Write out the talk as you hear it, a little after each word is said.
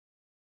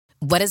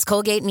What does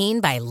Colgate mean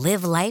by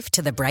live life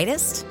to the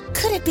brightest?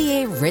 Could it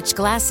be a rich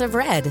glass of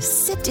red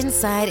sipped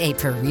inside a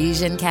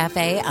Parisian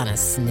cafe on a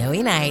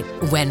snowy night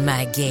when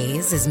my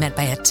gaze is met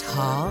by a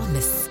tall,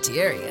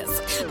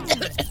 mysterious...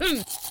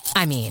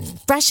 I mean,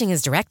 brushing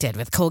is directed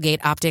with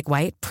Colgate Optic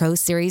White Pro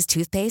Series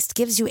toothpaste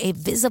gives you a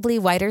visibly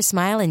whiter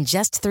smile in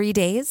just 3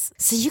 days,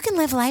 so you can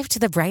live life to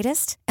the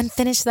brightest and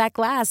finish that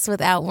glass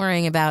without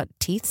worrying about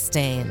teeth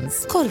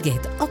stains.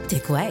 Colgate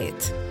Optic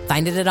White.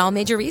 Find it at all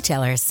major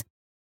retailers.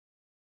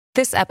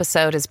 This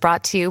episode is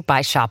brought to you by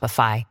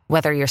Shopify.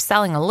 Whether you're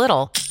selling a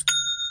little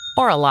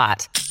or a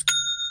lot,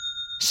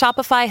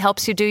 Shopify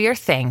helps you do your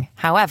thing,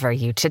 however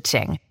you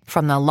cha-ching.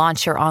 From the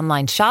launch your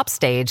online shop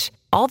stage,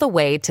 all the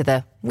way to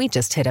the we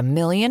just hit 1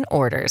 million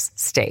orders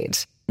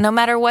stage. No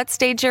matter what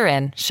stage you're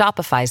in,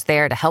 Shopify's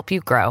there to help you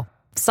grow.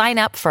 Sign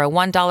up for a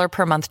 $1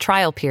 per month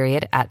trial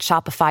period at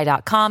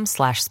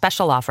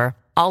shopify.com/special offer,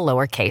 all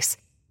lowercase.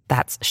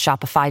 That's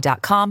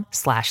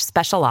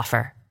shopify.com/special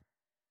offer.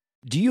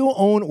 Do you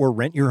own or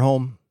rent your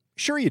home?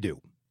 Sure you do,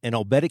 and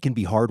I'll bet it can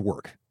be hard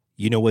work.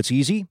 You know what's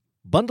easy?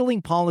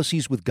 Bundling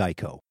policies with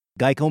Geico.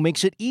 Geico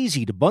makes it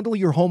easy to bundle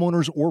your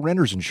homeowner's or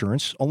renter's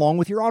insurance along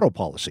with your auto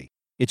policy.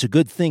 It's a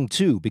good thing,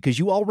 too, because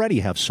you already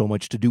have so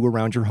much to do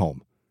around your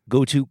home.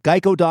 Go to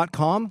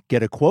geico.com,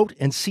 get a quote,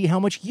 and see how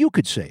much you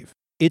could save.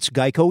 It's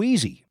Geico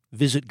Easy.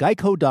 Visit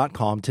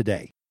geico.com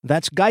today.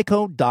 That's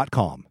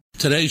geico.com.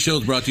 Today's show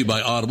is brought to you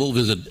by Audible.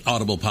 Visit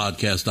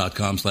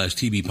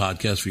audiblepodcast.com/TB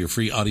podcast for your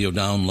free audio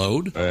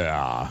download.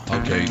 Yeah.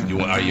 Okay.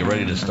 Are you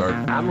ready to start?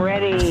 I'm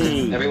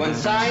ready. Everyone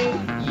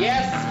sign?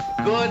 Yes.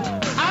 Good.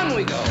 On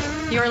we go.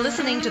 You're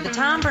listening to the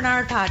Tom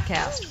Bernard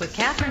Podcast with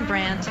Catherine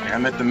Brandt. I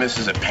met the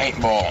missus at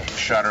paintball.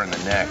 Shot her in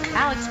the neck.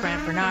 Alex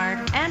Brandt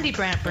Bernard. Andy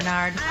Brandt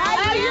Bernard.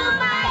 Are you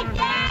my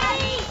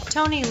daddy?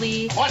 Tony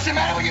Lee. What's the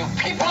matter with you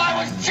people?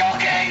 I was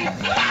joking.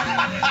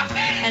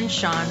 And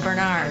Sean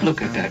Bernard.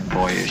 Look at that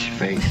boyish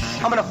face.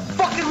 I'm gonna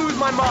fucking lose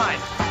my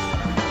mind.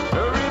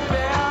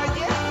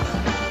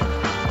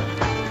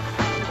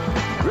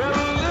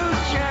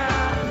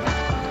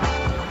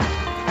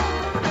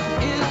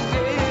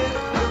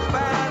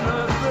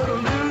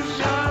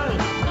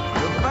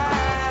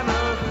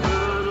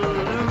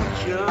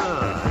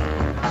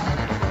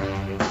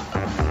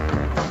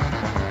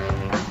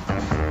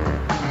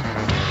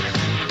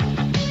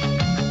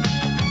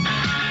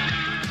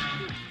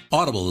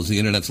 Audible is the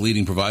Internet's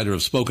leading provider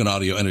of spoken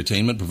audio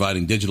entertainment,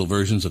 providing digital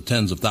versions of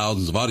tens of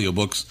thousands of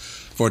audiobooks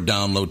for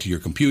download to your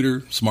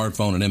computer,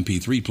 smartphone, and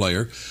MP3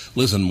 player.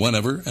 Listen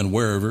whenever and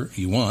wherever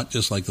you want,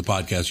 just like the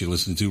podcast you're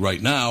listening to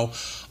right now.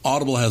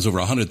 Audible has over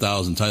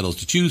 100,000 titles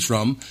to choose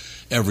from.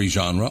 Every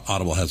genre,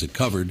 Audible has it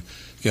covered.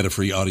 Get a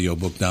free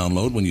audiobook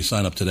download when you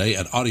sign up today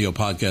at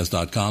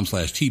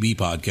audiopodcast.com/TB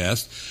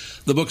podcast.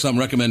 The books I'm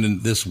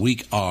recommending this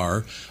week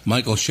are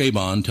Michael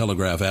Chabon,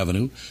 Telegraph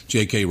Avenue,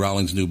 J.K.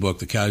 Rowling's new book,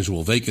 The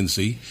Casual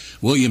Vacancy,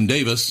 William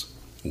Davis,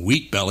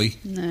 Wheat Belly.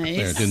 Nice.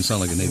 There, it didn't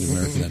sound like a Native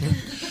American. That time.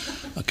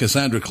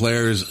 Cassandra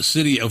Clare's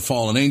City of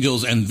Fallen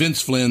Angels, and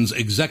Vince Flynn's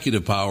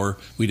Executive Power.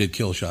 We did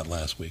Kill Shot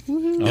last week.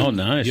 Mm-hmm. Oh,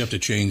 nice. You have to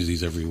change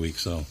these every week,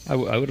 so. I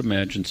would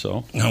imagine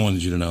so. I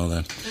wanted you to know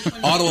that.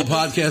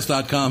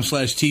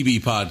 audiblepodcast.com/TB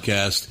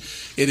podcast.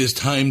 It is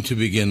time to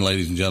begin,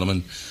 ladies and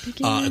gentlemen.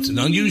 It's an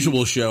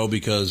unusual show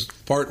because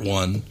part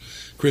one,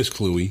 Chris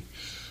Louie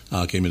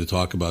came in to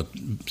talk about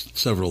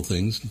several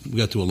things. We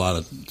got to a lot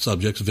of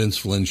subjects. Vince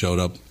Flynn showed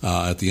up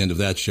at the end of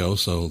that show,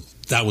 so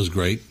that was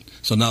great.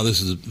 So now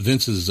this is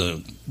Vince's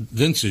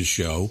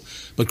show,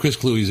 but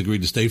Chris Louie's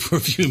agreed to stay for a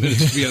few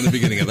minutes to be on the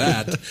beginning of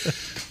that.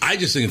 I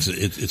just think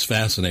it's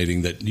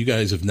fascinating that you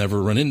guys have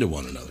never run into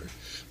one another.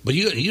 But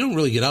you don't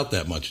really get out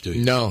that much, do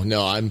you? No,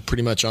 I'm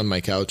pretty much on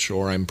my couch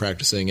or I'm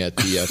practicing at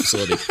the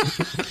facility.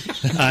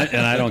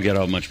 And I don't get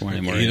out much more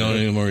anymore. You don't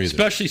anymore either.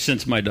 Especially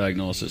since my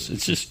diagnosis.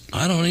 It's just...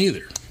 I don't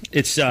either.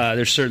 It's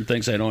there's certain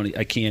things I don't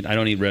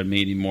eat red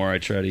meat anymore. I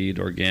try to eat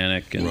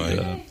organic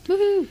and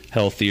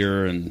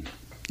healthier, and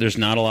there's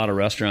not a lot of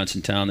restaurants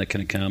in town that can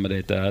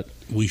accommodate that.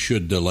 We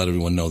should let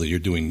everyone know that you're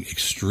doing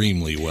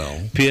extremely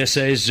well.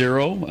 PSA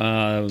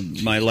 0.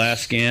 My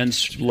last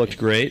scans looked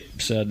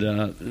great. Said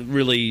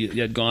really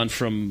had gone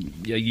from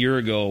a year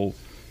ago.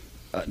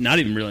 Not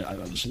even really. I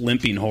was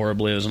limping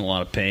horribly. I was in a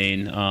lot of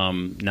pain.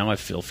 Now I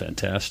feel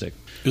fantastic.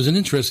 It was an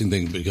interesting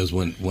thing because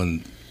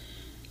when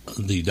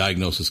the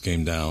diagnosis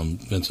came down,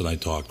 Vince and I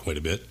talked quite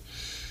a bit,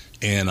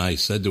 and I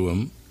said to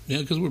him,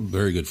 because we're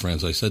very good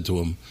friends, I said to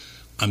him,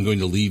 I'm going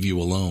to leave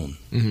you alone.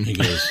 Mm-hmm. He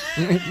goes,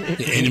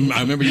 and I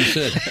remember you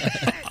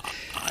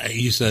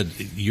said,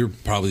 you're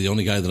probably the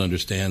only guy that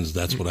understands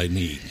that's what I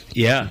need.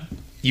 Yeah.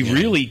 You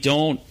really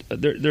don't.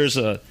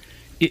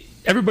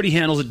 Everybody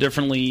handles it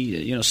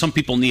differently. Some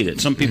people need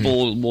it. Some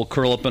people will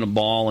curl up in a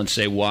ball and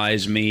say, why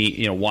is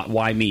me?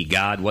 Why me?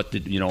 God, why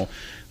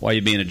are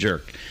you being a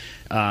jerk?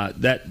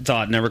 That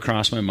thought never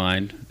crossed my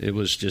mind. It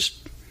was just,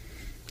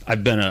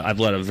 I've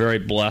led a very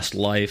blessed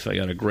life. I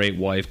got a great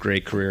wife,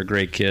 great career,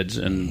 great kids,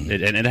 and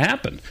it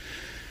happened.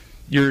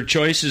 your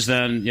choices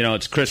then,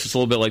 it's Chris, it's a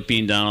little bit like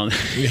being down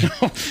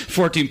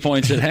 14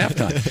 points at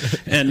halftime.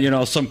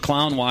 And, some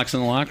clown walks in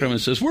the locker room and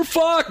says, we're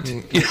fucked.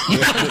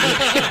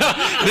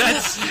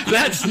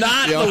 That's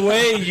not the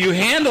way you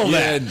handle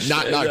that.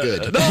 Not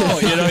good. No,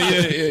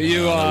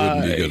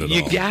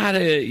 you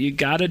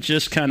gotta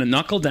just kind of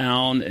knuckle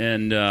down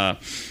and a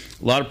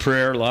lot of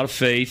prayer, a lot of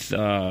faith,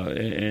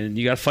 and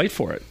you got to fight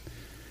for it.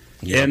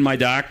 Yep. And my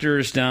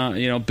doctors down,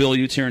 Bill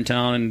Utes here in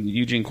town and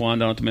Eugene Kwan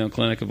down at the Mayo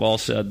Clinic have all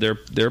said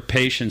they're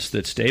patients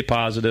that stay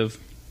positive,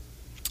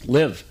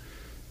 live.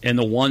 And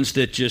the ones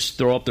that just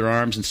throw up their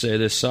arms and say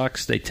this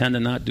sucks, they tend to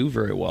not do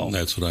very well.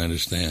 That's what I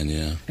understand,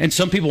 yeah. And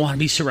some people want to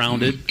be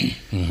surrounded.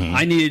 Mm-hmm.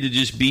 I needed to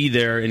just be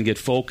there and get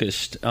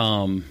focused.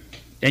 And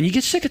you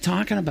get sick of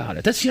talking about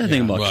it. That's the other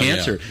thing about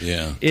cancer.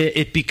 Yeah.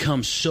 It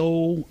becomes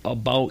so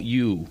about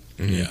you.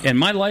 Yeah. And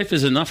my life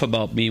is enough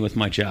about me with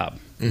my job.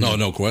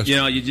 No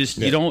question. You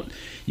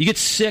get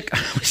sick. I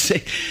always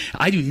say,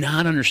 I do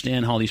not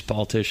understand how these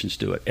politicians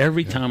do it.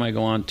 Every time I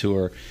go on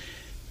tour,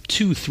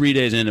 2-3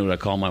 days into it, I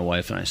call my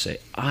wife and I say,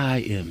 I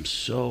am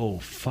so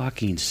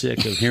fucking sick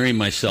of hearing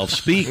myself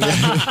speak.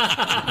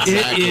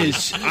 It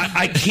is,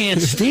 I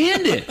can't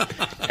stand it.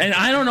 And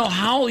I don't know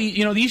how,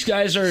 these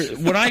guys are,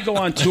 when I go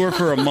on tour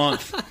for a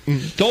month,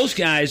 those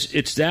guys,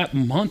 it's that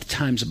month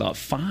times about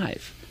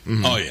 5.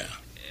 Mm-hmm. Oh, yeah.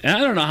 And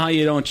I don't know how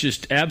you don't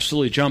just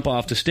absolutely jump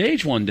off the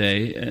stage one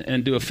day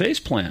and do a face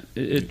plant.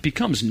 It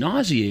becomes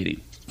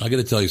nauseating. I got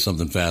to tell you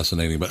something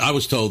fascinating. But I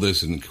was told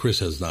this, and Chris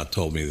has not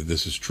told me that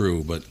this is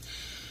true, but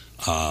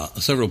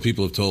several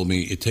people have told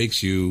me it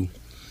takes you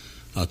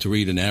to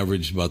read an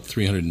average about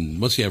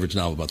 300. What's the average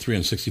novel? About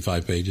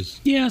 365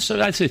 pages? Yeah,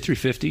 so I'd say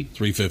 350.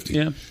 350.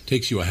 Yeah.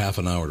 Takes you a half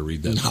an hour to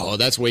read that. No,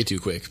 that's way too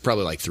quick.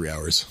 Probably like 3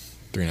 hours.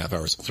 3.5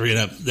 hours.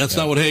 3.5. That's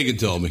not what Hagen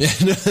told me.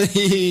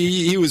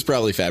 He was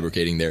probably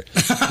fabricating there.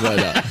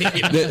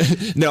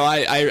 But, no,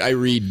 I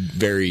read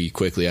very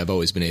quickly. I've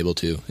always been able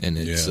to, and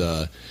it's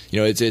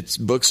it's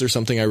books are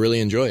something I really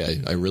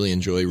enjoy. I really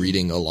enjoy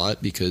reading a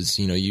lot because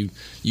you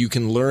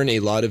can learn a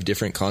lot of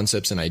different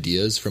concepts and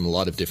ideas from a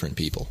lot of different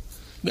people.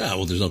 Yeah,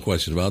 well, there's no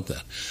question about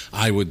that.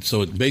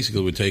 So it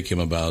basically would take him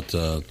about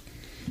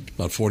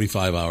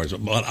 45 hours,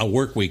 about a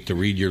work week to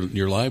read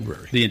your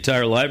library. The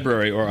entire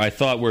library, or I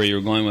thought where you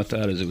were going with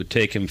that is it would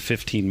take him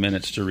 15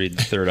 minutes to read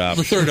the third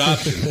option. The third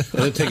option. It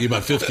would take you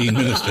about 15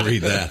 minutes to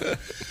read that.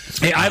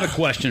 Hey, I have a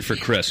question for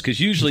Chris, because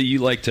usually you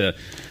like to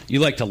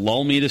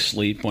lull me to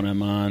sleep when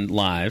I'm on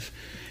live,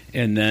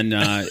 and then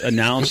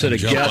announce that a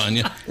guest. On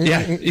you.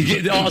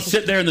 Yeah, I'll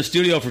sit there in the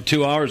studio for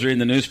 2 hours reading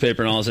the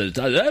newspaper, and all of a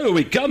sudden, when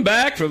we come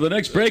back from the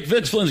next break,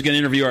 Vince Flynn's going to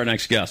interview our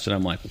next guest, and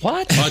I'm like,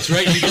 what? Oh, that's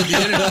right. You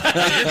did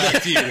that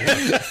to you.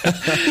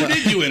 Who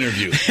did you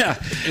interview? Yeah,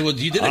 well,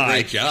 you did a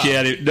great job.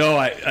 No,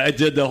 I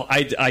did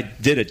I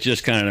did it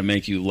just kind of to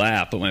make you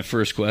laugh. But my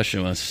first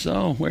question was,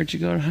 so where'd you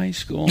go to high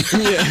school?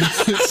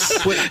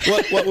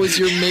 What was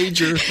your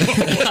major?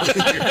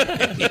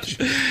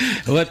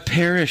 What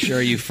parish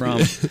are you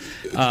from?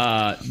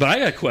 But I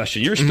got a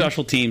question. You're a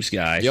special teams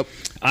guy. Yep.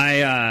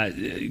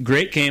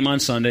 Great game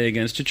on Sunday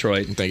against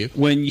Detroit. Thank you.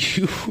 When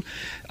you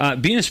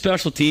being a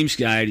special teams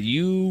guy, do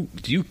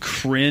you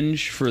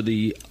cringe for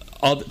the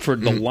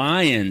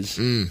Lions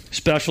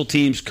special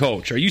teams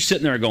coach? Are you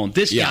sitting there going,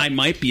 this guy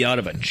might be out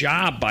of a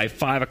job by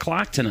 5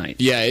 o'clock tonight?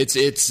 Yeah,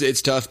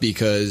 it's tough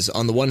because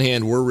on the one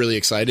hand we're really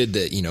excited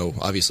that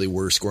obviously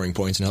we're scoring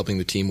points and helping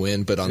the team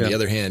win, but on the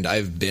other hand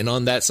I've been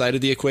on that side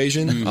of the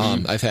equation.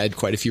 Mm-hmm. I've had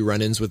quite a few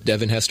run-ins with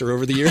Devin Hester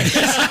over the years.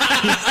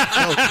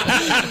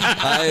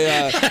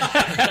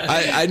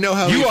 I know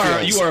how you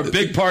are a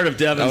big part of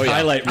Devin's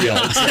highlight reel.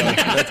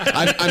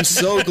 I'm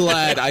so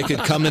glad I could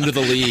come into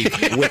the league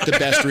with the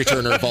best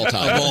returner of all time.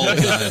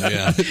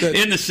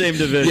 In the same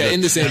division. Yeah,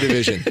 in the same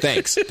division.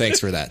 Thanks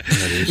for that.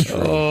 That is true.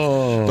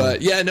 Oh.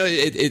 But yeah, no,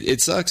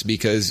 it sucks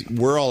because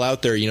we're all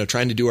out there,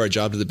 trying to do our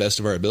job to the best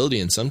of our ability,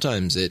 and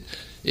sometimes it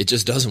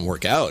just doesn't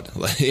work out.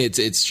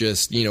 It's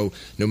just, no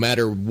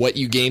matter what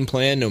you game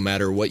plan, no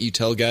matter what you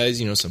tell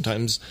guys,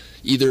 sometimes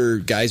either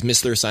guys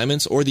miss their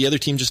assignments or the other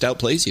team just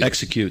outplays you.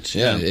 Executes.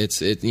 Yeah.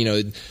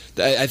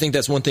 I think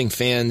that's one thing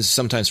fans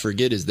sometimes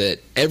forget is that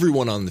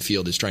everyone on the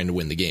field is trying to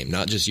win the game,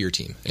 not just your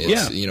team.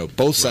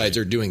 Both sides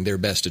are doing their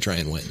best to try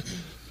and win.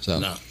 So.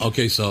 No.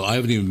 Okay, so I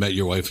haven't even met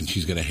your wife, and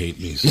she's going to hate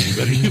me. So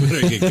you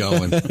better get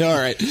going. All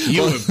right.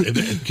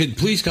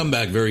 Please come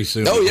back very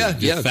soon. Oh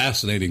yeah,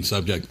 Fascinating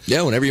subject.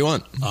 Yeah, whenever you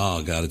want.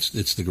 Oh God,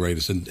 it's the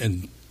greatest,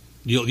 and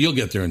you'll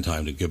get there in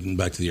time to get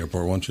back to the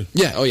airport, won't you?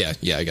 Yeah. Oh yeah.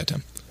 I got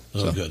time.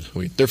 Oh, so good.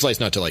 Their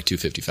flight's not till like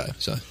 2:55,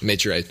 so I made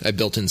sure I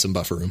built in some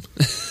buffer room.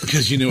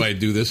 Because you knew I'd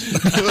do this.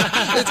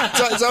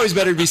 It's always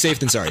better to be safe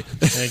than sorry.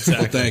 Exactly.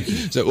 Well, thank you.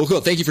 So,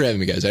 cool. Thank you for having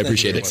me, guys. I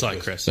appreciate it.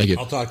 Thanks, Chris. Thank you.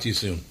 I'll talk to you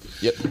soon.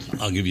 Yep.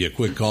 I'll give you a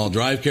quick call.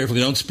 Drive carefully.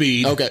 Don't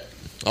speed. Okay.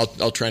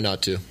 I'll try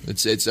not to.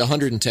 It's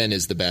 110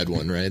 is the bad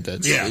one, right?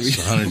 It's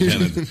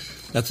 110.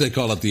 That's what they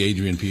call it the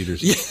Adrian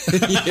Peters.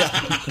 Yeah.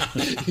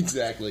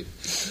 Exactly.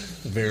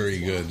 Very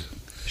good.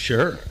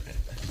 Sure.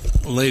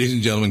 Ladies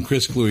and gentlemen,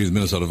 Chris Louie of the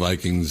Minnesota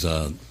Vikings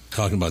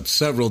talking about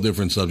several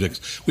different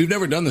subjects. We've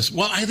never done this.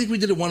 Well, I think we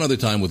did it one other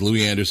time with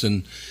Louie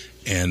Anderson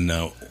and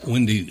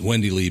Wendy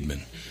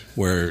Liebman,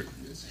 where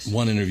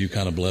one interview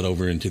kind of bled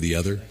over into the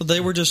other. Well, they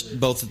were just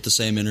both at the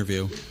same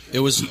interview. It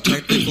was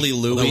technically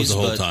Louie's. That was the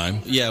whole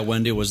time? Yeah,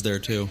 Wendy was there,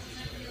 too.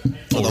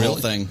 For the whole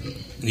thing.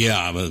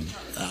 Yeah, but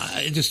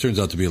it just turns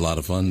out to be a lot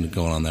of fun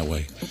going on that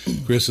way.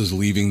 Chris is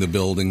leaving the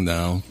building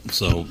now,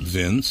 so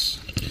Vince.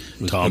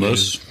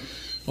 Thomas.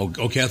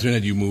 Catherine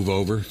had you move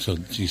over, so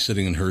she's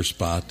sitting in her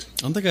spot.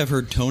 I don't think I've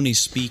heard Tony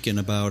speak in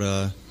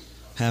about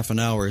half an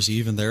hour. Is he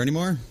even there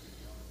anymore?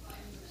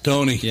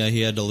 Tony. Yeah,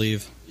 he had to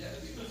leave.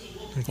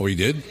 Oh, he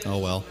did? Oh,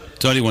 well.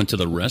 Tony went to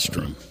the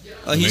restroom.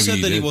 He said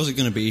that he wasn't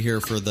going to be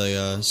here for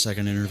the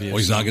second interview. Oh,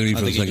 he's not going to be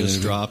for the second interview? I think he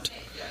just dropped.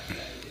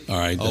 All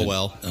right. Oh,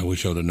 well. I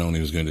wish I would have known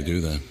he was going to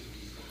do that.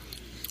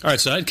 All right,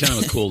 so I had kind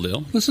of a cool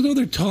deal. Listen to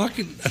they're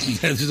talking.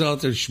 They're just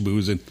out there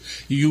schmoozing.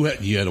 You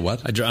had a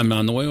what? I'm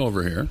on the way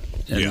over here,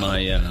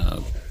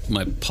 and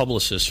my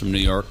publicist from New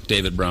York,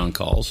 David Brown,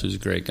 calls, who's a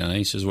great guy.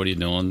 He says, what are you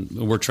doing?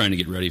 We're trying to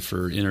get ready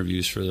for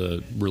interviews for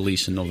the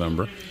release in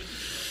November.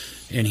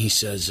 And he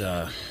says,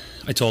 I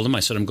told him,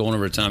 I'm going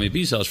over to Tommy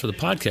B's house for the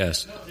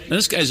podcast. And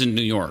this guy's in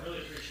New York.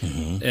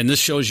 Mm-hmm. And this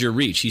shows your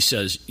reach. He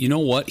says, you know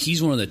what?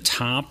 He's one of the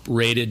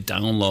top-rated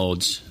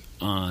downloads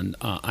on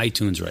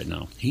iTunes right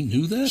now. He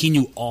knew that? He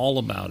knew all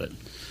about it.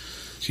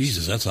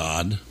 Jesus, that's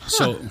odd.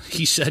 So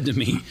he said to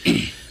me,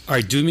 all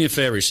right, do me a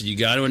favor. He said, you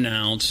got to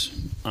announce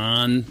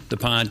on the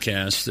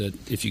podcast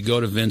that if you go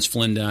to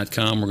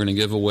vinceflynn.com, we're going to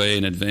give away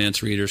an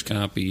advance reader's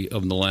copy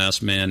of The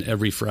Last Man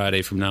every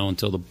Friday from now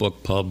until the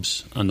book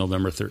pubs on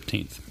November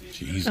 13th.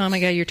 Jesus. Oh, my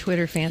God, your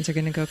Twitter fans are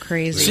going to go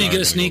crazy. So you get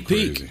a sneak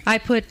peek. I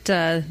put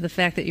the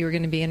fact that you were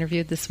going to be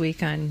interviewed this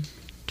week on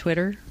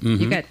Twitter.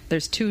 Mm-hmm.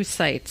 There's two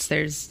sites.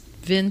 There's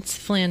Vince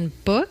Flynn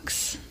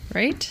Books,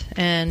 right?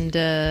 And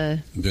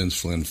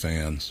Vince Flynn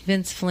Fans.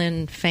 Vince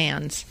Flynn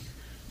Fans.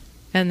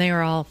 And they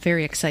are all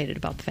very excited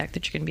about the fact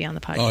that you're going to be on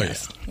the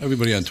podcast. Oh, yeah.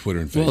 Everybody on Twitter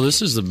and Facebook. Well,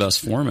 this is the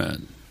best format.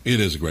 It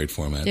is a great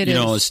format. It is. You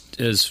know,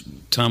 as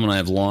Tom and I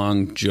have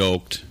long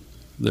joked,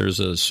 there's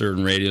a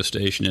certain radio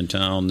station in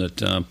town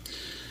that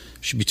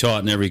should be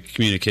taught in every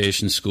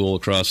communication school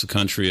across the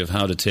country of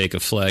how to take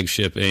a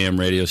flagship AM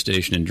radio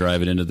station and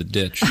drive it into the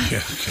ditch. Yeah,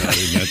 God,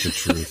 isn't that the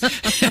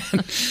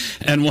truth?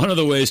 And one of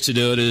the ways to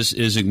do it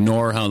is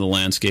ignore how the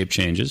landscape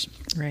changes.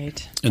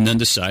 Right. And then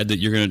decide that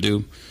you're going to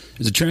do,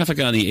 is the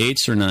traffic on the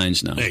 8s or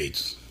 9s now?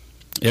 8s.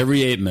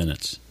 Every 8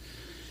 minutes.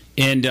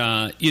 And,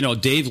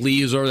 Dave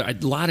Lee is a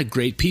lot of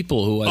great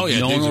people who I've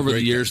known Dave's over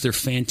the years. Guy. They're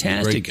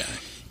fantastic. Great guy.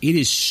 It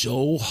is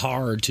so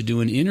hard to do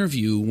an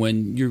interview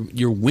when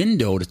your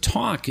window to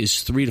talk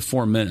is 3 to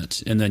 4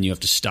 minutes, and then you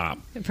have to stop.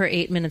 For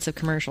 8 minutes of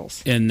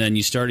commercials. And then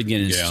you start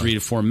again, and it's 3 to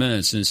 4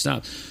 minutes, and it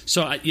stops.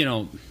 So,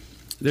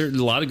 there are a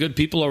lot of good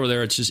people over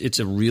there. It's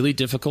a really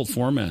difficult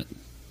format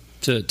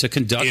to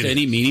conduct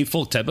any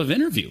meaningful type of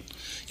interview.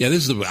 Yeah,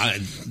 this is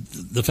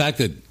the fact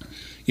that,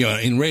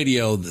 in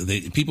radio,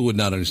 people would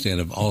not understand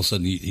if all of a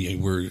sudden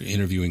we're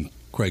interviewing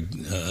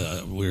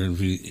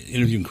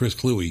interviewing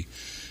Chris Louie.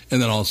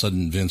 And then all of a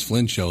sudden Vince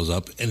Flynn shows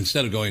up, and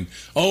instead of going,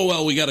 oh,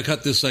 well, we got to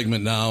cut this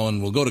segment now,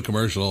 and we'll go to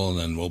commercial, and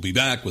then we'll be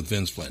back with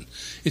Vince Flynn.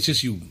 It's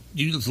just you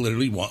just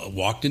literally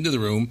walked into the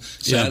room,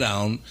 sat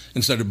down,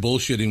 and started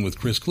bullshitting with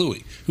Chris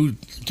Louie, who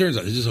turns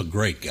out is just a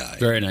great guy.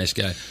 Very nice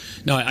guy.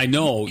 Now, I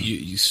know,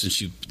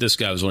 since this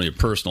guy was one of your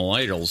personal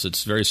idols,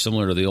 it's very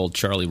similar to the old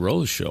Charlie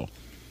Rose show.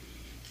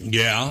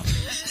 Yeah,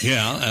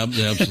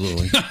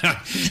 absolutely.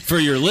 For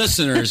your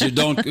listeners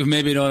who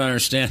maybe don't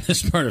understand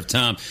this part of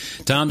Tom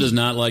does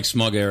not like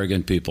smug,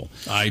 arrogant people.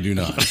 I do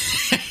not.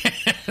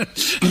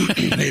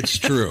 It's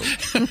true.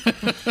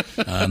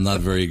 I'm not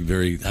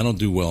very. I don't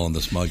do well in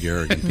the smug,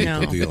 arrogant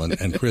people deal,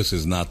 and Chris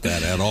is not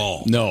that at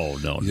all. No.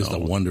 He's just a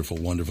wonderful,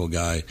 wonderful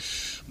guy.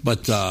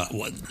 But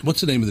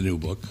what's the name of the new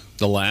book?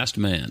 The Last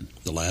Man.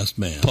 The Last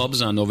Man.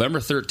 Pubs on November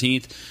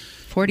 13th.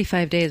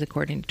 45 days,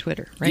 according to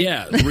Twitter, right?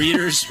 Yeah,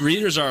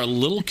 readers are a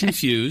little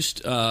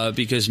confused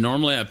because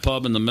normally I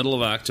pub in the middle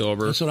of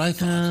October. That's what I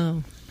thought.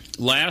 Oh.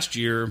 Last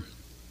year,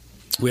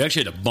 we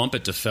actually had to bump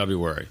it to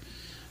February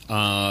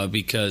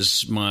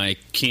because my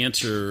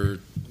cancer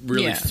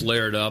really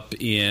flared up,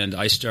 and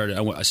I started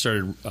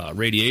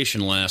radiation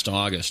last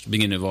August,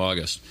 beginning of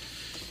August.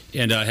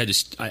 And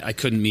I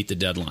couldn't meet the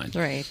deadline.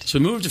 Right. So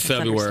we moved to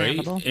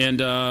February,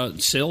 and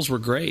sales were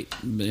great.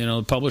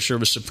 The publisher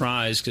was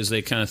surprised because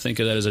they kind of think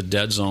of that as a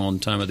dead zone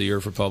time of the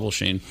year for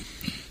publishing.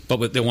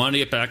 But they wanted to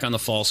get back on the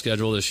fall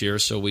schedule this year,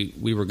 so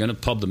we were going to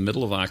pub the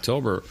middle of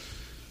October.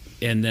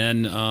 And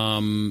then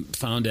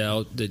found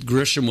out that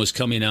Grisham was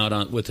coming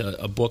out with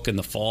a book in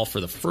the fall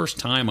for the first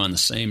time on the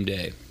same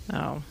day.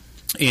 Oh.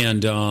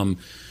 And...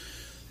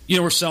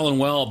 we're selling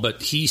well,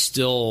 but he's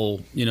still,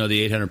 the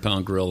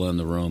 800-pound gorilla in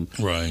the room.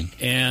 Right.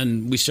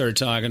 And we started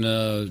talking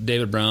to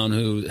David Brown,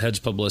 who heads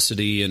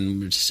publicity,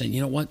 and we're just saying,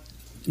 you know what?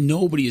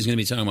 Nobody is going to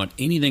be talking about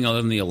anything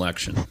other than the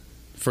election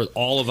for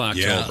all of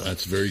October. Yeah,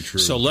 that's very true.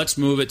 So let's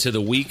move it to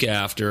the week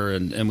after,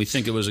 and we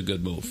think it was a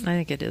good move. I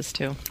think it is,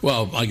 too.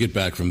 Well, I get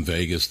back from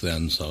Vegas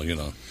then, so, you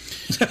know.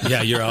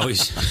 Yeah, you're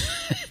always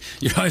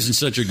in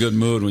such a good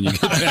mood when you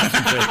get back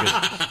from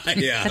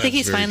Vegas. Yeah, I think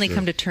he's finally true.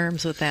 come to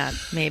terms with that,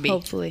 maybe.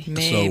 Hopefully.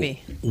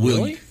 Maybe. So,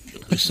 really?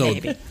 So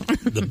Maybe.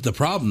 the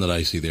problem that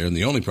I see there, and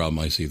the only problem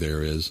I see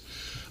there is,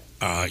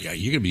 you're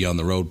going to be on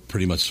the road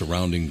pretty much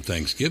surrounding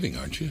Thanksgiving,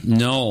 aren't you?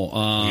 No.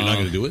 You're not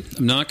going to do it?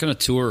 I'm not going to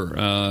tour.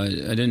 I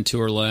didn't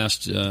tour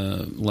last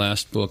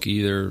book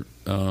either.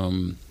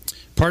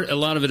 A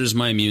lot of it is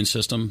my immune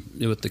system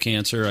with the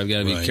cancer. I've got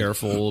to be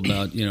careful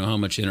about how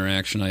much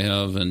interaction I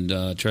have and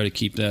try to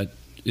keep that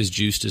as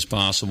juiced as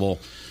possible.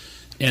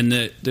 And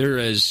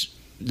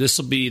this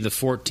will be the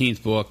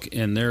 14th book,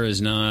 and there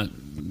is not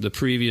the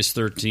previous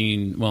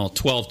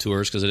 12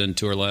 tours, because I didn't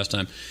tour last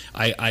time.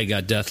 I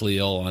got deathly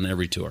ill on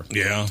every tour.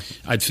 Yeah.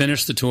 I'd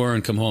finish the tour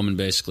and come home and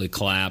basically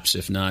collapse,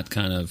 if not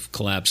kind of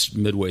collapse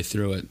midway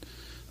through it.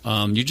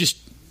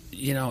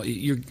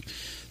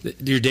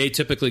 Your day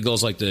typically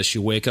goes like this.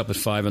 You wake up at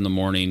 5 in the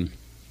morning,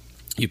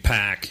 you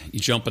pack, you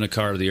jump in a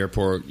car to the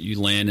airport,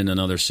 you land in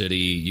another city,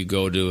 you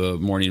go to a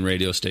morning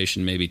radio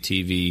station, maybe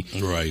TV.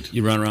 Right.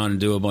 You run around and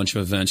do a bunch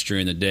of events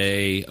during the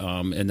day,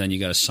 and then you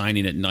got a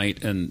signing at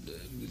night. And,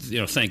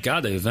 thank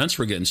God the events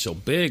were getting so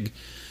big.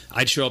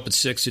 I'd show up at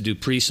 6 to do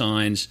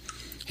pre-signs,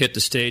 hit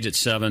the stage at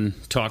 7,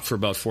 talk for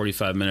about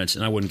 45 minutes,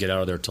 and I wouldn't get out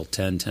of there till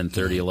 10,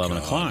 10:30, 11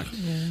 o'clock.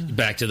 Yeah.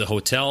 Back to the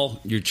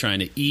hotel, you're trying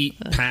to eat,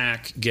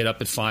 pack, get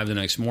up at 5 the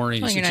next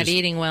morning. Well, you're not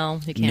eating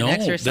well. You can't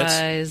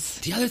exercise. That's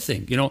the other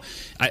thing.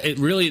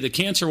 The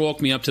cancer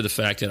woke me up to the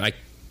fact that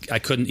I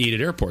couldn't eat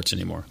at airports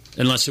anymore,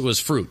 unless it was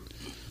fruit.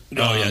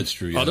 Oh, yeah, that's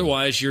true. Yeah.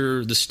 Otherwise,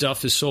 the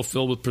stuff is so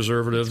filled with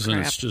preservatives, and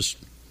it's just...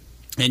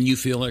 And you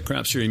feel like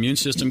crap, so your immune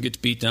system gets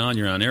beat down.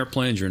 You're on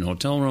airplanes, you're in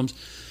hotel rooms.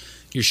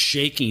 You're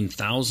shaking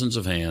thousands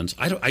of hands.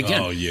 I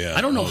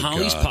don't know how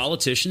these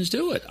politicians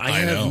do it. I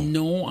have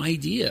no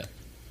idea.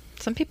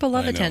 Some people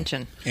love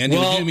attention. Andy,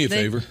 do me a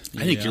favor.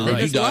 I think you're right.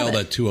 Could you dial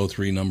that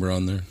 203 number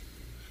on there?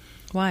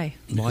 Why?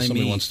 Because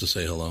somebody wants to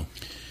say hello.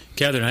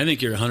 Catherine, I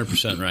think you're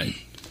 100% right.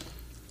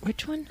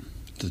 Which one?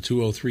 The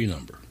 203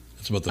 number.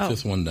 It's about the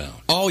fifth one down.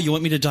 Oh, you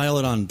want me to dial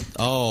it on...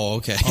 Oh,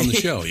 okay. On the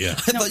show, yeah. I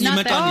thought you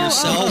meant on your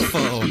cell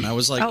phone. I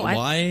was like,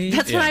 why?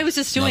 That's what I was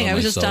just doing. I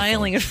was just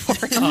dialing it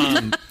for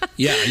him.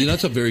 Yeah,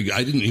 that's a very good...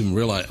 I didn't even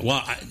realize...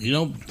 Well,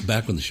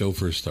 back when the show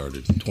first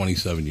started,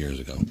 27 years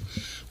ago,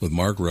 with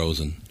Mark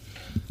Rosen,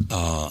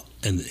 and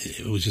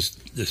it was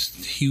just this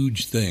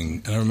huge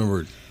thing. And I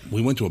remember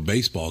we went to a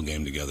baseball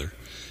game together,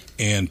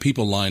 and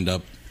people lined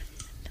up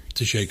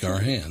to shake our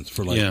hands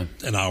for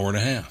an hour and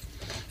a half.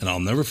 And I'll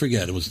never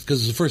forget. It was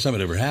because it's the first time it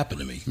ever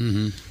happened to me.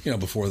 Mm-hmm.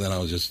 Before then I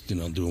was just,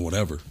 doing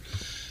whatever.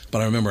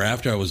 But I remember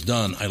after I was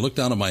done, I looked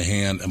down at my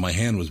hand, and my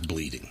hand was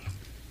bleeding.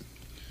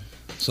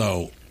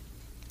 So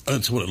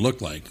that's what it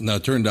looked like. Now,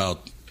 it turned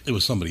out it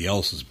was somebody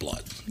else's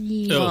blood.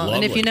 Well,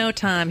 and if you know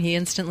Tom, he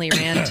instantly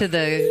ran to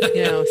the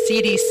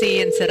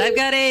CDC and said, "I've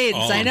got AIDS.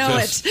 I know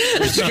it."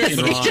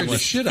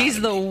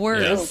 He's the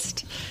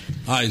worst.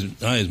 Yeah.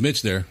 Hi, is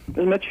Mitch there?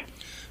 This is Mitch.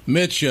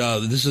 Mitch,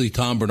 this is the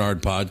Tom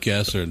Bernard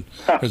podcast, and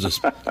there's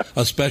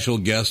a special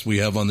guest we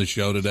have on the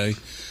show today.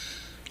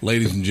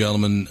 Ladies and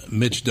gentlemen,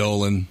 Mitch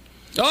Dolan.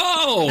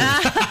 Oh!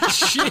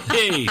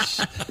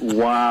 Jeez!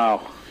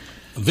 Wow.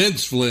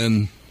 Vince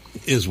Flynn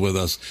is with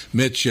us.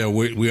 Mitch,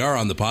 we are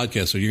on the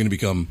podcast, so you're going to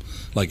become,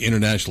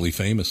 internationally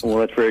famous now. Well,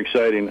 that's very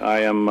exciting.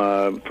 I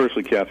am,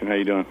 firstly, Catherine, how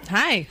you doing?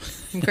 Hi.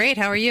 I'm great.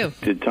 How are you?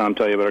 Did Tom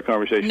tell you about our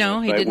conversation?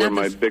 No, he did not.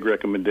 Where my big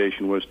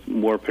recommendation was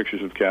more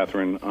pictures of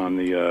Catherine on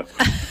the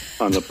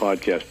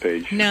podcast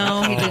page.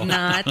 No, he did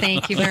not.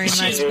 Thank you very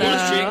much, though.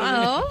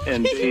 Oh.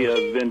 And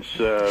Vince,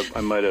 I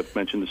might have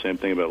mentioned the same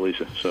thing about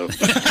Lisa. So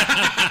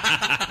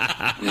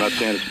I'm not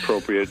saying it's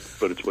appropriate,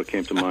 but it's what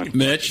came to mind.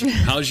 Mitch,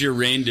 how's your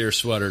reindeer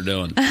sweater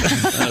doing?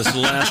 That was the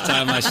last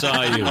time I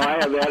saw you. I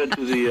have added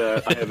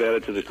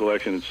to the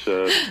collection.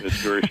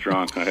 It's very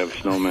strong. I have a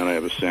snowman. I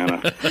have a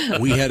Santa.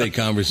 We had a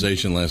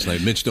conversation last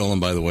night. Mitch Dolan,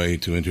 by the way,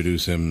 to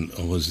introduce him,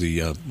 was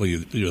the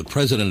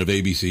president of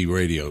ABC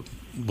Radio.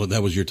 Well,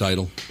 that was your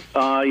title?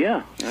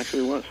 Yeah,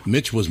 actually it was.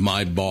 Mitch was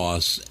my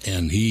boss,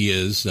 and he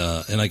is,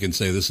 and I can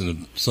say this,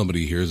 and if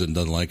somebody hears it and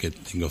doesn't like it,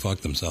 they can go fuck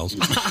themselves.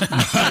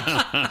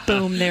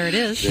 Boom, there it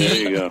is. There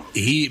you go.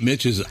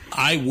 Mitch is,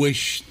 I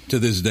wish to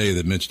this day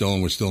that Mitch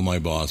Dolan was still my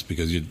boss,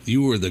 because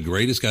you were the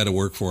greatest guy to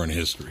work for in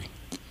history.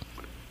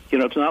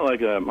 It's not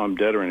like I'm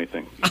dead or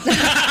anything.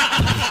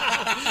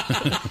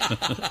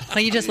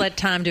 Well, you just let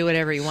Tom do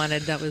whatever he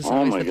wanted. That was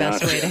always the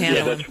best way to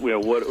handle it.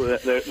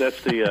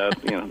 That's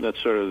the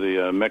that's sort of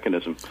the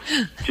mechanism.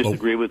 Just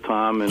agree with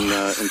Tom and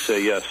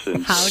say yes.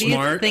 And how do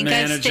you think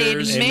I've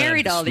stayed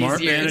married all these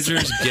years? Smart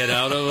managers get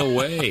out of the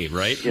way,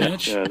 right,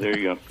 Mitch? Yeah, there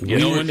you go. You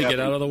know when to get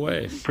out of the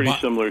way. Pretty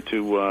similar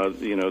to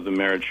the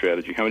marriage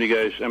strategy. How many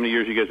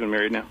years you guys been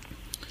married now?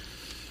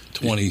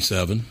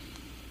 27.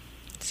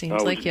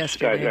 Seems like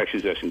yesterday. I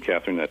actually was asking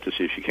Catherine that to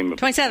see if she came up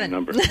 27. with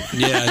the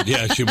number.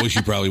 Yeah,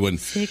 she probably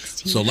wouldn't.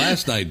 16. So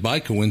last night, by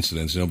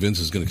coincidence, Vince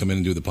is going to come in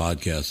and do the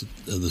podcast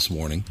this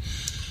morning.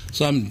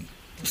 So I'm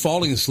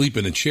falling asleep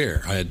in a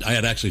chair. I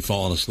had actually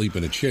fallen asleep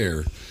in a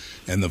chair,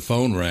 and the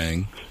phone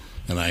rang,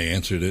 and I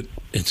answered it.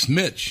 It's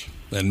Mitch.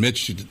 And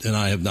Mitch and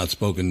I have not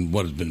spoken,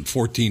 what, it's been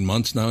 14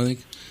 months now, I think?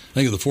 I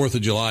think of the 4th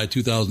of July,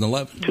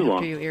 2011. Too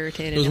long. You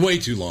irritated It was him. way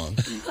too long.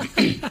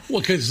 Well,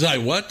 because I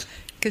what?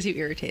 Because you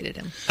irritated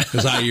him.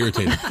 Because I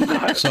irritated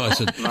him. So I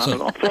said... Not at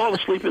all. Fall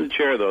asleep in the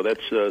chair, though.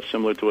 That's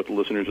similar to what the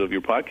listeners of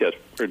your podcast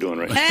are doing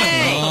right now.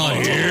 Hey!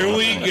 Oh, here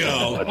we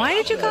go. Why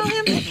did you call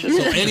him? So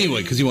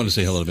anyway, because he wanted to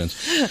say hello to Vince.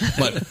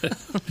 But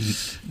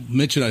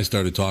Mitch and I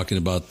started talking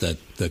about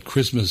that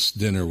Christmas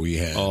dinner we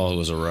had. Oh, it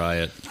was a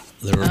riot.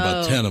 There were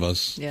about 10 of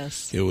us.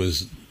 Yes. It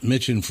was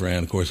Mitch and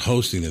Fran, of course,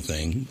 hosting the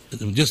thing. It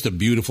was just a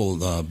beautiful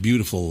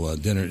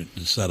dinner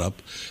set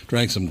up.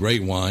 Drank some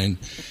great wine.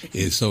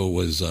 So it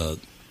was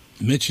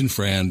Mitch and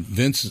Fran,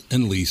 Vince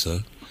and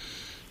Lisa,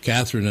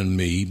 Catherine and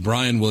me,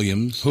 Brian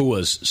Williams. Who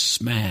was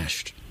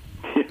smashed.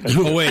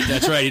 Oh, wait,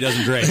 that's right. He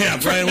doesn't drink. Yeah,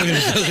 Brian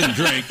Williams doesn't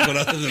drink, but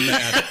other than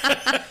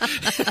that.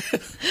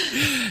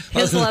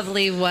 His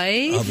lovely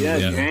wife.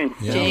 Jane.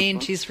 Yeah. Jane,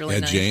 she's really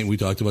nice. Jane. We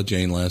talked about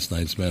Jane last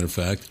night, as a matter of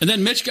fact. And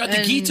then Mitch got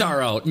the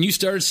guitar out, and you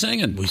started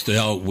singing.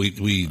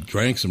 We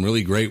drank some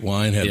really great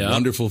wine, had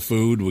wonderful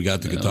food. We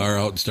got the guitar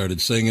out and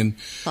started singing.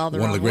 All the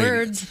wrong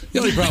words. The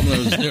only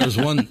problem there was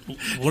one.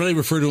 What did I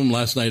refer to him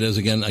last night as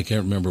again? I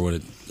can't remember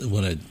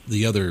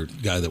the other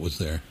guy that was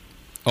there.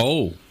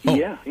 Oh.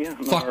 Yeah.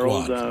 Fuck our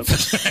old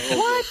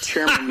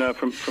chairman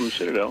from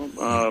Citadel.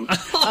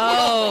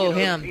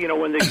 Him.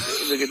 When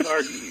the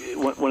guitar,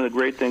 one of the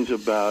great things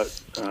about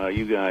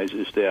you guys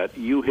is that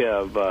you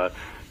have,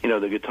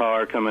 the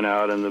guitar coming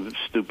out and the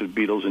stupid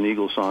Beatles and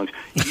Eagles songs.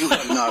 You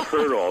have not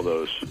heard all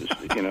those,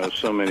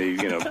 so many,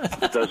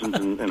 dozens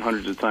and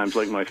hundreds of times,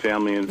 like my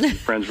family and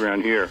friends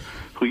around here,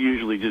 who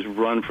usually just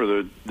run for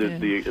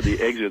the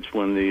exits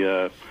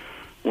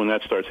when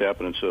that starts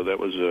happening. So that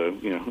was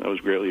that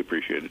was greatly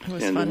appreciated.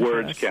 And the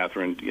words,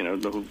 Catherine,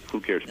 who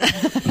cares?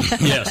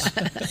 Yes.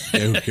 Yeah,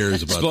 who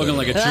cares about Spoken that?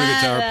 like a true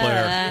guitar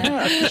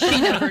player.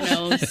 She never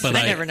knows. But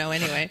I never know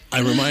anyway.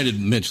 I reminded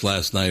Mitch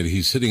last night,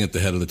 he's sitting at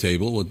the head of the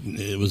table.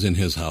 It was in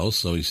his house,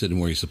 so he's sitting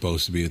where he's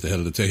supposed to be at the head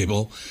of the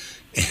table.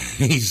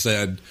 And he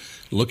said,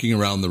 looking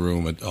around the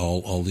room at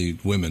all the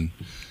women,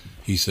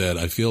 he said,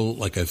 I feel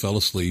like I fell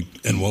asleep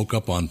and woke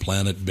up on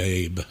Planet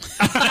Babe.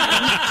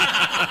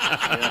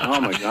 Oh,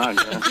 my God.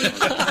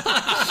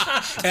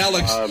 Yeah.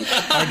 Alex,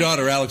 our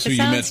daughter Alex, who you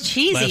met last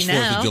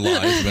 4th of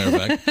July, as a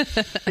matter of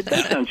fact. It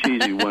does sound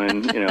cheesy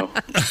when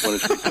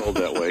it's told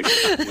that way.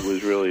 It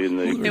was really in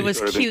the... It was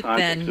sort of cute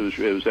context,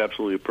 then. It was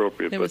absolutely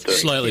appropriate. It was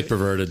slightly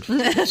perverted.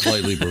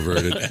 Slightly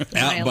perverted.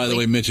 By the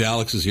way, Mitch,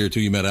 Alex is here,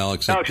 too. You met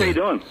Alex. Alex, how you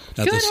doing?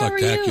 At the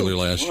Spectacular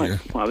last year.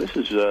 Wow, this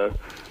is...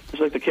 It's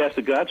like the cast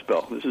of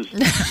Godspell. This is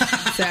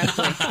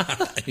exactly.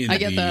 I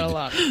get that a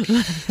lot.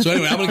 So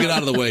anyway, I'm going to get out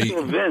of the way.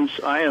 Vince,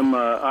 I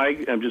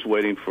am just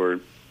waiting for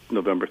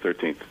November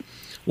 13th.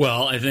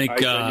 Well, I think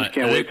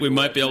we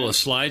might be able to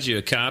slide you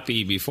a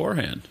copy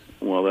beforehand.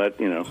 Well, that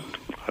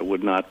I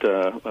would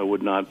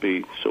not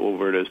be so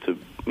overt as to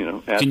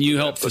ask. Can you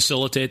help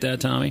facilitate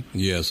that, Tommy?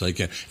 Yes, I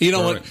can. You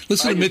know what?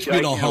 Listen to Mitch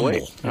being all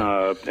humble.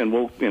 And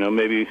we'll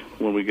maybe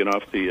when we get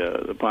off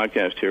the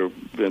podcast here,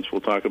 Vince, we'll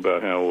talk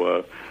about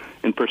how.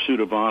 In pursuit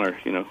of honor,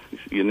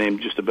 you name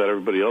just about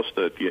everybody else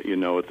that you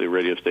know at the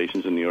radio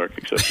stations in New York,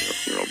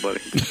 except your old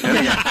buddy.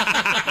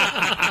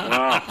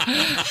 Wow.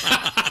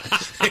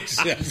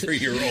 Except for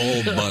your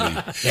old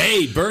buddy.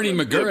 Hey, Bernie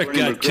McGurk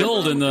got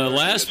killed in the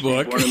last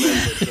book.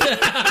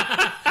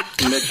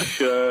 Mitch,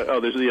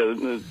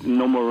 there's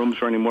no more rooms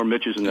for any more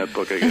Mitches in that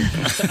book, I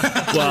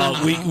guess.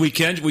 Well, we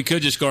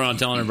could just go around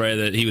telling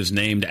everybody that he was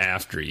named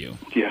after you.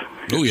 Yeah.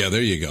 Oh, yeah,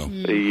 there you go.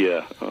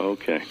 Yeah,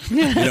 okay.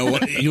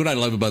 What I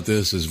love about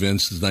this is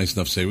Vince is nice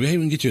enough to say, hey,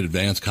 we can get you an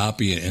advance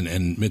copy,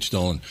 and Mitch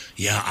Dolan,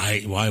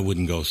 I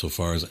wouldn't go so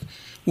far as...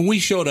 When we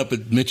showed up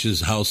at Mitch's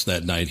house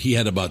that night, he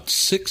had about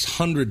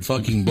 600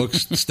 fucking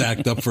books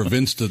stacked up for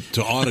Vince to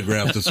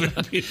autograph.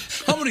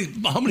 How many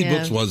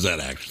books was that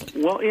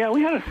actually? Well, yeah,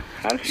 we had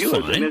a few. I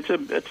mean,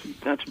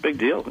 that's a big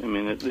deal. I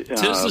mean, the I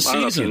don't know if you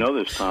season. know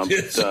this, Tom,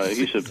 but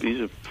he's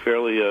a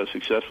fairly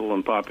successful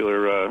and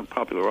popular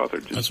author.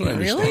 That's what I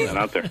understand. Really?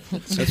 Out there.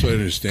 That's what I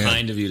understand.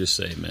 Kind of you to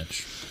say,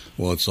 Mitch.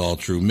 Well, it's all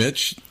true.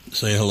 Mitch,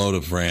 say hello to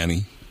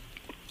Franny.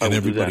 And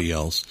everybody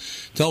else.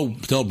 Tell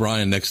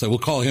Brian next time. We'll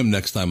call him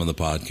next time on the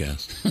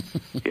podcast.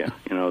 Yeah,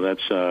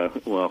 that's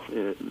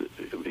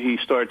he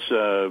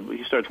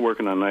starts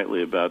working on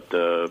nightly about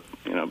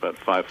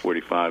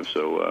 5:45.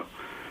 So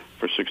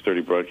for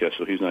 6:30 broadcast.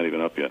 So he's not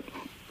even up yet.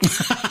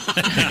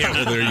 Yeah,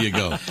 well, there you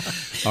go.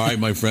 All right,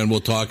 my friend.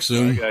 We'll talk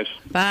soon. All right, guys.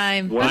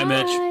 Bye. Bye,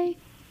 Mitch.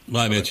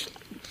 Bye, Mitch.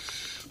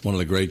 One of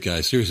the great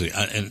guys. Seriously.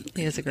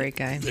 He is a great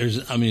guy.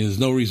 There's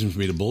no reason for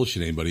me to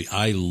bullshit anybody.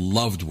 I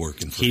loved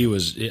working for him.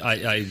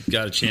 I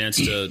got a chance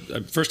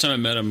to... First time I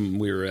met him,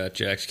 we were at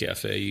Jack's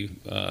Cafe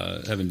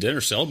having dinner,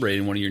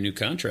 celebrating one of your new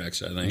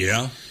contracts, I think.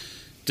 Yeah.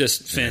 this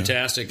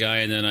fantastic guy,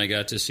 and then I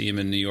got to see him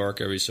in New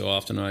York every so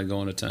often. I'd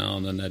go into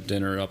town, and that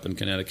dinner up in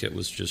Connecticut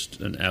was just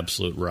an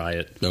absolute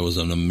riot. That was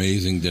an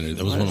amazing dinner.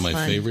 That was one of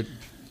my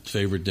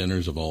favorite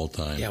dinners of all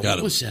time. Yeah,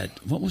 what was that?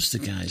 What was the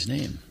guy's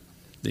name?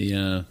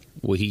 The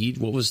Wahid?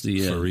 What was the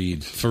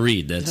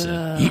Fareed, that's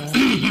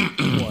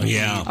it.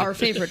 Yeah. Our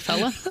favorite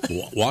fella.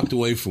 Walked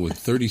away with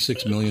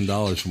 $36 million,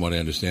 from what I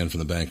understand, from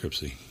the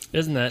bankruptcy.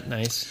 Isn't that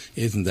nice?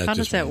 Isn't that How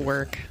just does that wonderful?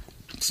 work?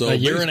 So a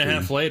year and a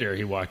half later,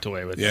 he walked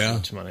away with that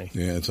much money.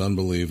 Yeah, it's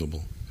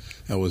unbelievable.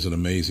 That was an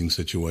amazing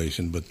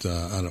situation. But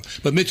I don't.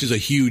 But Mitch is a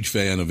huge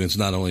fan of Vince.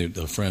 Not only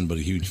a friend, but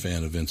a huge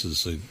fan of Vince's.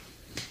 So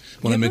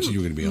when I mentioned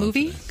you were going to be on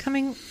movie today.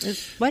 coming,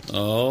 what?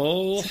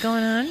 Oh, what's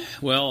going on?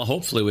 Well,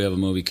 hopefully we have a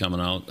movie coming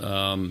out.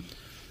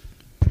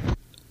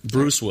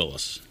 Bruce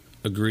Willis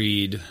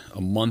agreed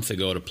a month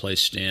ago to play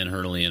Stan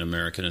Hurley in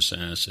American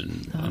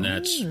Assassin, and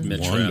that's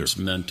Mitch Rapp's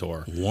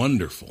mentor.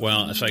 Wonderful.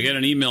 Well, so I got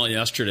an email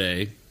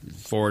yesterday,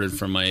 forwarded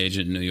from my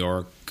agent in New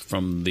York,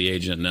 from the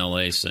agent in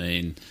L.A.,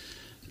 saying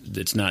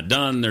it's not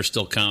done. They're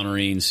still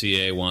countering.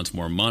 CA wants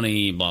more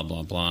money, blah,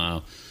 blah,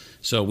 blah.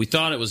 So we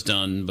thought it was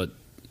done,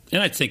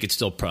 and I think it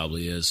still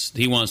probably is.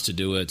 He wants to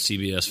do it.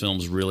 CBS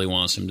Films really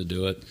wants him to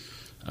do it.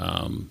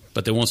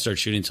 But they won't start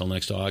shooting until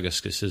next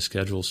August because his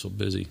schedule's so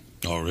busy.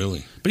 Oh,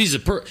 really? But he's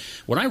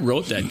when I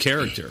wrote that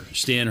character,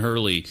 Stan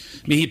Hurley,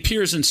 I mean, he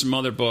appears in some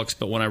other books,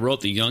 but when I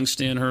wrote the young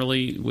Stan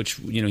Hurley, which,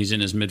 he's in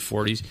his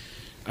mid-40s,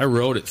 I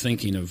wrote it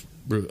thinking of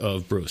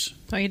Bruce.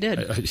 Oh, you did?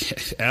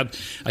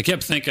 I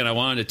kept thinking I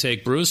wanted to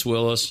take Bruce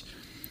Willis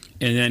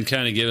and then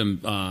kind of give him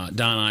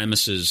Don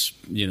Imus's,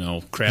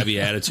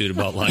 crabby attitude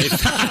about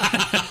life.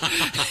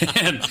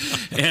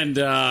 and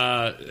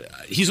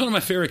he's one of my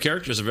favorite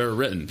characters I've ever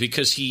written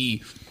because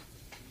he's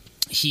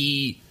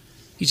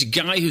a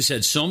guy who's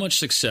had so much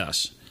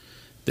success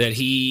that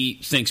he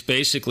thinks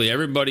basically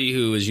everybody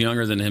who is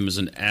younger than him is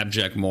an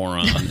abject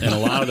moron, and a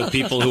lot of the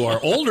people who are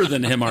older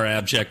than him are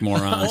abject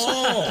morons.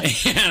 Oh.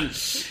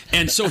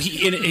 And so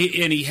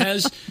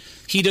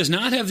he does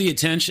not have the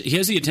attention. He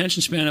has the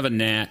attention span of a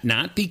gnat,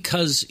 not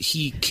because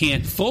he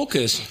can't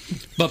focus,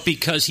 but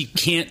because he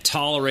can't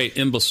tolerate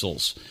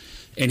imbeciles.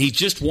 And he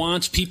just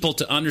wants people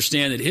to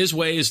understand that his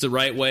way is the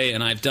right way,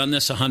 and I've done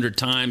this 100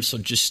 times, so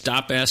just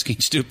stop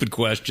asking stupid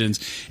questions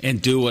and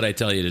do what I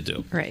tell you to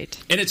do. Right.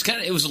 And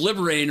it was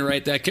liberating to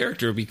write that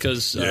character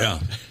because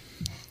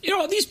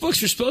these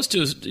books are supposed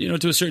to,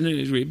 to a certain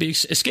degree, be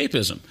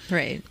escapism.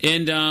 Right.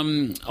 And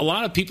a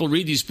lot of people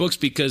read these books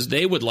because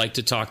they would like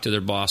to talk to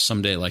their boss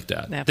someday like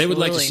that. Absolutely. They would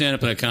like to stand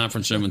up in a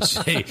conference room and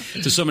say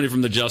to somebody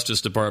from the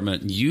Justice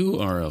Department, "You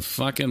are a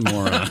fucking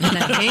moron. And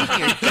I hate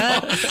your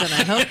guts, and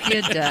I hope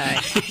you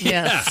die."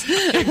 Yes.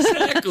 Yeah,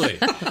 exactly.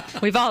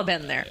 We've all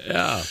been there.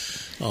 Yeah.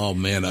 Oh,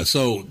 man.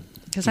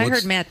 Because I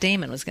heard Matt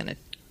Damon was going to...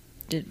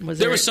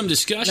 There was some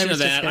discussion of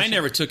that. I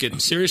never took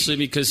it seriously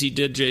because he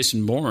did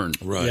Jason Bourne.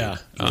 Right. Yeah.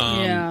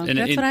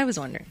 That's what I was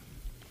wondering.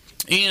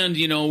 And,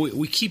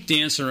 we keep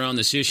dancing around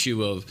this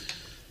issue of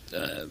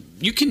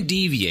you can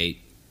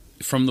deviate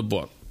from the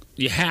book.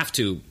 You have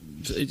to.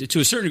 To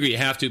a certain degree, you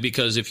have to,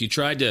 because if you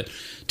tried to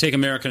take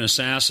American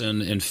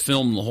Assassin and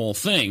film the whole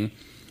thing,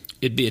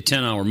 it'd be a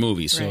 10-hour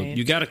movie. So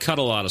you got to cut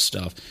a lot of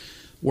stuff.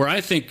 Where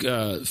I think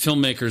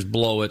filmmakers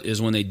blow it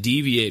is when they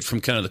deviate from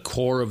kind of the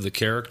core of the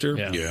character.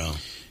 Yeah.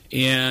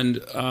 And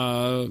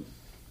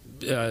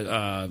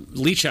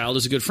Lee Child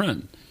is a good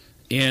friend.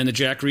 And the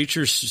Jack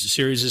Reacher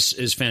series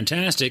is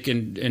fantastic.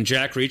 And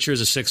Jack Reacher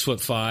is a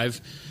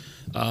 6'5"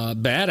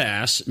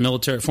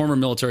 badass former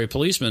military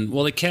policeman.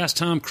 Well, they cast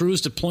Tom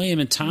Cruise to play him,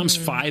 and Tom's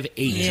 5'8".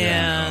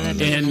 Yeah, that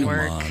didn't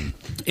work.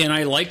 And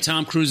I like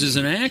Tom Cruise as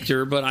an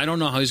actor, but I don't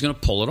know how he's going to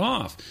pull it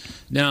off.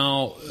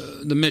 Now,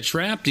 the Mitch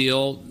Rapp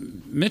deal,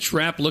 Mitch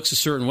Rapp looks a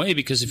certain way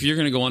because if you're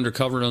going to go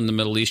undercover in the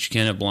Middle East, you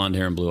can't have blonde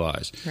hair and blue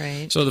eyes.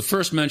 Right. So the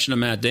first mention of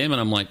Matt Damon,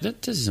 I'm like,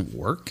 that doesn't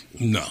work.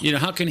 No.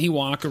 How can he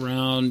walk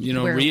around,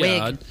 wear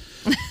Riyadh?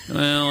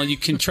 Well, you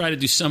can try to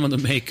do some of the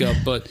makeup,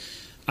 but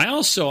I've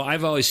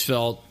always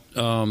felt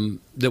that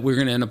we're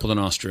going to end up with an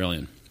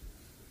Australian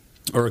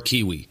or a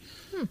Kiwi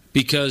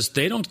because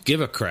they don't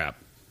give a crap.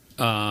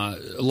 A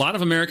lot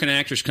of American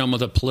actors come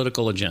with a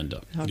political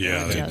agenda. Okay,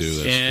 yeah, they do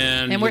that.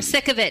 And we're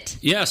sick of it.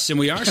 Yes, and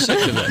we are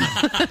sick of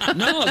it.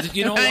 No,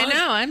 you know what? I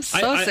know, I'm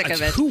so sick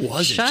of it. Who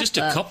was it? Just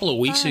a couple of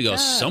weeks ago,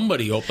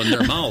 somebody opened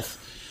their mouth.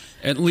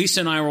 And Lisa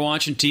and I were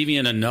watching TV,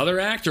 and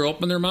another actor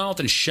opened their mouth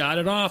and shot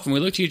it off. And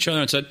we looked at each other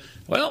and said,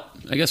 well,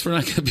 I guess we're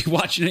not going to be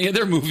watching any of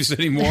their movies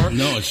anymore.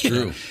 No, it's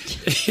true.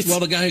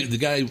 Well, the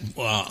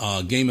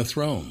guy, Game of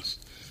Thrones,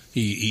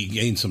 he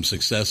gained some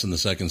success in the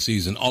second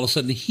season. All of a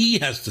sudden, he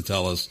has to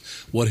tell us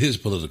what his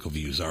political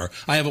views are.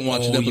 I haven't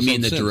watched an episode you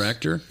mean the since.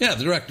 Director? Yeah,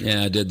 the director.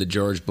 Yeah, I did the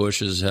George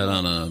Bush's head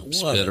on a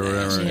spit or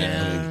whatever.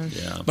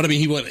 Yeah. But I mean,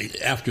 he went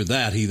after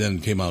that. He then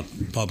came out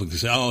publicly to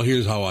say, "Oh,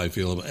 here's how I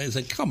feel about it." It's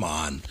like, come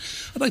on,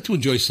 I'd like to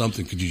enjoy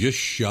something. Could you just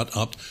shut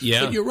up?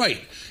 Yeah, but you're right.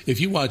 If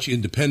you watch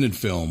independent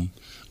film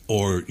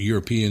or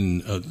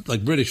European,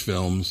 like British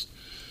films,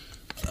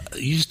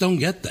 you just don't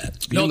get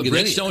that. No, the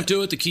Brits don't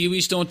do it. The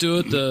Kiwis don't do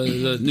it.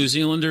 The New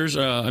Zealanders,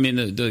 the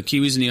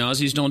Kiwis and the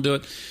Aussies don't do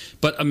it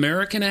But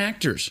American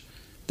actors,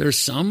 there's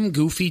some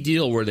goofy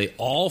deal where they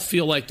all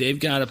feel like they've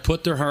got to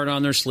put their heart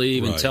on their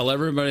sleeve and tell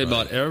everybody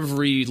about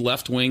every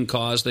left-wing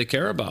cause they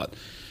care about.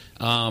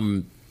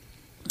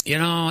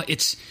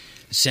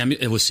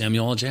 It was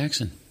Samuel L.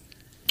 Jackson.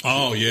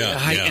 Oh, yeah.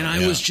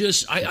 I was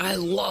just, I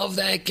love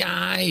that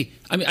guy.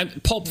 I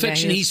mean, Pulp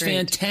Fiction, he's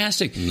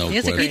fantastic. No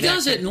he question.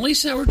 does it, and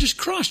Lisa and I were just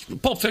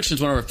crushed. Pulp Fiction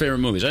is one of our favorite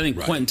movies. I think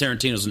Quentin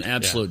Tarantino is an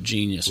absolute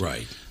genius.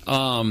 Right.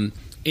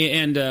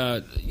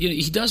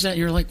 He does that, and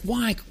you're like,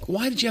 why?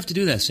 Why did you have to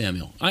do that,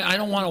 Samuel? I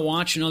don't want to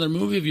watch another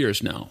movie of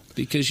yours now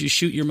because you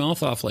shoot your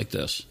mouth off like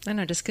this. I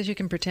know, just because you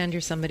can pretend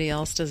you're somebody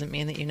else doesn't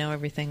mean that you know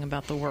everything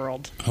about the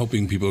world.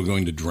 Hoping people are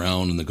going to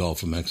drown in the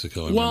Gulf of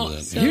Mexico.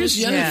 Here's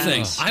the other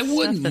thing. I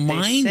wouldn't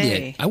mind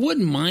it. I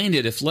wouldn't mind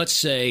it if, let's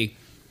say,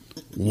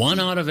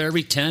 1 out of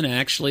every 10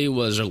 actually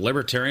was a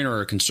libertarian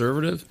or a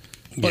conservative,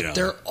 but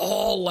they're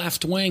all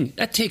left-wing.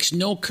 That takes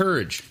no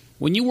courage.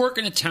 When you work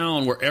in a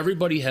town where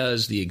everybody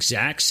has the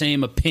exact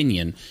same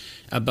opinion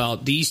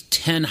about these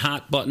 10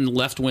 hot-button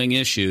left-wing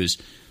issues,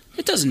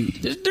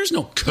 there's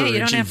no courage you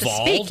don't have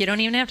involved. to speak. You don't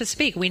even have to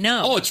speak. We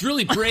know. Oh, it's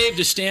really brave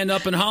to stand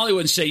up in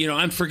Hollywood and say,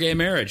 I'm for gay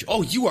marriage.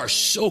 Oh, you are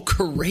so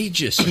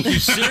courageous. Are you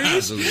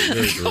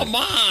serious? Come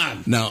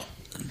on. Now,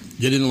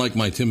 you didn't like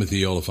my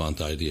Timothy Oliphant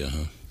idea,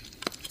 huh?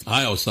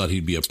 I always thought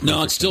he'd be a perfect.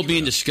 No, it's still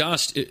being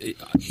discussed.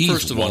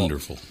 He's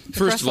wonderful.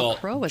 First of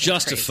all,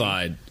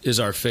 Justified is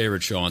our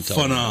favorite show on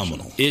television.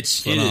 Phenomenal.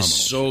 It is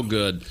so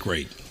good.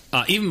 Great.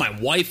 Even my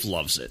wife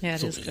loves it. Yeah,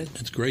 it is good.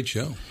 It's a great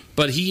show.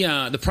 But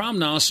the problem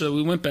now, so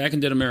we went back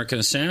and did American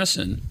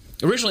Assassin.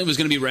 Originally, it was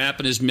going to be Rapp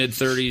in his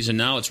mid-30s, and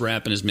now it's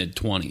Rapp in his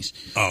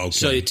mid-20s. Oh, okay.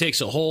 So it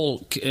takes a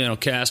whole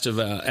cast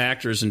of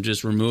actors and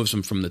just removes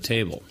them from the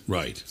table.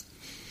 Right.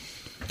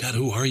 God,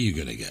 who are you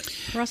going to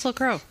get? Russell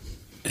Crowe.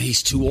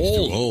 He's too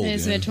old. In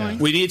his mid-20s.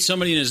 We need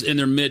somebody in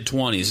their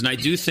mid-20s, and I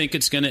do think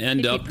it's going to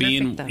end up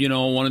being,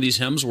 one of these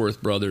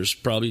Hemsworth brothers,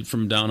 probably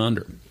from down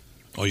under.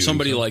 Oh,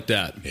 somebody like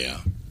that.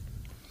 Yeah.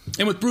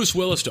 And with Bruce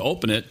Willis to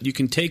open it, you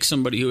can take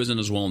somebody who isn't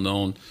as well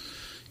known,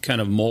 kind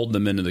of mold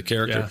them into the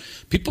character. Yeah.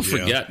 People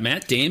forget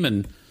Matt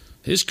Damon.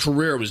 His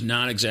career was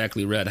not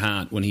exactly red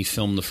hot when he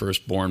filmed the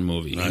first Bourne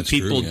movie. And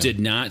people did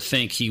not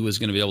think he was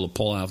going to be able to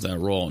pull off that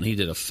role, and he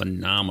did a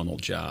phenomenal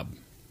job.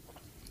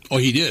 Oh,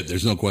 he did.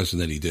 There's no question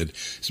that he did.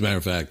 As a matter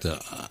of fact,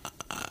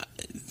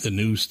 the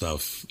new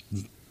stuff,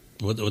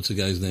 what's the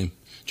guy's name?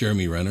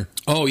 Jeremy Renner.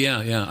 Oh,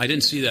 yeah. I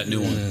didn't see that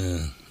new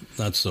one.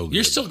 Not so good.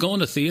 You're still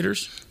going to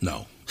theaters?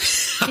 No.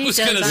 He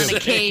does on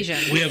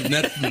occasion. We have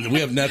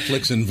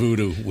Netflix and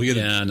Vudu.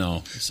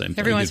 Same thing.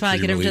 Every once in a while I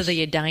get him to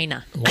the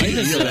Edina. Why do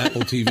you have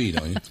Apple TV,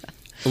 don't you?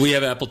 We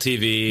have Apple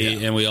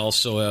TV, and we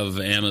also have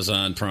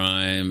Amazon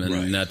Prime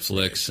and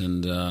Netflix,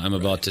 and I'm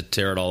about to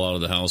tear it all out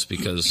of the house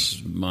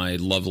because my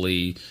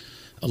lovely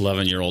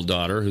 11-year-old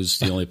daughter, who's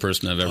the only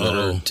person I've ever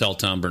heard tell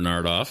Tom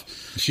Bernard off.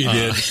 She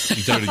did.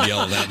 She started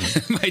yelling at me.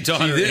 My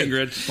daughter,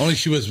 Ingrid. Only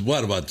she was,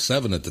 about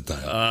 7 at the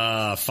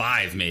time?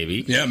 5,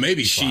 maybe. Yeah,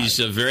 maybe 5.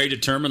 She's a very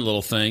determined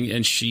little thing,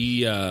 and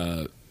she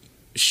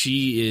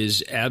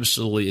is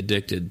absolutely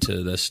addicted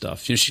to this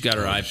stuff. She's got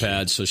her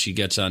iPad, so she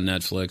gets on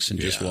Netflix and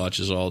just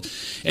watches all.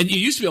 And you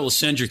used to be able to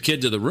send your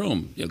kid to the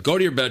room. Go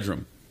to your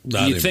bedroom.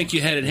 You think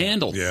you had it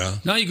handled. Yeah.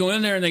 Now you go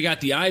in there and they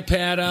got the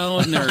iPad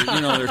out and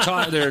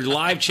they're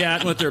live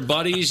chatting with their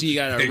buddies and you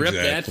got to rip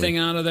that thing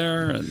out of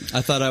there. And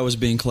I thought I was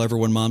being clever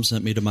when Mom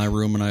sent me to my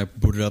room and I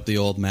booted up the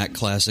old Mac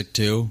Classic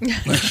 2.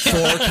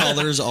 4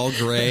 colors, all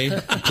gray.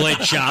 Played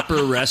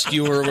Chopper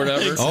Rescue or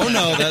whatever. Oh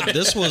no,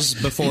 this was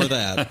before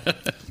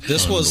that.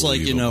 This was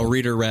like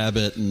Reader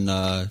Rabbit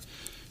and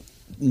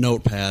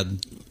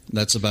Notepad.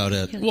 That's about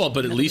it. Well,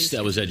 but at least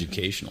that was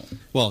educational.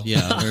 Well,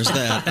 yeah, there's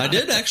that. I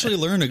did actually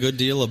learn a good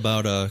deal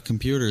about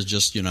computers,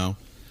 just,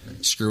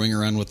 screwing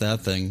around with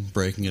that thing,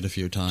 breaking it a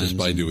few times. Just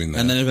by doing that.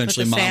 And then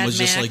eventually Mom was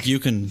just like, you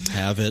can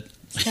have it.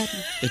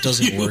 It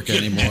doesn't work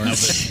anymore.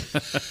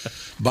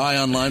 Buy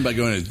online by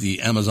going to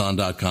the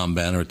Amazon.com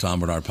banner at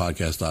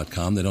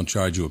TomBernardPodcast.com. They don't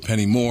charge you a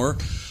penny more.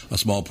 A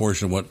small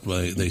portion of what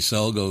they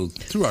sell go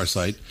through our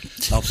site.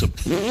 Helps them.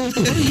 What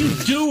are you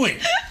doing?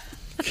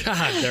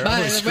 God, they're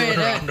always screwing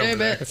around over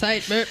there.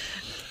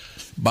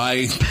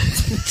 Bye.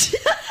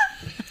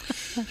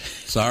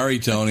 Sorry,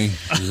 Tony.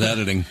 I was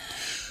editing.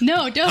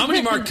 No, don't. How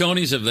many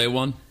Marconis have they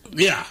won?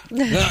 Yeah. How about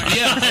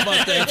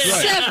that? That's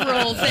right.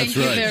 Several. Thank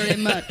you very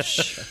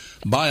much.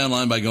 Buy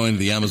online by going to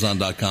the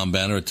Amazon.com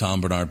banner at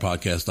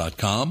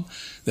TomBernardPodcast.com.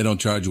 They don't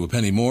charge you a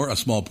penny more. A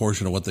small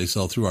portion of what they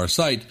sell through our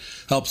site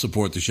helps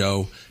support the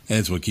show, and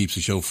it's what keeps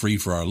the show free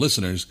for our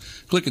listeners.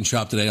 Click and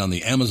shop today on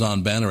the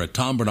Amazon banner at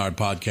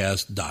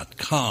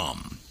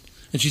TomBernardPodcast.com.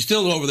 And she's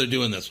still over there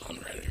doing this one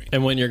right here.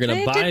 And when you're going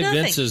to buy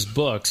Vince's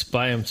books,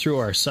 buy them through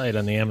our site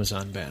on the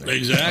Amazon banner.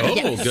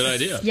 Exactly. Oh, good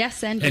idea.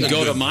 Yes, and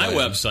go to my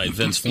website,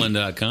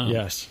 VinceFlynn.com.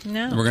 Yes.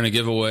 No. And we're going to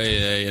give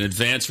away an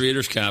advanced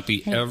reader's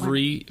copy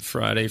every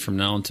Friday from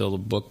now until the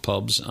book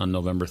pubs on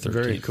November 13th.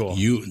 Very cool.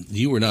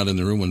 You were not in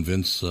the room when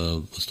Vince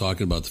was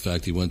talking about the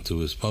fact he went to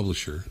his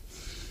publisher,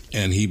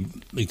 and he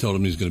told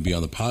him he was going to be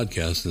on the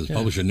podcast, and his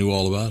publisher knew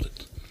all about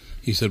it.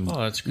 He said,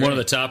 "Oh, that's great. One of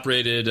the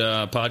top-rated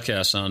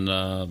podcasts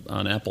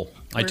on Apple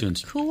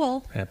iTunes.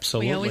 Cool.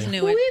 Absolutely. We always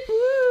knew it.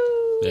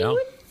 Yeah.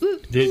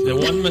 The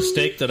one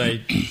mistake that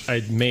I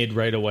made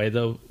right away,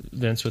 though,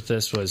 Vince, with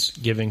this was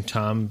giving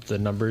Tom the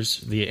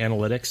numbers, the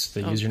analytics,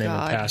 the username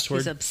and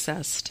password. He's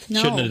obsessed.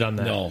 Shouldn't have done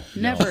that. No.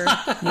 Never.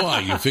 Why?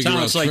 You figure Tom,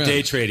 out it's like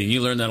day trading.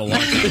 You learned that a long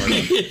time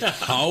ago.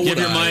 How Give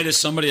your money to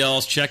somebody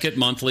else. Check it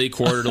monthly,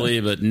 quarterly,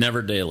 but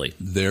never daily.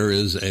 There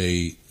was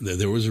a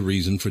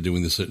reason for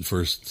doing this at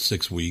first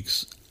 6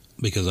 weeks,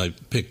 because I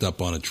picked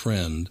up on a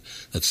trend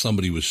that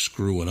somebody was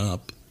screwing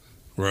up,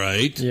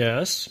 right?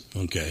 Yes.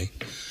 Okay.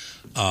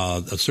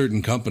 A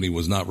certain company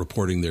was not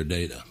reporting their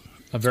data.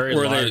 A very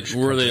were large.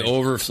 Were they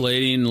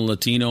overflating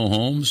Latino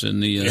homes in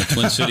the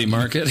Twin City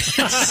market?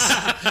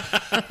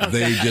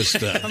 They just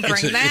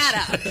bring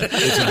that up.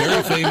 It's a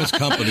very famous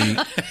company.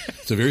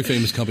 It's a very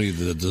famous company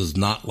that does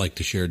not like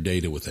to share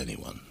data with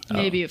anyone.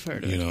 Maybe you've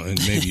heard of it. And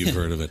maybe you've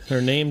heard of it.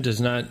 Her name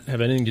does not have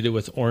anything to do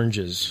with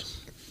oranges.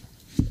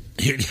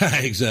 Yeah,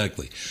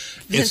 exactly.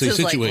 It's a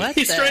situation. Like,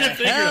 He's trying to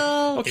figure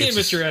out. Okay,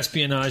 Mr.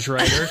 Espionage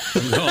Writer.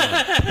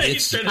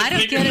 I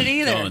don't get it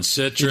either. Going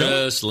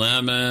citrus,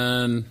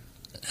 lemon,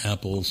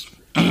 apples.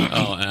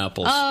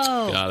 Apples.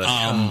 Oh. Got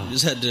it.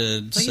 Just had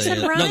to say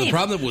it. right. No, the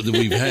problem that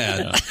we've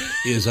had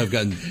is I've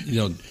gotten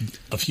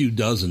a few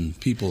dozen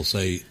people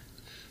say,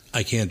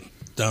 I can't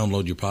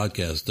download your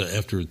podcast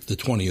after the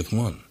 20th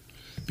one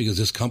because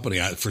this company,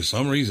 for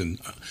some reason,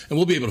 and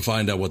we'll be able to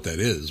find out what that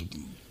is,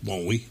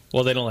 won't we?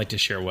 Well, they don't like to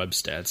share web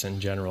stats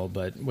in general,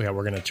 but we're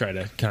going to try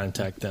to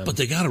contact them. But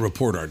they got to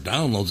report our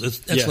downloads.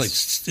 Isn't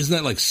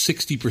that like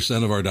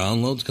 60% of our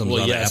downloads comes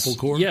out of Apple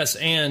Core? Yes,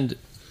 and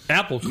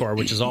Apple Core,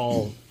 which is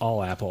all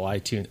Apple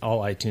iTunes, all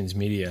iTunes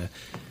media.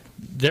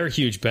 Their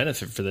huge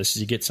benefit for this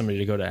is you get somebody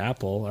to go to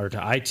Apple or to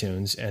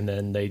iTunes, and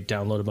then they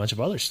download a bunch of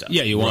other stuff.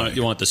 Yeah, you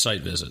want the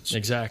site visits.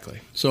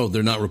 Exactly. So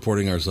they're not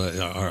reporting our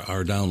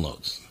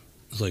downloads.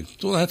 It's like,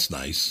 well, that's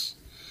nice.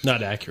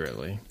 Not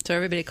accurately. So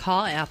everybody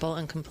call Apple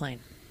and complain.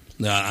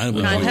 No, I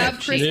I'd have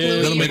Chris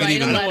Louie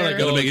write a letter.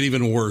 That'll make it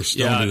even worse.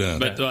 Don't do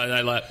that.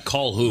 But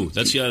call who?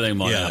 That's the other thing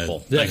about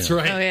Apple. That's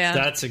right. Oh, yeah.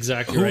 That's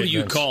exactly who right. Who do you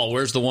Vince. call?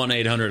 Where's the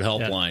 1-800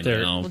 helpline?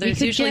 Well, there's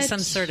could usually get some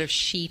sort of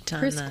sheet on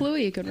Chris the...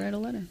 Louie could write a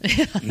letter.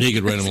 He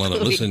could write him a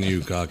letter. Listen,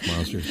 you cock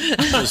monster.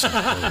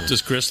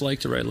 Does Chris like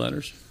to write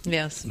letters?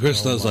 Yes.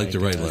 Chris does like to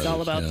write letters. It's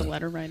all about the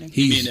letter writing.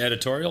 You mean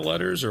editorial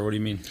letters, or what do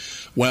you mean?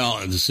 Well,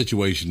 the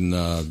situation...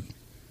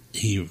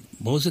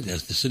 what was it?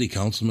 The city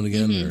councilman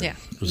again? Mm-hmm. Yeah.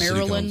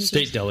 Maryland.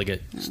 State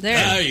delegate.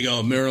 There you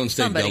go. Maryland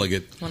state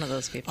delegate. One of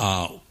those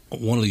people.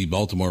 One of the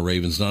Baltimore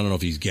Ravens, I don't know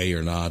if he's gay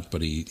or not,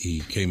 but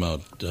he came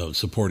out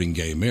supporting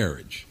gay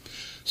marriage.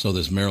 So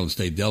this Maryland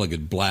state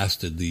delegate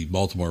blasted the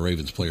Baltimore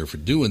Ravens player for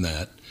doing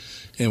that.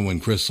 And when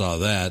Chris saw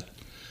that,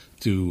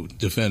 to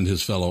defend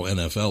his fellow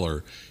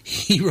NFLer,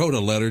 he wrote a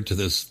letter to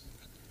this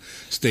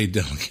state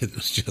delegate. It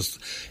was just,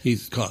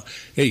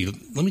 hey,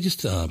 let me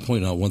just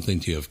point out one thing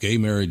to you. If gay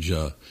marriage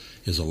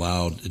is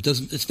allowed,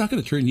 it's not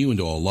going to turn you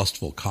into a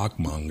lustful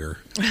cockmonger.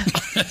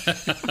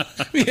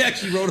 He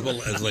actually wrote him a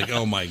letter. It's like,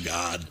 oh my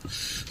God.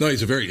 No,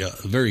 he's a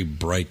very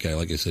bright guy.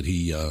 Like I said,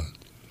 he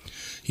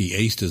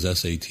aced his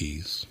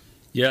SATs.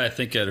 Yeah, I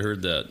think I'd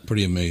heard that.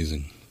 Pretty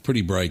amazing.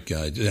 Pretty bright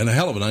guy. And a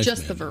hell of a nice man.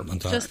 Just the verbal.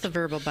 Just the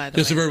verbal, by the way.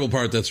 Just the verbal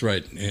part, that's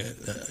right.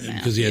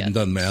 Because he hadn't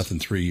done math in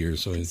 3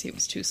 years. So he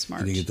was too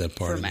smart didn't get that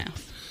part for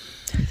math.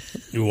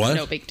 What?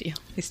 No big deal.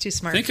 He's too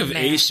smart. Think for of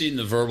math. acing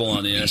the verbal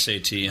on the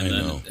SAT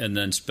and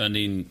then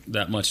spending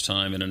that much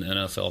time in an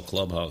NFL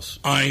clubhouse.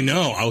 I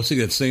know. I was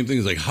thinking that same thing.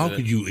 It's like, how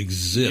could you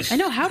exist? I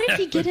know. How did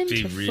he get That would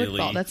into be football?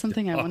 really That's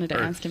something I wanted to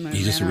ask him.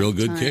 He's just a real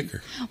good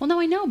kicker. Well, no,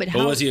 I know, but how?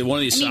 What was he? One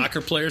of these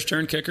soccer players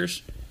turned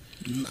kickers?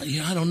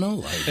 Yeah, I don't know.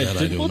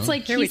 Well, it's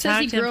like he says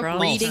he grew up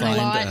reading a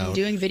lot and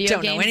doing video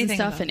games and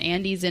stuff, and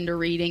Andy's into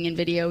reading and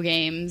video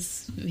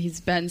games.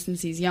 He's been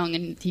since he's young,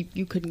 and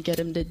you couldn't get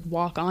him to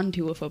walk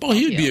onto a football Well,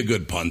 he'd field. be a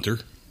good punter.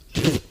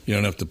 You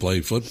don't have to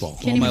play football.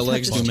 Well, my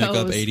legs do make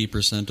up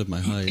 80% of my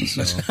height.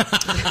 So.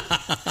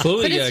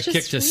 Chloe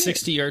kicked a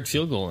 60-yard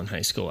field goal in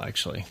high school,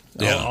 actually.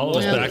 Yeah. All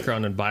of his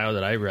background and bio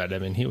that I read, I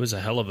mean, he was a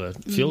hell of a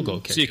field goal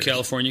kicker. Is he a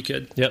California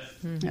kid? Yep.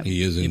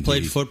 He is. He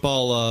played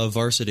football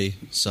varsity,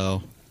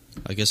 so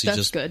I guess he's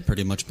just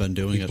pretty much been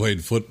doing it. He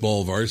played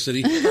football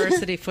varsity?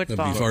 Varsity football.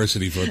 That'd be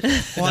varsity football.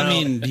 Well, I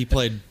mean, he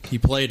played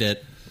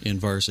it in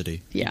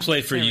varsity. Yeah. He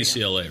played for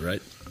UCLA,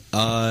 right?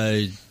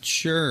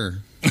 Sure.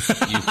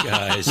 You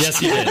guys. Yes,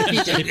 he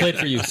did. He played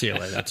for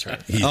UCLA, that's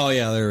right. Oh,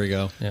 yeah, there we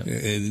go. Yeah.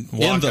 In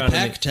the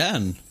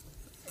Pac-10.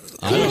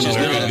 I don't know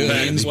what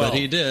that means, but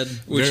he did.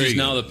 Which is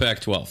now the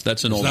Pac-12.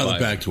 That's an old It's now Bible.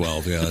 the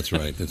Pac-12. Yeah, that's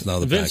right. It's now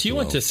the Vince, Pac-12. you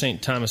went to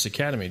St. Thomas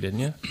Academy, didn't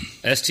you?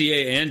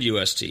 STA and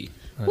UST.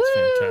 That's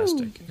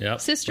fantastic.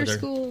 Yep. Sister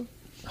school.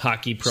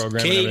 Hockey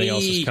program and everything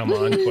else has come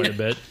on quite a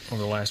bit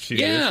over the last few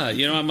years. Yeah,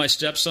 you know, my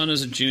stepson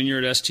is a junior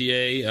at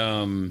STA.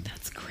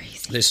 That's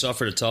crazy. They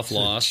suffered a tough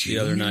loss the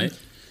other night.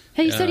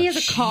 Hey, you said he has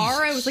a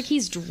car? I was like,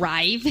 he's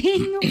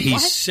driving? He's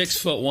What?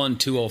 6'1",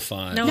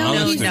 205. No,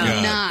 he's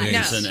not.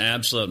 He's an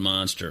absolute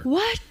monster.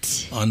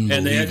 What? And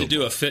they had to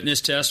do a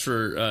fitness test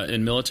for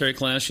in military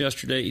class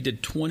yesterday. He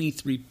did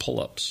 23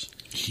 pull-ups.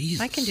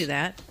 Jesus. I can do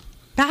that.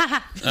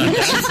 That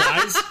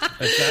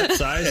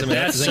size? I mean,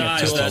 that's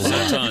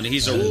a ton.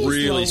 He's a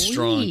really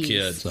strong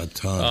kid. It's a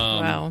ton.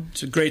 Wow.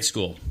 It's a great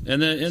school.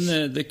 And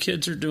the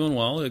kids are doing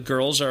well. The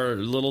girls are a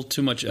little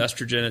too much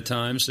estrogen at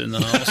times in the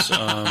house.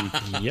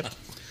 Yep.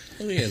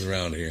 What are you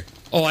around here?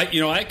 Oh, I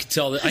could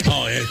tell that.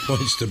 It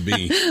points to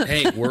me.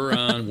 Hey, we're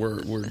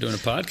doing a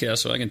podcast,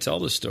 so I can tell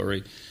this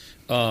story.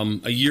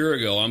 A year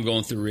ago, I'm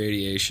going through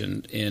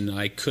radiation, and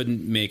I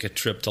couldn't make a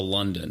trip to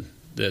London.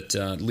 That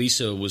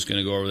Lisa was going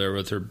to go over there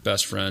with her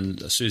best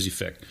friend, Susie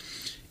Fick.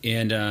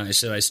 And I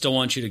said, I still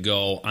want you to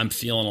go. I'm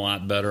feeling a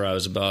lot better. I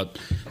was about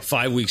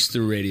 5 weeks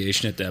through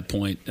radiation at that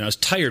point, and I was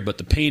tired, but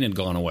the pain had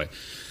gone away.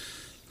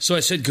 So I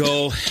said,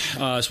 go.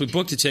 So we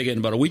booked a ticket, and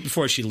about a week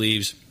before she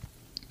leaves,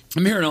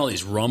 I'm hearing all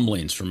these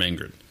rumblings from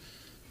Ingrid,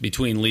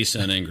 between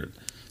Lisa and Ingrid.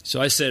 So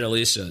I said to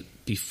Lisa,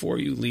 before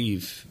you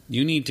leave,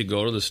 you need to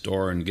go to the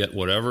store and get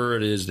whatever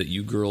it is that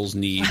you girls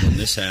need when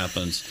this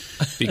happens,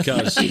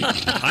 because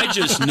I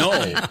just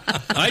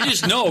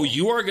know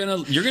you're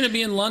gonna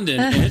be in London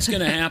and it's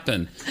gonna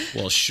happen.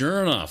 Well,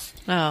 sure enough,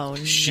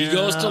 she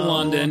goes to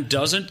London,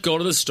 doesn't go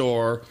to the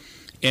store,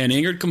 and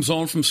Ingrid comes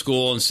home from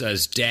school and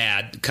says,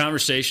 "Dad," the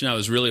conversation I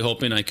was really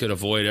hoping I could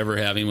avoid ever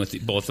having with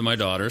both of my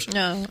daughters.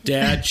 No,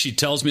 Dad, she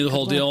tells me the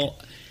whole deal.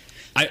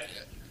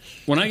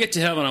 When I get to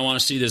heaven, I want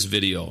to see this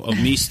video of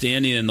me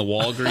standing in the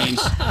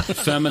Walgreens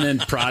feminine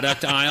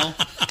product aisle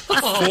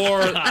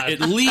for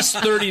at least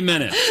 30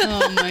 minutes.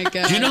 Oh, my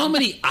God. Do you know how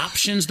many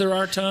options there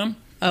are, Tom?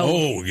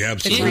 Oh, yeah,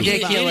 absolutely. It's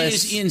ridiculous. It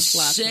is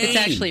insane. It's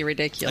actually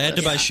ridiculous. I had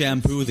to buy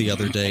shampoo the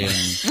other day,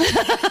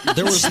 and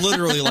there was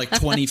literally like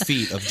 20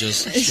 feet of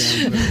just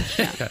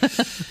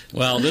shampoo.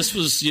 Well, this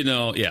was,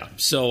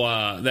 So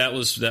that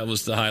was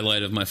the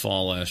highlight of my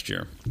fall last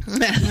year.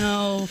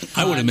 No.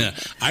 I would admit,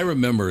 I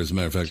remember, as a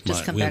matter of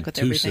fact, we had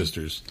two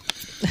sisters.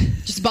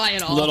 Just buy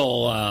it all.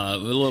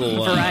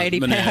 Little variety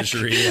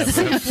menagerie.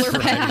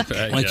 Sampler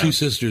pack. My two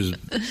sisters,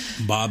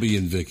 Bobby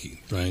and Vicky,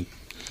 right?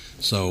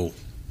 So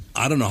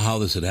I don't know how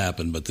this had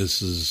happened, but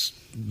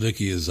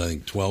Vicky is, I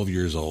think, 12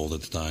 years old at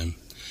the time.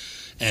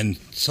 And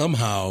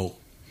somehow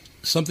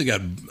something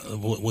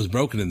was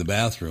broken in the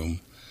bathroom,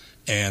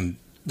 and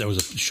there was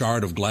a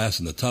shard of glass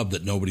in the tub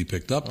that nobody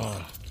picked up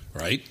on,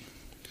 right?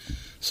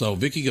 So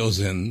Vicky goes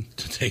in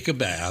to take a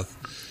bath,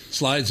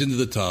 slides into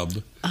the tub,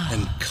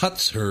 and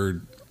cuts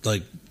her,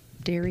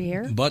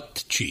 derriere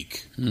butt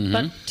cheek.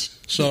 Mm-hmm.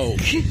 So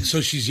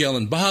she's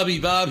yelling, "Bobby,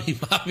 Bobby,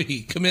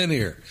 Bobby, come in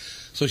here."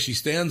 So she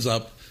stands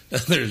up,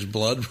 and there's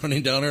blood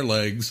running down her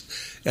legs,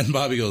 and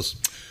Bobby goes,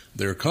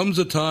 "There comes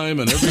a time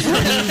and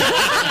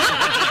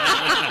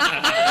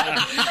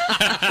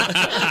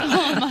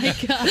Oh, my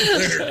God.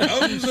 There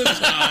comes a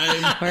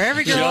time where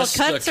every girl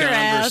cuts her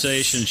ass."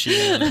 Conversation she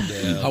had.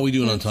 How are we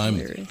doing on time?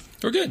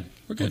 We're good.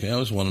 Okay, I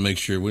just want to make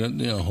sure we don't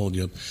hold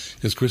you up,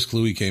 because Chris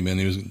Louie came in.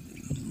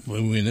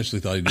 We initially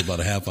thought he'd do about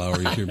a half hour.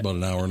 He's here about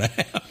an hour and a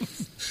half.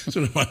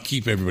 So we don't want to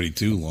keep everybody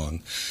too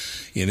long.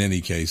 In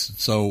any case,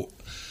 so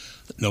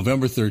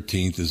November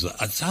 13th is.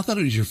 I thought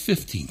it was your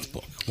 15th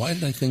book. Why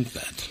did I think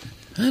that?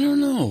 I don't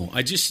know.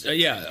 I just I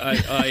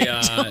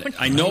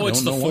know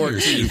it's the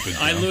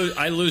 14th.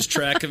 I lose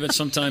track of it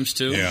sometimes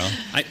too. Yeah.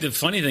 The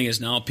funny thing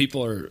is now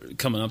people are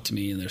coming up to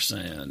me and they're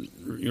saying,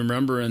 "You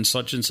remember in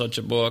such and such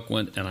a book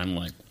when?" And I'm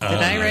like, "Did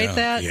I write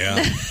that?"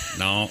 Yeah.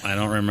 No, I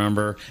don't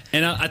remember.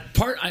 And I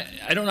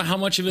don't know how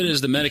much of it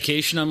is the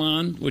medication I'm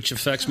on, which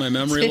affects my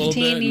memory a little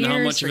bit, and how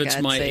much of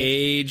it's my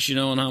age, and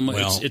how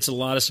much it's a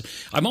lot of.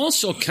 I'm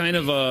also kind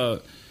of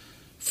a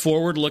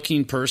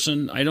forward-looking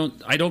person. I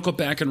don't go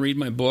back and read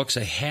my books.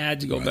 I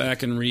had to go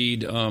back and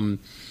read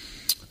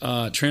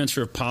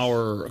Transfer of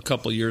Power a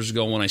couple of years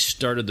ago when I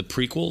started the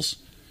prequels,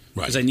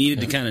 because I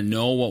needed to kind of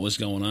know what was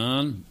going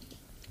on.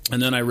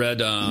 And then I read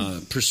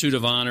Pursuit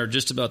of Honor,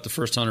 just about the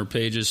first 100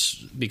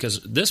 pages, because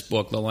this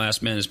book, The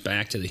Last Man, is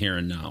back to the here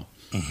and now.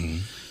 Mm-hmm.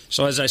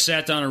 So as I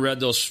sat down and read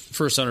those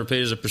first 100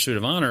 pages of Pursuit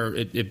of Honor,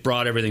 it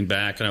brought everything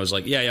back, and I was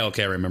like,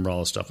 okay, I remember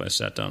all the stuff. I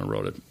sat down and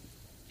wrote it.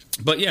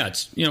 But yeah,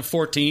 it's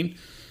 14.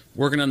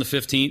 Working on the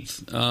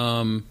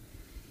 15th.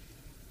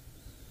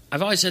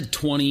 I've always had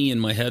 20 in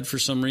my head for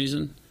some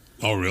reason.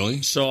 Oh,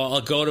 really? So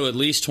I'll go to at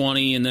least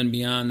 20, and then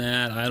beyond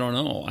that, I don't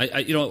know.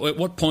 At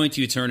what point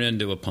do you turn it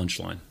into a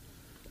punchline?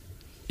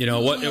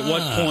 At what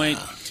point?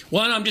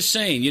 Well, I'm just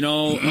saying,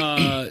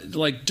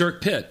 like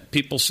Dirk Pitt.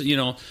 People say,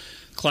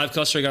 Clive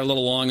Cussler got a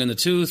little long in the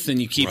tooth, and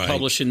you keep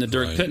publishing the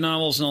Dirk Pitt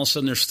novels, and all of a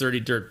sudden there's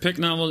 30 Dirk Pitt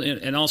novels,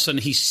 and all of a sudden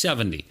he's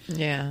 70.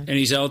 Yeah. And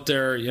he's out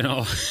there,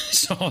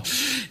 so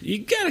you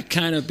got to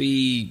kind of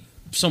be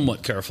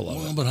somewhat careful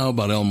of it. But how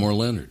about Elmore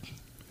Leonard?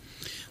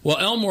 Well,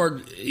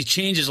 Elmore, he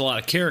changes a lot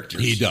of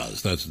characters. He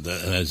does. That's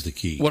the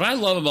key. What I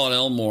love about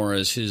Elmore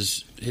is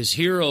his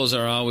heroes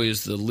are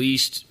always the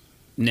least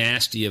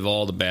nasty of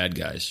all the bad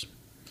guys.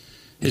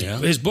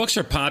 His books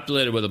are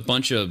populated with a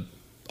bunch of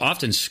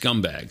often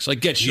scumbags. Like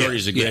Get Shorty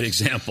is a great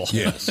example.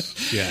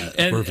 Yes, yeah,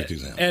 perfect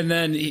example. And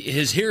then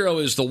his hero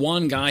is the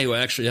one guy who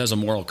actually has a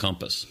moral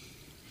compass.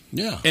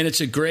 Yeah, and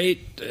it's a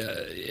great.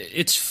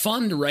 It's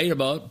fun to write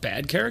about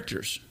bad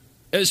characters,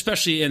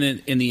 especially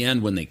in the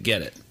end when they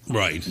get it.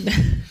 Right.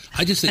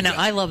 I just think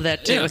I love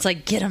that too. Yeah. It's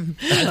like get him,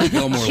 I think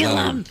Elmore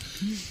Leonard.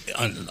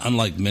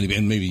 Unlike many,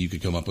 and maybe you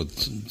could come up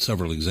with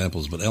several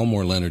examples, but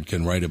Elmore Leonard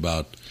can write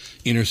about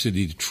inner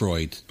city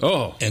Detroit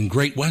and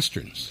great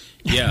westerns.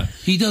 Yeah,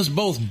 he does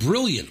both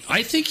brilliant.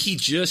 I think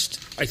he's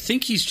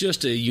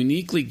just a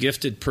uniquely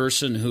gifted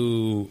person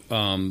who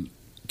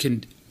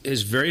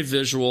is very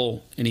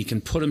visual, and he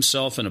can put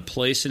himself in a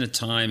place and a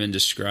time and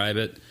describe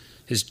it.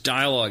 His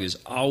dialogue is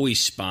always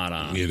spot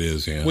on. It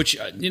is, yeah. Which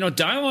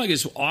dialogue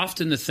is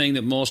often the thing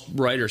that most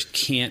writers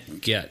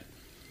can't get.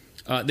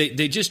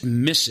 They just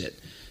miss it.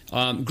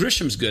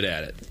 Grisham's good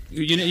at it.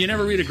 You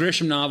never read a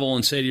Grisham novel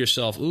and say to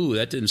yourself, "Ooh,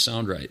 that didn't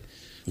sound right."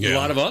 Yeah. A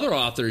lot of other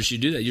authors, you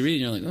do that. You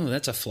read it and you're like, "Oh,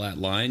 that's a flat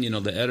line."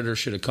 The editor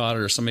should have caught it,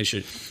 or somebody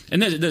should.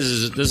 And this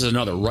is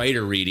another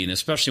writer reading,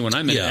 especially when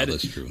I'm in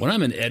when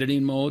I'm in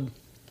editing mode.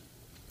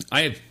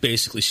 I have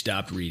basically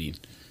stopped reading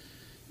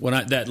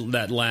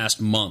that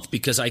last month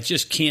because I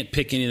just can't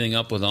pick anything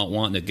up without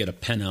wanting to get a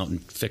pen out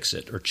and fix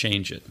it or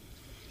change it.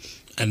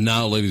 And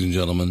now, ladies and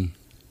gentlemen,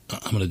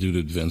 I'm going to do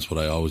to Vince what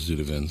I always do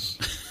to Vince.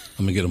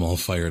 I'm going to get them all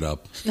fired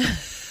up.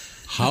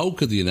 How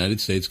could the United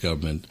States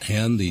government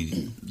hand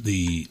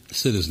the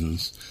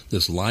citizens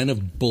this line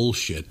of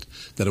bullshit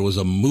that it was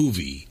a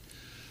movie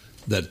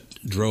that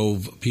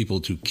drove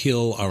people to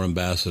kill our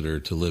ambassador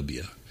to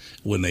Libya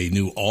when they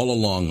knew all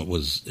along it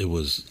was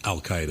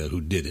Al-Qaeda who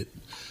did it?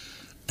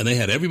 And they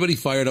had everybody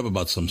fired up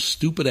about some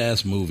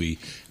stupid-ass movie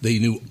they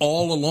knew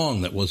all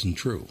along that wasn't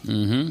true.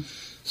 Mm-hmm.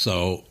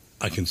 So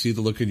I can see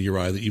the look in your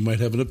eye that you might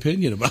have an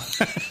opinion about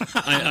that.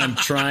 I'm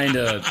trying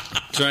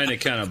to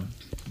kind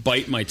of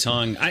bite my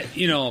tongue.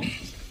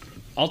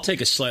 I'll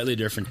take a slightly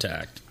different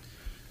tact.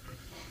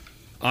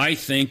 I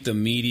think the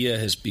media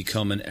has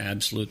become an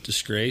absolute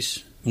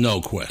disgrace. No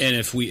question. And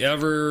if we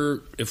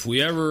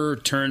ever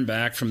turn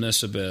back from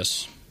this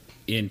abyss,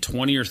 in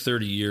 20 or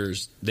 30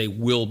 years, they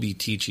will be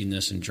teaching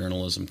this in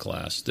journalism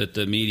class, that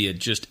the media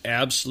just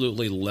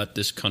absolutely let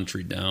this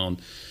country down.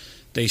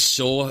 They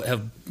so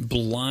have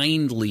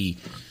blindly,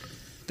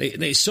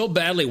 they so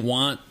badly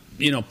want,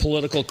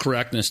 political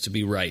correctness to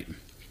be right.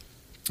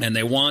 And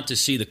they want to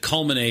see the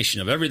culmination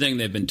of everything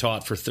they've been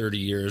taught for 30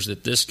 years,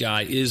 that this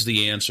guy is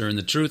the answer. And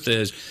the truth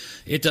is,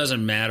 it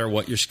doesn't matter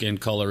what your skin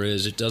color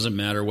is. It doesn't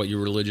matter what your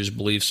religious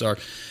beliefs are.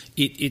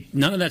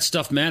 None of that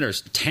stuff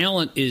matters.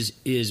 Talent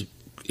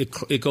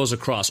it goes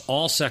across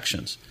all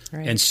sections.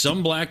 Right. And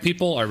some black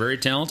people are very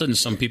talented and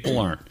some people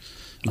aren't.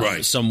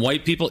 Right. Some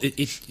white people,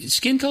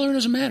 skin color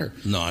doesn't matter.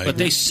 No, but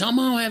they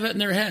somehow have it in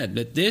their head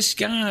that this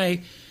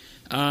guy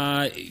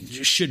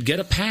should get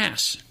a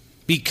pass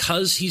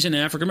because he's an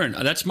African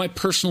American. That's my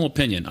personal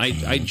opinion.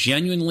 I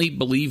genuinely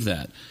believe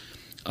that.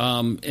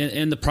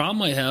 And the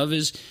problem I have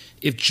is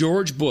if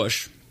George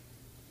Bush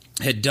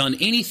had done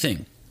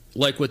anything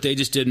like what they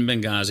just did in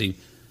Benghazi,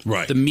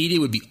 right, the media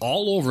would be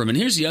all over him. And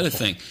here's the other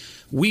thing.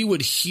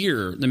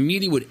 The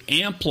media would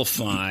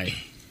amplify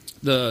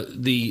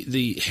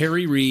the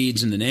Harry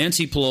Reids and the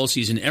Nancy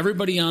Pelosi's and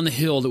everybody on the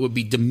Hill that would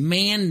be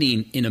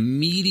demanding an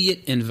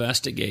immediate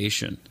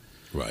investigation,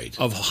 right,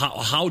 of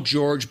how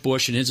George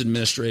Bush and his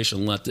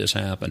administration let this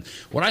happen.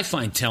 What I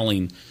find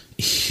telling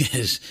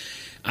is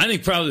I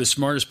think probably the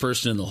smartest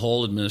person in the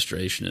whole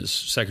administration is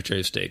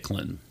Secretary of State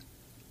Clinton.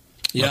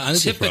 Yeah, I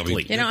think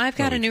typically. I've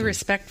got a new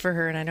respect for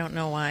her, and I don't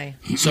know why.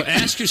 So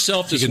ask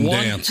yourself this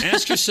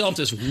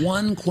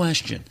one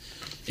question.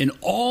 In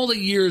all the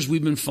years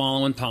we've been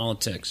following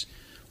politics,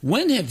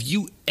 when have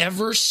you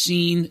ever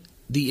seen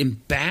the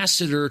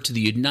ambassador to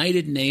the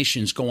United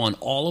Nations go on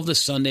all of the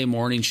Sunday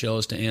morning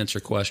shows to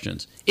answer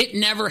questions? It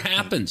never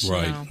happens.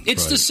 Right. No.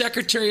 It's the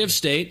Secretary of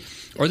State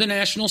or the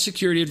National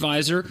Security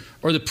Advisor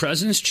or the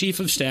President's Chief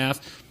of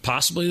Staff,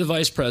 possibly the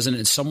Vice President,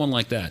 and someone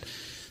like that.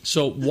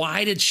 So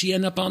why did she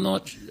end up on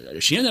those?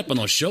 She ended up on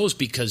those shows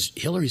because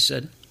Hillary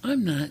said,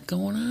 "I'm not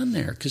going on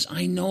there because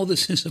I know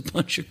this is a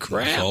bunch of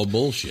crap. It's all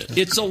bullshit.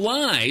 It's a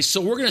lie. So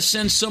we're going to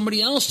send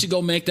somebody else to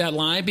go make that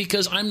lie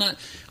because I'm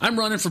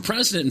running for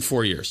president in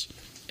 4 years,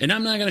 and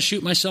I'm not going to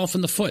shoot myself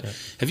in the foot."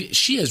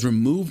 She has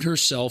removed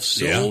herself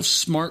so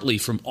smartly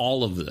from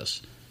all of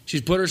this.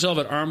 She's put herself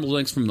at arm's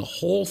length from the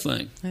whole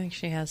thing. I think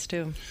she has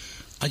too.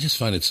 I just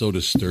find it so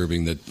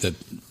disturbing that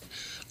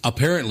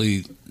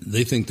apparently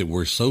they think that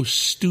we're so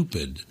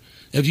stupid.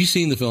 Have you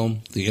seen the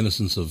film, The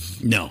Innocence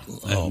of... No.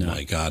 Oh,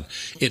 my God.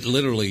 It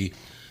literally,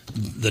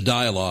 the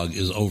dialogue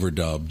is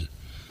overdubbed.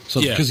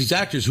 So because these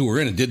actors who were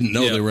in it didn't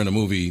know they were in a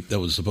movie that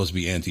was supposed to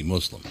be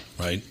anti-Muslim,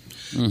 right?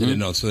 Mm-hmm. They didn't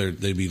know. So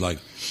they'd be like,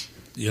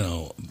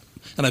 and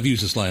I've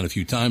used this line a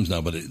few times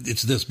now, but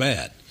it's this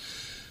bad.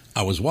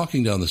 I was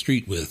walking down the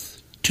street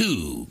with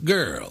 2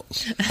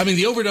 girls. I mean,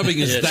 the overdubbing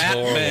is that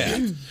horrible.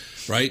 bad.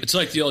 right? It's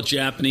like the old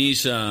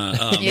Japanese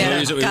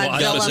movies that we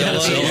watch.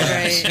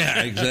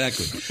 Yeah,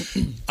 exactly.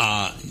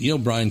 You know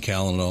Brian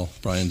Callen at all?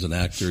 Brian's an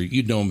actor.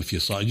 You'd know him if you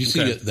saw it. Did you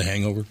see The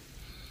Hangover?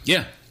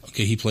 Yeah.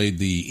 Okay, he played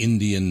the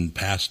Indian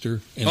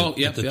pastor at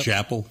the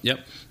chapel. Yep.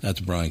 That's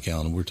Brian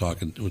Callen. We're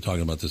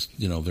talking about this,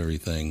 very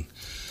thing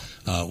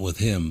with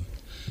him.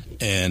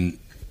 And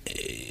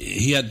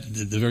he had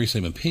the very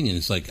same opinion.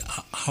 It's like,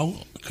 how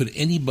could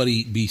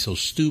anybody be so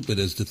stupid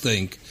as to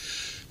think,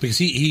 because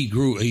he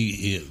grew,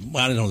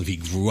 I don't know if he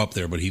grew up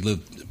there, but he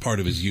lived part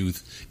of his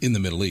youth in the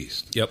Middle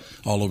East. Yep.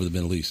 All over the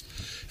Middle East.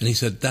 And he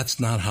said, that's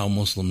not how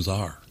Muslims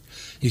are.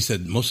 He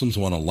said, Muslims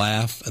want to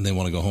laugh and they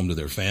want to go home to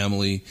their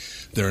family.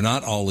 They're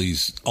not all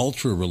these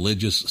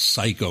ultra-religious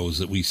psychos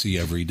that we see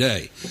every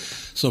day.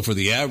 So for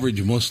the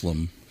average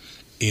Muslim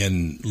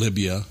in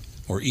Libya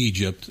or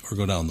Egypt, or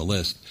go down the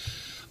list,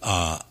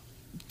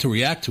 to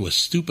react to a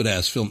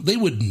stupid-ass film, they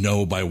would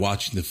know by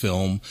watching the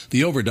film.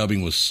 The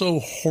overdubbing was so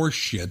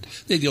horseshit.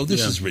 They'd go,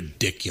 this is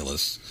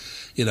ridiculous.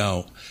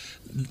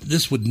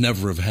 This would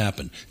never have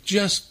happened.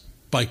 Just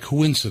by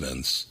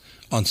coincidence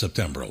on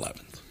September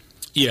 11th.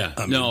 Yeah,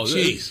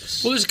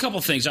 Jesus. Well, there's a couple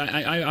of things.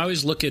 I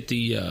always look at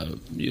the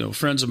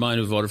friends of mine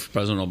who voted for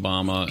President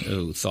Obama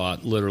who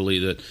thought literally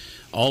that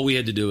all we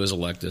had to do was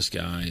elect this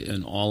guy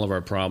and all of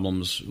our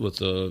problems with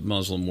the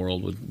Muslim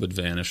world would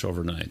vanish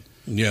overnight.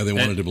 Yeah, they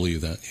wanted to believe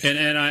that. Yeah.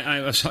 And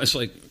I was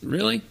like,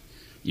 really?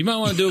 You might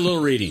want to do a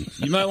little reading.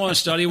 You might want to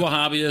study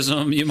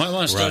Wahhabism. You might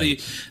want to study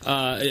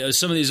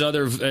some of these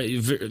other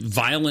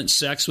violent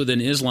sects within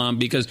Islam,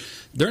 because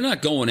they're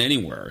not going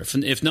anywhere.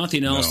 If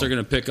nothing else, they're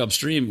going to pick up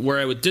steam. Where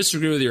I would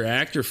disagree with your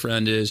actor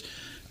friend is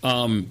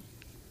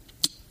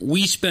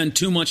we spend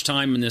too much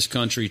time in this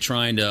country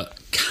trying to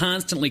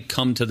constantly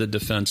come to the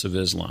defense of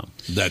Islam.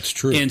 That's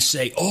true. And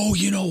say, oh,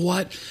 you know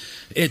what?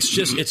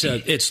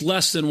 It's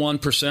less than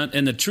 1%.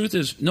 And the truth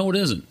is, no, it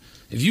isn't.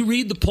 If you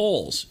read the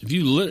polls, if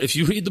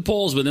you read the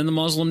polls within the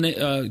Muslim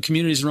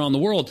communities around the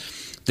world,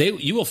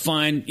 you will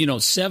find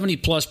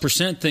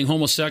 70+% think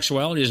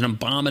homosexuality is an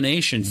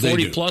abomination.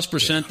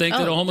 40+% think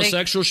that a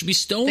homosexual should be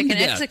stoned to death.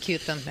 They can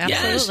execute them.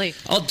 Absolutely.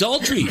 Yes.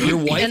 Adultery. Your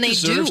wife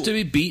deserves to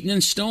be beaten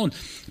and stoned.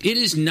 It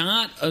is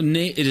not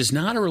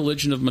a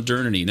religion of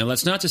modernity. Now,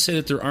 that's not to say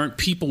that there aren't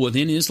people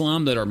within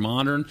Islam that are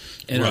modern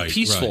and are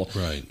peaceful.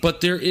 Right. But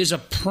there is a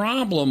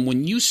problem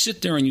when you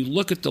sit there and you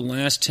look at the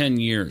last 10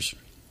 years.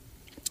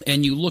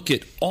 And you look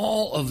at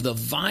all of the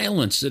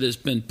violence that has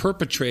been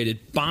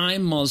perpetrated by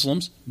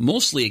Muslims,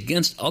 mostly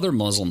against other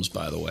Muslims,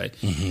 by the way,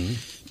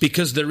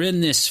 because they're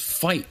in this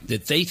fight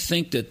that they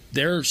think that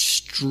their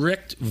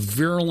strict,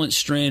 virulent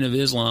strain of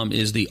Islam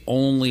is the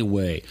only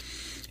way.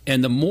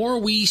 And the more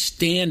we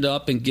stand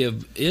up and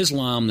give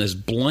Islam this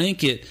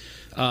blanket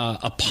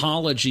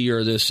apology,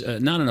 or this,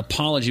 not an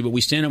apology, but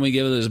we stand up and we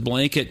give it this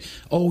blanket,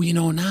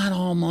 not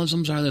all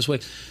Muslims are this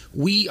way,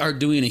 we are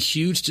doing a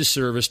huge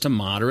disservice to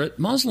moderate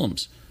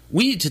Muslims.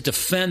 We need to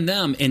defend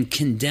them and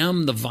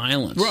condemn the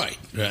violence. Right.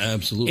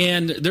 Absolutely.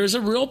 And there's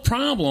a real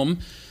problem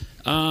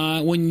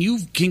when you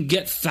can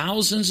get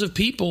thousands of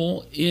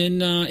people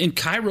in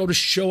Cairo to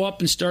show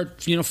up and start,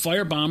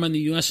 firebombing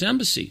the U.S.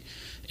 Embassy.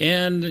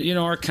 And,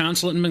 our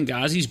consulate in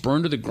Benghazi is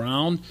burned to the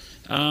ground.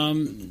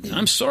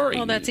 I'm sorry.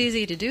 Well, that's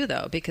easy to do,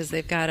 though, because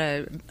they've got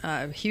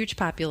a huge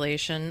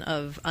population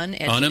of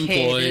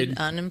uneducated,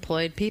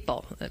 unemployed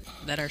people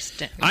that are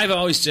I've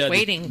always said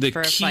waiting the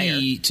for a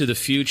key fire. to the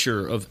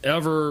future of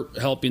ever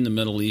helping the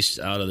Middle East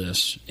out of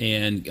this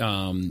and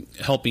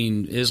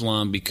helping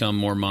Islam become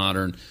more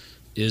modern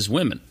is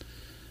women.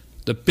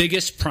 The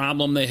biggest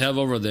problem they have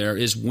over there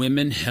is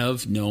women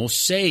have no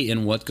say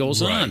in what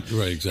goes on.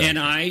 Right, exactly. And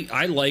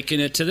I liken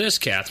it to this,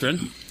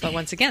 Catherine. But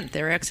once again,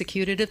 they're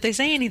executed if they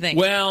say anything.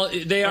 Well,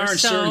 they are in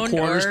certain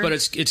quarters, but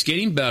it's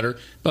getting better.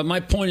 But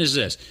my point is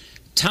this.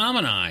 Tom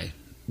and I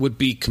would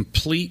be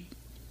complete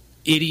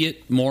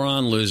idiot,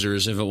 moron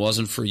losers if it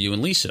wasn't for you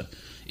and Lisa.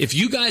 If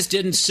you guys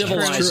didn't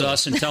civilize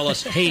us and tell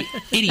us, hey,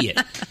 idiot.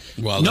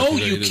 Well, no,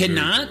 you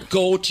cannot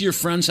go to your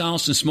friend's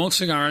house and smoke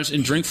cigars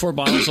and drink 4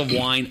 bottles of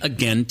wine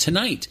again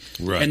tonight.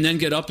 Right. And then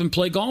get up and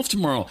play golf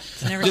tomorrow.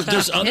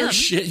 There's other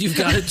shit you've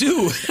got to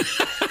do.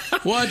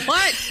 What?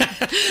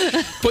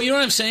 But you know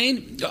what I'm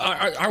saying?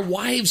 Our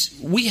wives,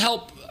 we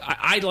help.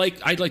 I'd like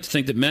to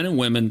think that men and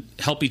women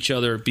help each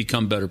other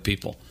become better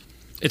people.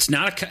 It's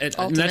not that's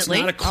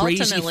not a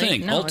crazy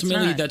thing. No,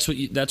 ultimately,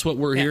 that's what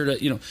we're here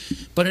to,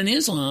 But in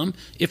Islam,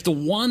 if the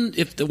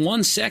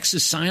one sex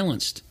is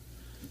silenced,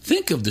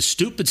 think of the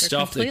stupid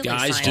stuff that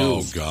guys do.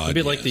 Oh God, it'd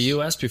be like the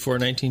U.S. before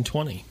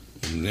 1920.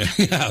 Yeah,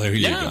 there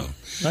you go.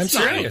 I'm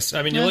serious.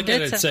 I mean, you look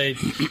at it and say,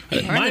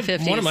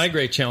 one of my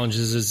great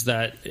challenges is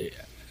that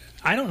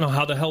I don't know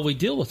how the hell we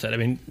deal with it. I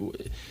mean,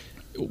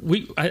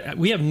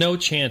 we have no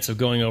chance of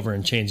going over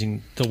and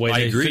changing the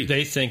way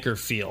they think or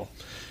feel.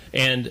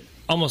 And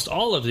almost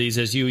all of these,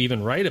 as you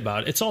even write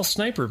about, it's all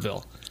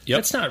Sniperville. Yep.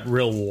 It's not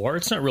real war.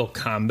 It's not real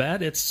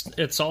combat.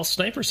 It's all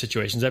sniper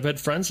situations. I've had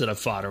friends that have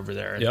fought over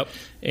there. Yep.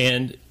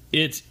 And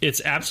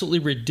it's absolutely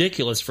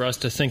ridiculous for us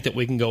to think that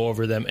we can go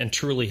over them and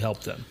truly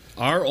help them.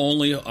 Our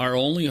only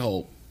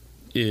hope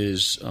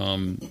is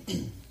the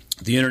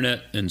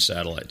internet and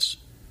satellites.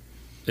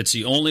 It's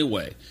the only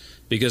way.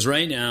 Because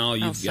right now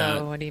you've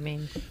got... what do you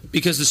mean?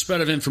 Because the spread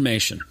of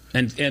information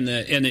and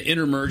the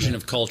intermerging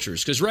of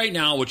cultures. Because right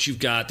now what you've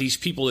got, these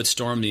people that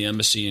stormed the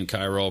embassy in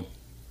Cairo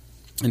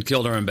and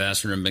killed our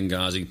ambassador in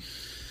Benghazi,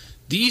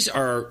 these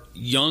are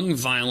young,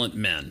 violent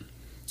men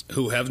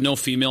who have no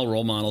female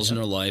role models in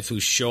their life, who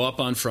show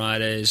up on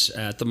Fridays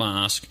at the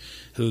mosque,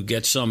 who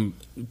get some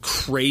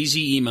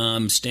crazy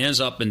imam, stands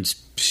up and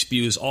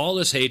spews all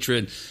this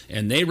hatred,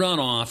 and they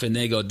run off and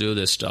they go do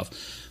this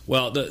stuff.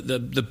 Well,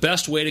 the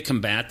best way to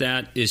combat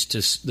that is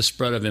the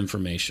spread of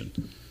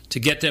information, to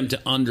get them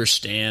to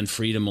understand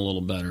freedom a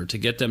little better, to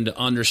get them to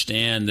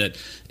understand that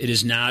it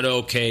is not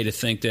okay to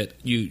think that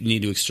you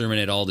need to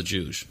exterminate all the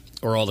Jews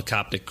or all the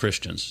Coptic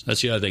Christians.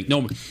 That's the other thing.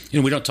 No,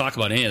 we don't talk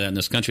about any of that in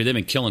this country. They've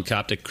been killing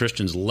Coptic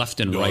Christians left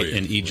and right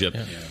in Egypt,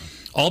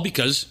 all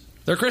because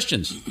they're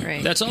Christians.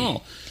 Right. That's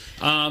all.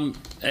 And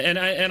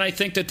I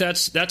think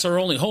that's our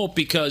only hope,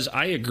 because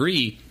I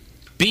agree.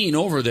 Being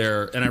over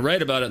there, and I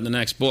write about it in the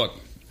next book.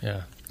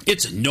 Yeah.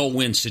 It's a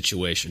no-win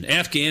situation.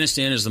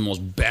 Afghanistan is the most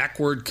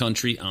backward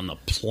country on the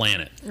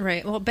planet.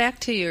 Right. Well, back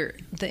to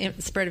the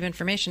spread of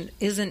information.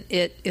 Isn't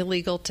it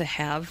illegal to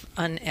have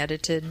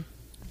unedited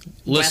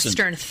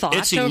Western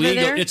thought over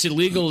there? It's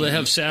illegal to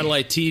have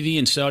satellite TV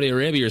in Saudi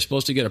Arabia. You're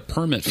supposed to get a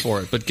permit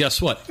for it. But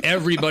guess what?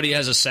 Everybody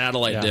has a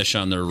satellite dish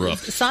on their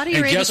roof. Saudi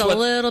Arabia's a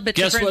little bit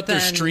different. Guess what? They're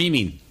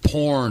streaming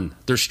porn.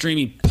 They're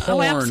streaming porn.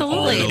 Oh,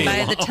 absolutely.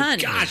 By the ton.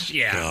 Oh, gosh,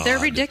 yeah. They're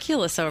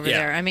ridiculous over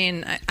there. I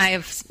mean, I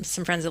have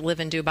some friends that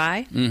live in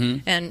Dubai,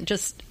 and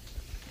just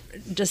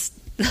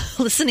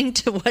listening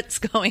to what's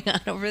going on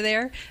over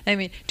there. I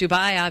mean,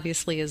 Dubai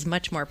obviously is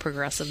much more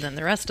progressive than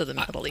the rest of the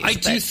Middle East. I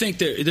do think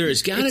there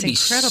has got to be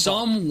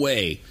some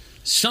way,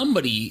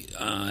 somebody,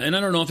 and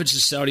I don't know if it's the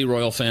Saudi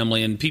royal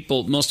family, and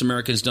most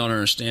Americans don't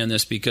understand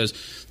this, because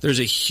there's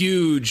a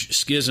huge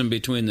schism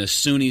between the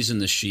Sunnis and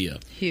the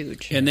Shia.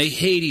 Huge. And they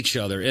hate each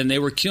other, and they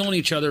were killing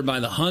each other by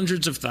the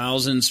hundreds of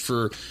thousands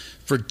for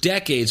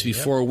decades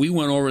before we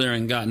went over there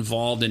and got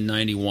involved in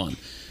 91.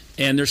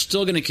 And they're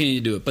still going to continue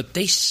to do it. But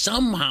they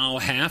somehow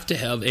have to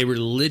have a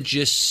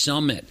religious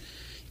summit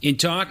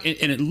and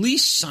at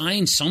least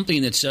sign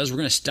something that says we're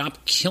going to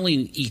stop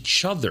killing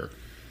each other.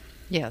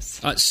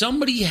 Yes.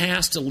 Somebody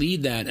has to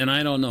lead that, and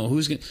I don't know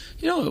who's going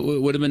to...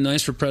 it would have been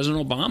nice for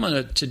President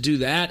Obama to do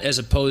that as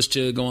opposed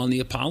to go on the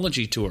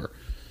apology tour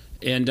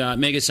and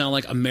make it sound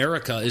like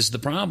America is the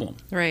problem.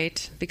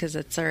 Right, because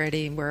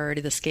we're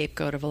already the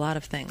scapegoat of a lot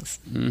of things.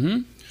 Mm-hmm.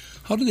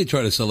 How did they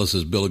try to sell us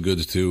this bill of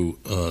goods to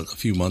a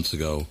few months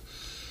ago?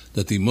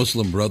 That the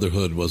Muslim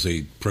Brotherhood was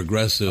a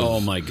progressive... Oh,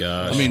 my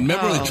gosh. I mean,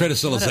 remember they tried to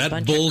sell us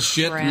that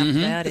bullshit?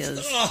 That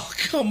is. Oh,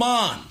 come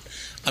on.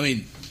 I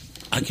mean,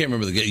 I can't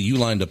remember you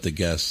lined up the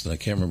guests, and I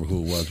can't remember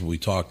who it was, but we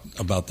talked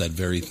about that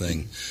very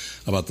thing,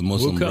 about the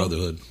Muslim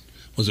Brotherhood.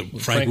 Was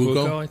it Frank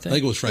Wuko? I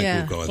think it was Frank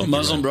Wuko. Well,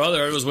 Muslim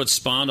Brotherhood was what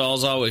spawned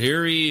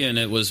al-Zawahiri, and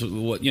it was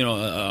what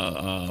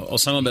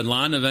Osama bin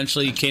Laden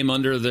eventually came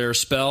under their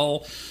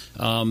spell.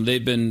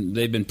 They've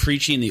been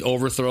preaching the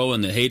overthrow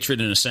and the hatred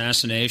and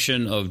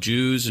assassination of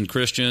Jews and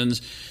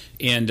Christians,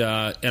 and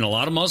a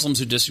lot of Muslims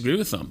who disagree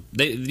with them.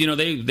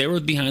 They were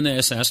behind the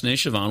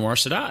assassination of Anwar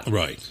Sadat.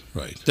 Right.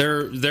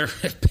 They're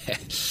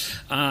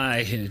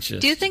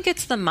Do you think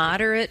it's the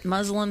moderate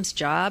Muslims'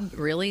 job,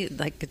 really?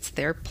 Like it's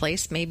their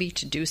place, maybe,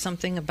 to do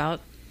something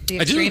about the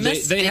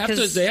extremists? I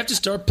do. They have to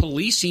start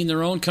policing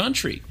their own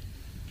country.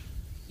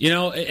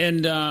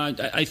 And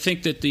I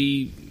think that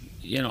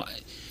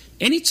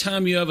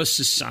anytime you have a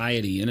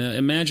society, and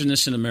imagine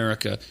this in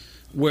America,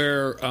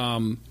 where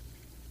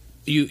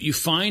you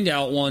find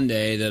out one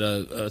day that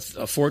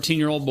a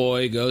 14-year-old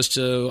boy goes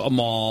to a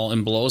mall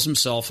and blows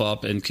himself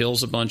up and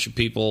kills a bunch of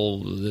people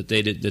that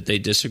they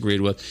disagreed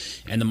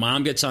with, and the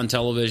mom gets on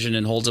television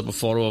and holds up a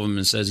photo of him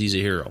and says he's a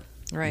hero.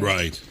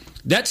 Right.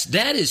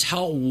 That is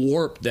how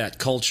warped that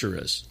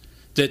culture is.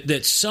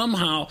 That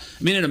somehow,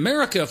 I mean, in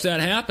America, if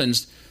that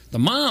happens, the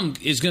mom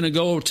is going to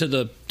go to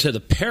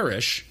the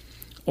parish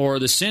or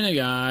the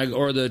synagogue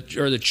or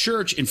the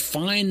church and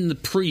find the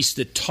priest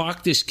that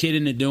talked this kid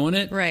into doing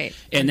it. Right.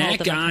 And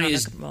that guy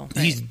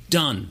he's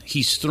done.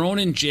 He's thrown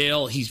in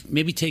jail. He's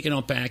maybe taken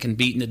out back and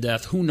beaten to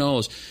death. Who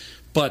knows?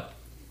 But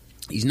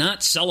he's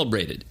not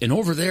celebrated. And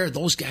over there,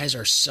 those guys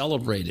are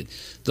celebrated.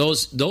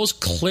 Those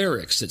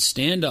clerics that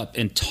stand up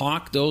and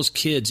talk those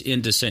kids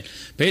into saying,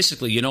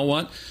 basically, you know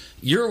what?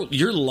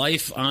 Your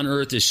life on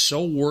earth is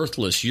so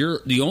worthless.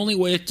 The only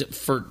way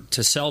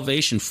to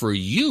salvation for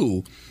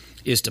you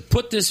is to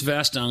put this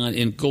vest on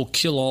and go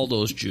kill all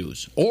those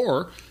Jews.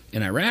 Or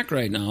in Iraq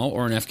right now,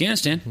 or in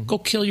Afghanistan, go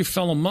kill your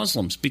fellow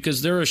Muslims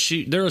because they're a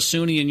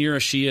Sunni and you're a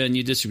Shia and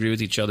you disagree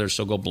with each other,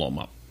 so go blow them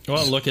up.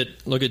 Well, look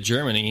at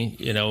Germany.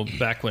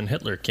 Back when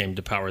Hitler came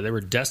to power, they were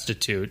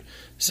destitute.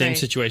 Same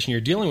situation. You're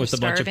dealing with a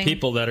bunch of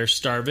people that are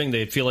starving.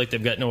 They feel like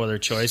they've got no other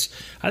choice.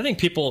 I think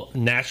people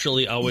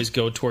naturally always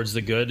go towards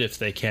the good if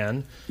they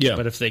can. Yeah.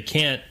 But if they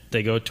can't,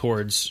 they go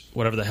towards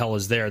whatever the hell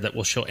is there that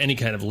will show any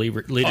kind of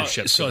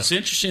leadership. So it's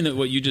interesting that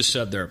what you just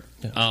said there.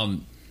 Yeah.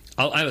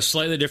 I have a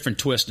slightly different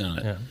twist on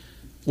it. Yeah.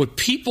 What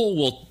people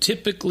will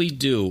typically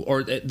do,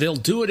 or they'll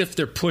do it if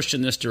they're pushed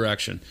in this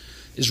direction,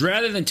 is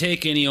rather than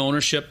take any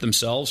ownership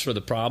themselves for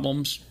the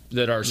problems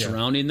that are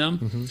surrounding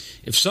them,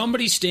 if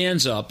somebody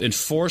stands up and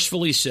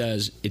forcefully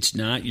says, it's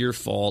not your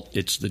fault,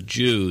 it's the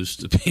Jews,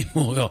 the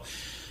people will go,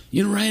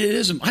 you're right, it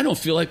is. I don't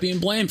feel like being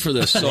blamed for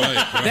this. So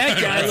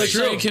that guy looks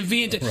like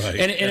convenient. Right.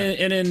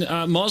 And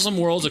in Muslim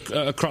worlds,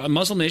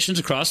 Muslim nations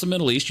across the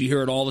Middle East, you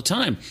hear it all the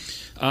time.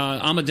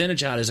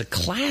 Ahmadinejad is a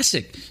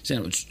classic.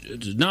 Saying,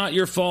 it's not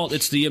your fault.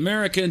 It's the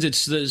Americans.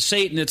 It's the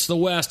Satan. It's the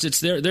West.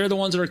 They're the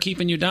ones that are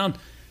keeping you down.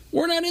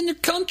 We're not in their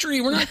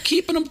country. We're not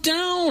keeping them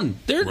down.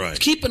 They're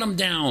keeping them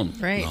down.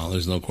 Right. No,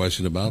 there's no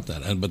question about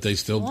that. But they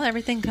still... Well,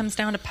 everything comes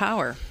down to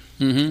power.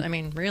 I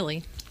mean,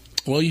 really.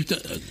 Well,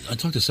 I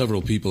talked to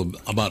several people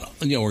about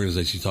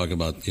organizations talking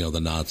about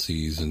the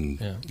Nazis and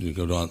you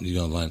go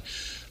online.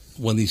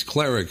 When these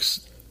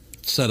clerics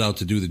set out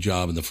to do the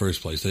job in the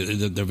first place,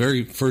 the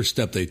very first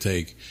step they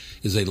take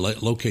is they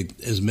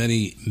locate as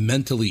many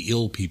mentally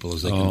ill people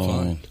as they can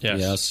find.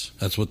 Yes,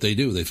 that's what they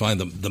do. They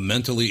find the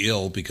mentally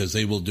ill because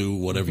they will do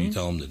whatever you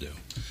tell them to do,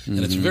 and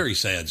it's a very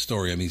sad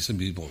story. I mean, some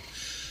people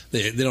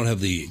they don't have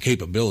the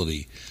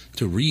capability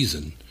to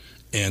reason.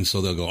 And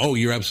so they'll go, oh,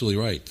 you're absolutely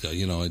right.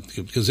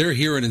 Because they're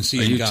hearing and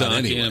seeing God anyway.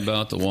 Are you talking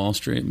about the Wall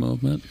Street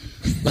movement?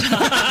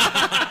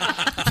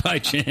 By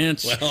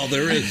chance? Well,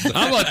 there is.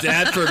 How about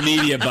that for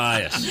media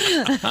bias?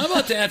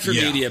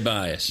 Media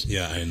bias?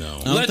 Yeah, I know.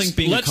 I don't think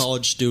being a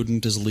college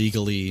student is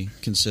legally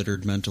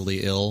considered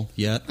mentally ill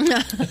yet.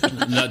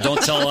 No,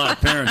 don't tell a lot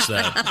of parents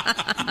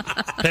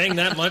that. Paying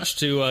that much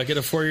to get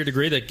a 4-year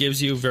degree that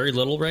gives you very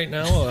little right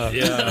now?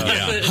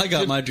 I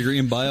got my degree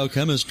in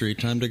biochemistry.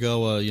 Time to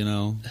go,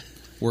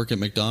 work at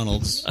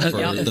McDonald's for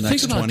the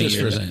next 20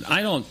 years.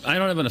 I don't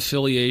have an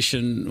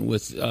affiliation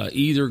with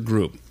either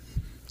group,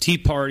 Tea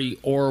Party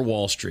or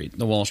Wall Street,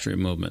 the Wall Street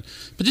movement.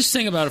 But just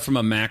think about it from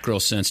a macro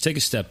sense. Take a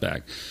step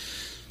back.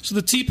 So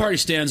the Tea Party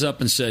stands up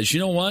and says,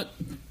 you know what?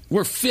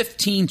 We're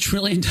 $15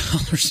 trillion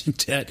in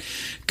debt.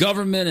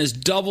 Government has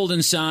doubled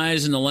in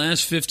size in the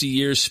last 50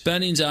 years.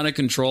 Spending's out of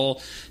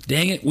control.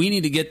 Dang it, we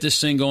need to get this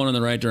thing going in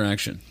the right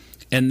direction.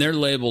 And they're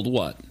labeled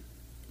what?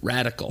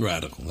 Radical.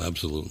 Radical,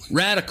 absolutely.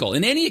 Radical.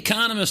 And any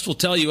economist will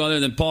tell you, other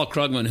than Paul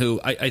Krugman,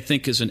 who I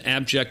think is an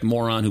abject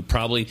moron who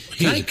probably...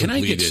 Can I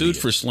get sued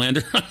for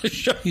slander on the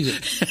show?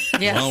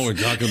 Well, we're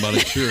talking about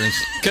insurance.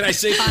 Can I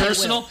say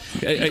personal?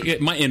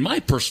 In my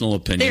personal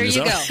opinion. There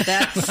you go.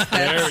 That's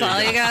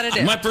all you got to do.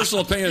 In my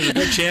personal opinion, there's a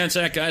good chance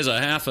that guy's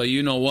a half a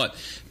you-know-what.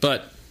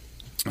 But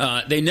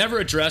they never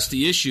address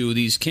the issue,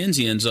 these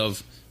Keynesians,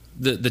 of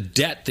the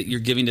debt that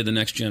you're giving to the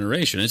next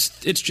generation. It's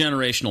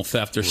generational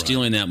theft. They're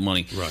stealing that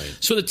money. Right.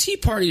 So the Tea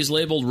Party is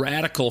labeled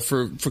radical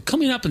for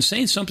coming up and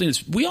saying something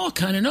that we all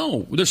kind of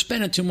know. They're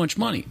spending too much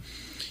money.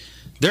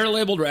 They're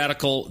labeled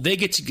radical. They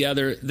get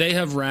together. They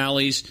have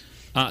rallies.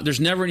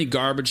 There's never any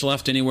garbage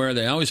left anywhere.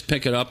 They always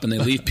pick it up and they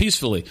leave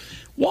peacefully.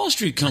 Wall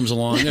Street comes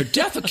along. They're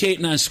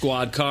defecating on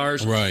squad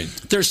cars. Right.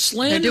 They're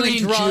slandering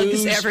Jews. They're doing drugs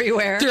Jews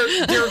everywhere.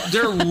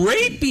 They're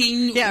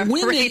raping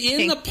women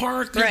in the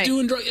park. They're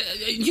doing drugs.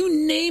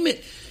 You name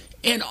it.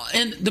 And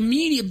the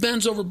media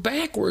bends over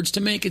backwards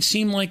to make it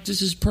seem like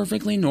this is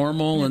perfectly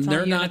normal, and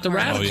they're not the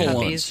radical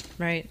ones.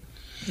 Right.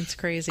 It's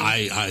crazy.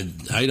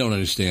 I don't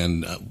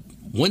understand.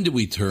 When did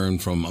we turn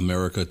from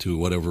America to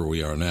whatever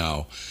we are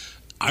now?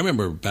 I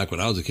remember back when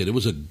I was a kid, it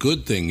was a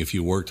good thing if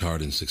you worked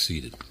hard and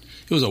succeeded.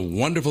 It was a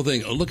wonderful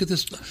thing. Oh, look at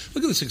this!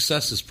 Look at the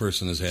success this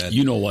person has had.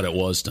 You know what it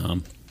was,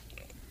 Tom.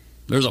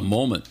 There's a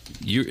moment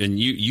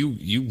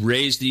you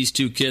raised these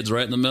two kids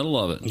right in the middle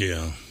of it.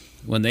 Yeah.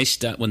 When those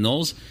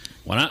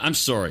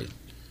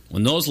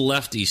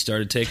lefties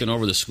started taking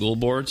over the school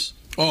boards.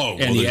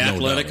 And the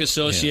athletic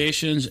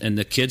associations, and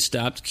the kids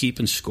stopped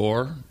keeping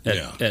score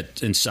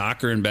in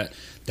soccer and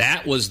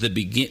that was the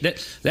begin.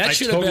 That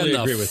should have been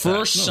the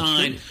first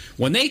sign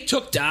when they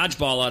took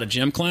dodgeball out of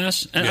gym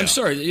class. And I'm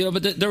sorry,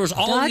 but there was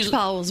all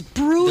dodgeball was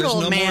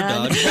brutal,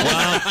 man.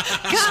 Well,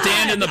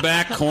 stand in the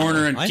back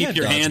corner and keep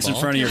your hands in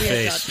front of your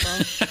face.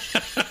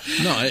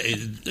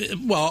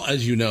 Well,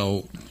 as you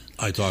know,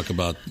 I talk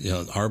about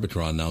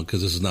Arbitron now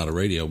because this is not a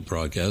radio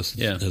broadcast.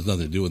 Yeah, it has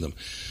nothing to do with them.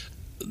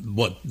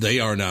 What they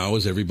are now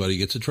is everybody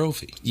gets a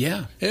trophy.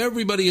 Yeah.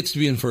 Everybody gets to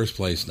be in first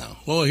place now.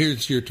 Well,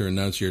 here's your turn.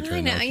 Now it's your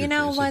turn. You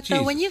know what,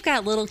 though? When you've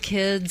got little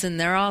kids and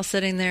they're all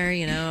sitting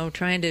there,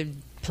 trying to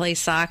play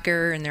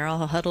soccer and they're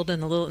all huddled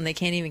in and they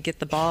can't even get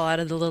the ball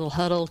out of the little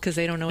huddle because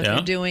they don't know what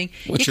they're doing.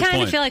 What's you your kind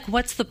point? of feel like,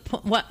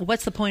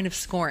 what's the point of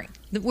scoring?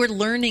 We're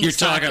learning You're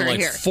soccer talking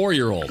like here.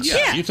 4-year-olds.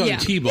 Yeah, you're talking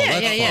T-ball.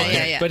 That's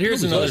fine. But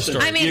here's another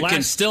story. You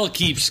can still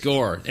keep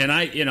score. And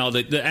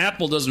the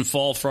apple doesn't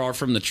fall far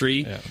from the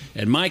tree. Yeah.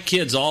 And my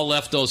kids all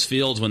left those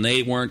fields when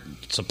they weren't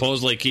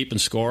supposedly keeping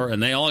score,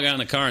 and they all got in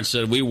the car and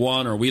said, we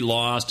won or we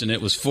lost, and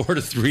it was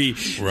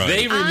 4-3. Right.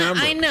 They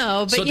remember. I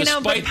know,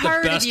 but but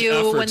part of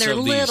you, when they're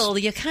little,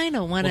 you kind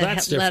of want to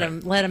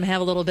let them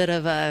have a little bit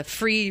of a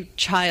free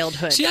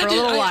childhood for a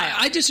little while.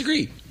 I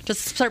disagree.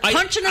 Just start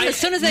punching them as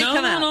soon as they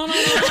come out. No.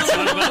 It's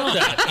not about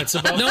that. It's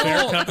about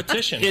fair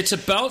competition. It's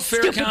about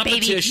fair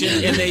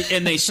competition,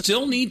 and they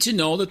still need to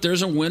know that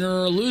there's a winner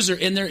or a loser,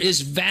 and there is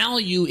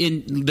value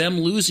in them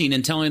losing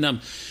and telling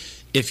them,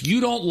 if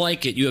you don't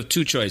like it, you have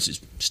two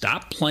choices.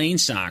 Stop playing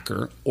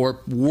soccer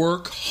or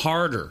work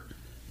harder.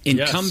 And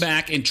come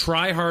back and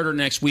try harder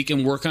next week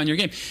and work on your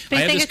game.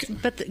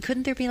 But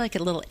couldn't there be like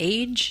a little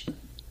age?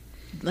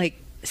 Like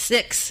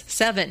 6,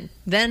 7,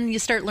 then you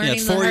start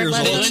learning the hard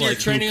lessons. You're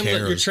training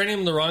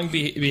them the wrong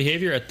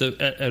behavior at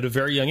a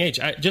very young age.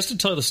 Just to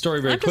tell the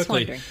story very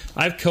quickly,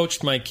 I've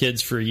coached my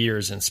kids for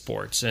years in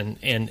sports, and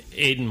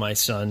Aiden, my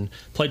son,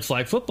 played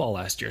flag football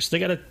last year, so they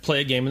got to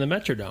play a game in the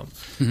Metrodome.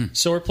 Mm-hmm.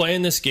 So we're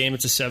playing this game.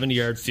 It's a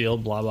 70-yard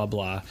field. Blah blah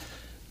blah.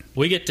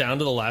 We get down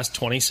to the last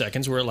 20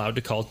 seconds. We're allowed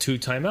to call 2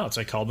 timeouts.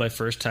 I called my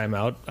first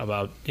timeout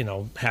about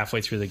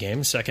halfway through the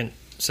game. Second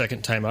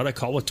timeout, I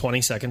call with 20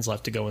 seconds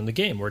left to go in the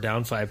game. We're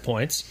down 5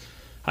 points.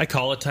 I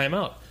call a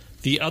timeout.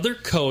 The other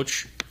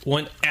coach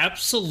went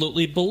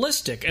absolutely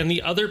ballistic, and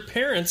the other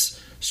parents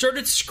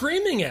started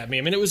screaming at me.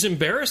 I mean, it was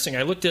embarrassing.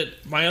 I looked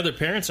at my other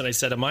parents, and I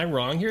said, am I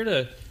wrong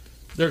here?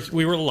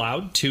 We were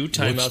allowed 2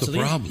 timeouts. What's the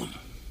problem?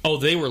 Oh,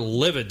 they were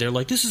livid. They're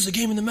like, this is a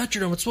game in the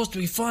Metrodome. It's supposed to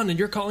be fun, and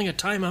you're calling a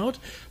timeout?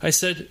 I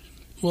said,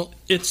 well,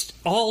 it's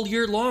all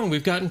year long.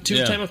 We've gotten 2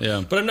 timeouts.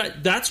 Yeah. But I'm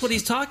not. That's what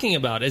he's talking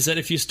about, is that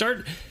if you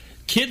start...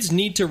 Kids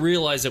need to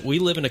realize that we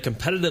live in a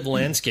competitive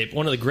landscape.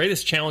 One of the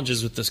greatest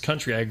challenges with this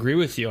country, I agree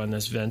with you on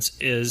this, Vince,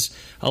 is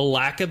a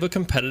lack of a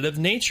competitive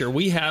nature.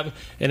 We have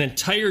an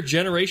entire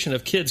generation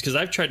of kids, because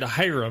I've tried to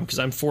hire them, because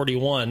I'm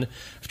 41.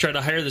 I've tried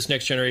to hire this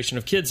next generation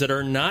of kids that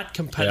are not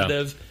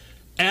competitive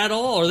at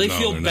all, or they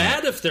feel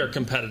bad if they're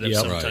competitive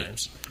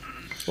sometimes.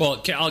 Right.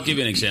 Well, I'll give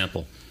you an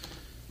example.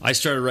 I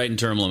started writing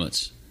term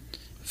limits.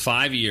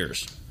 5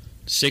 years,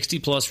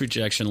 60-plus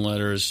rejection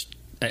letters.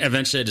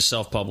 Eventually, I had to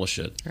self-publish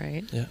it.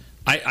 Right. Yeah.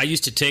 I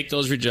used to take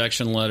those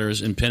rejection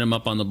letters and pin them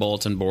up on the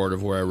bulletin board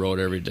of where I wrote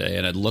every day,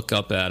 and I'd look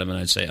up at them and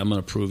I'd say, I'm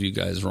going to prove you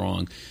guys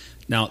wrong.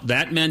 Now,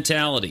 that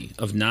mentality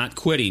of not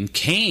quitting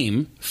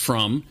came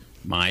from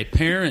my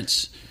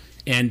parents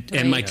and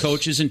my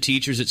coaches and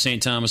teachers at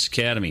St. Thomas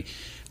Academy.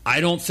 I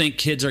don't think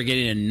kids are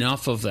getting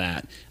enough of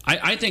that.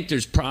 I think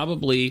there's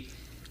probably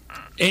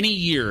any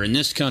year in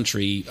this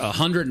country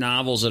 100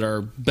 novels that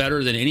are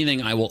better than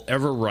anything I will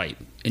ever write.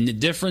 And the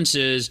difference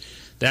is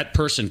that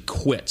person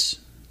quits.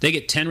 They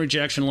get 10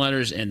 rejection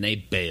letters and they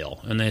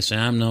bail. And they say,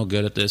 I'm no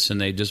good at this. And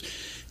they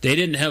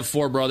didn't have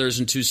 4 brothers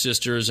and 2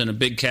 sisters and a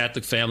big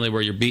Catholic family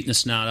where you're beating the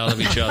snot out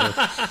of each other.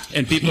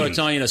 And people are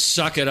telling you to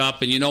suck it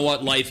up. And you know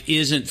what? Life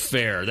isn't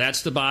fair.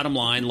 That's the bottom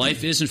line.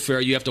 Life isn't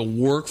fair. You have to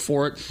work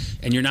for it.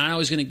 And you're not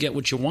always going to get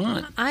what you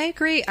want. I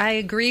agree. I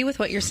agree with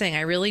what you're saying.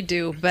 I really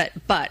do.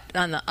 But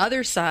on the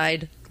other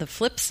side, the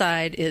flip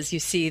side is you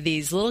see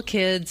these little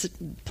kids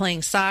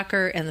playing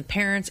soccer and the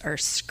parents are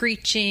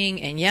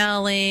screeching and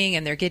yelling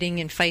and they're getting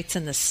in fights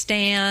in the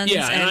stands.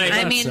 Yeah,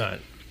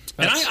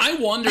 I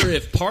wonder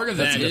if part of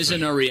that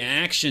isn't a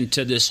reaction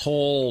to this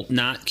whole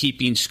not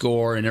keeping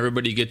score and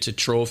everybody gets a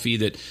trophy,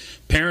 that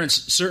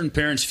certain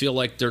parents feel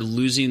like they're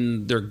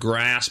losing their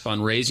grasp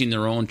on raising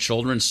their own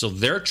children, so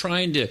they're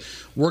trying to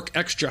work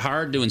extra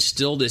hard to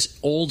instill this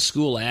old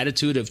school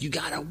attitude of you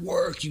got to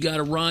work, you got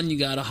to run, you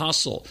got to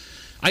hustle.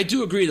 I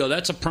do agree, though.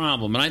 That's a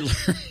problem. And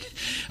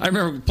I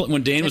remember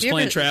when Dane was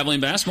playing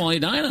traveling basketball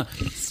in Edina,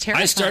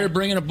 I started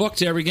bringing a book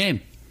to every game.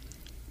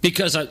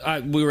 Because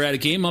we were at a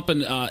game up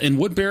in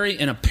Woodbury,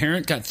 and a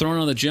parent got thrown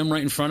out of the gym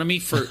right in front of me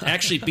for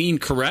actually being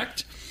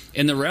correct.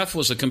 And the ref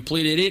was a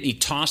complete idiot, and he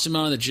tossed him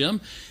out of the gym.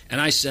 And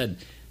I said,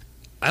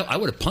 I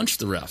would have punched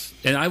the ref,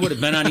 and I would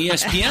have been on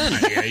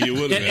ESPN. Yeah, you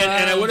would have.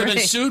 And I would have been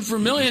sued for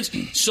millions.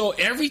 So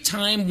every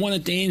time one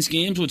of Dane's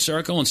games would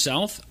start going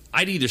south,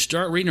 I'd either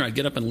start reading or I'd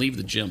get up and leave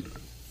the gym.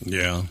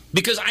 Yeah.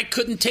 Because I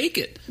couldn't take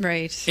it.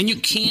 Right. And you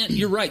can't,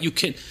 you're right, you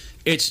can't.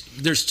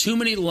 There's too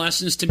many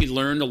lessons to be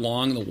learned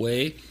along the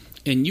way,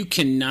 and you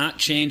cannot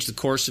change the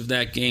course of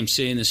that game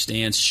sitting in the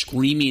stands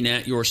screaming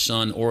at your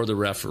son or the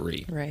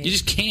referee. Right. You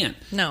just can't.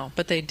 No,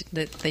 but they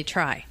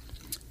try.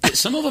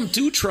 Some of them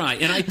do try.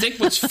 And I think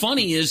what's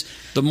funny is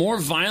the more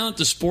violent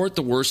the sport,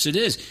 the worse it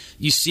is.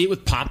 You see it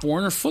with Pop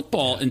Warner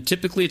football, and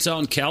typically it's out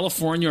in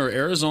California or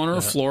Arizona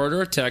or Florida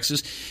or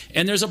Texas,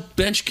 and there's a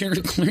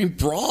bench-clearing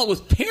brawl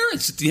with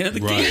parents at the end of the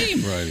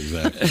game. Right,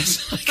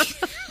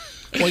 exactly.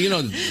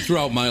 Well,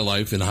 throughout my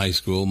life in high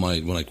school,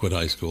 when I quit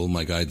high school,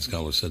 my guidance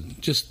counselor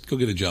said, just go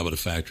get a job at a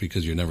factory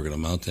because you're never going to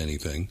amount to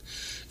anything.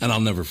 And I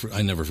never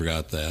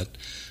forgot that.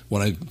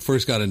 When I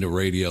first got into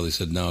radio, they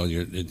said, no,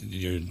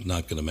 you're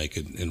not going to make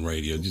it in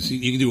radio.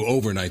 You can do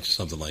overnights or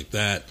something like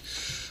that.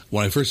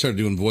 When I first started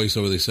doing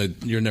voiceover, they said,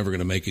 you're never going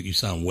to make it. You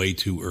sound way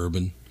too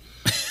urban.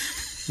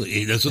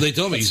 That's what they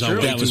told me.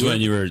 That was when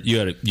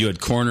you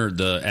had cornered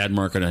the ad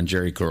market on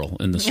Jerry Curl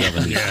in the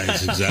 70s. Yeah,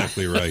 that's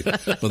exactly right.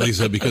 But they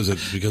said because of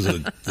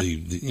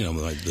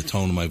the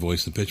tone of my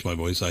voice, the pitch of my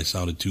voice, I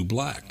sounded too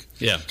black.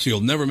 Yeah. So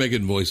you'll never make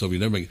it in voiceover.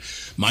 You'll never make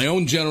it. My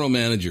own general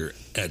manager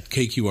at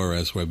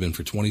KQRS, where I've been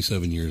for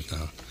 27 years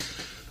now,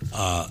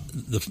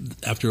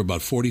 After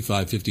about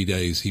 45, 50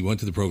 days, he went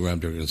to the program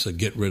director and said,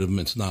 get rid of them.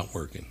 It's not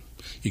working.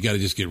 You got to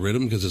just get rid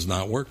of them because it's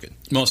not working.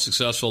 Most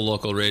successful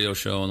local radio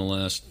show in the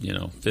last, 50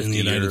 years. In the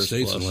United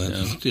States, plus,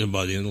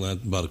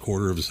 about a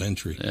quarter of a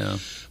century. Yeah.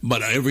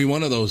 But every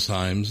one of those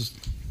times,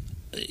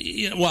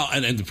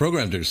 and the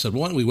program director said,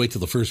 why don't we wait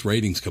till the first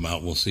ratings come out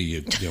and we'll see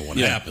what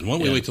happened. Why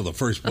don't we wait till the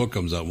first book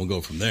comes out and we'll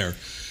go from there.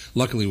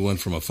 Luckily, we went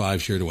from a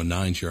 5 share to a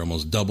 9 share,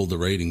 almost doubled the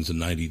ratings in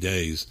 90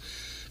 days.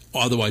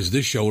 Otherwise,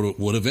 this show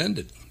would have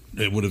ended.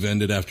 It would have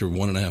ended after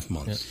 1.5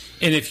 months.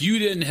 Yeah. And if you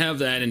didn't have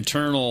that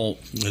internal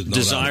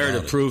desire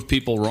to prove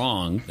people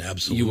wrong,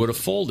 absolutely, you would have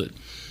folded.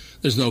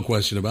 There's no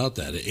question about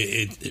that.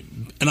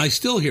 And I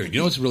still hear it. You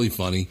know what's really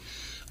funny?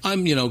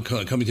 I'm,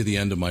 coming to the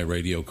end of my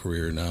radio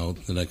career now,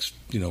 the next,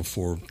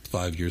 4 or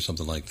 5 years,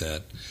 something like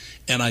that.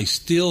 And I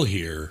still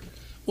hear,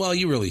 well,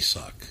 you really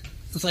suck.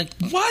 It's like,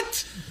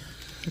 what?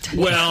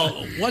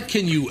 Well, what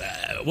can you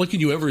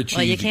ever achieve?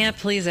 Well, you can't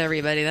please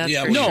everybody. That's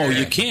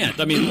you can't.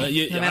 I mean,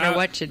 no matter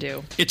what you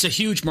do, it's a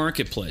huge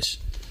marketplace.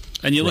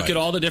 And you look at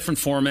all the different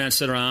formats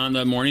that are on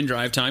the morning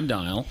drive time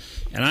dial,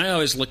 and I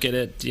always look at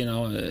it.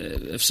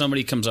 If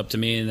somebody comes up to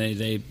me and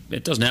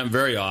it doesn't happen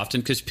very often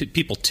because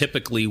people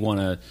typically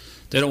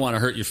they don't want to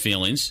hurt your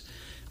feelings.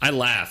 I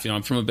laugh.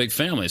 I'm from a big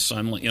family, so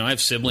I'm I have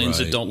siblings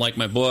that don't like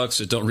my books,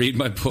 that don't read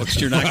my books.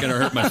 You're not going to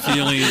hurt my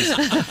feelings.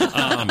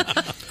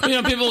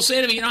 People will say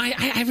to me,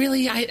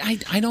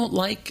 I don't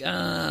like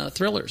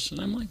thrillers, and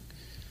I'm like,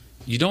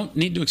 you don't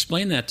need to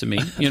explain that to me.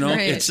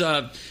 It's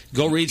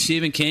go read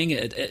Stephen King.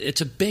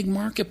 It's a big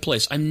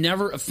marketplace. I'm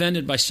never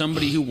offended by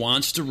somebody who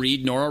wants to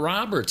read Nora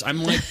Roberts.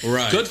 I'm like,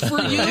 good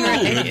for you.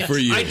 Good for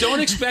you. I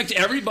don't expect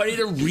everybody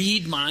to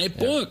read my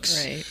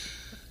books. Right.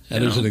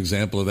 And there's an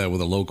example of that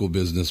with a local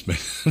businessman,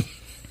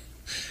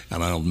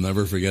 and I'll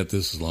never forget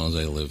this as long as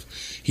I live.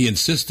 He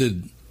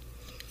insisted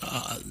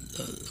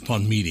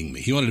upon meeting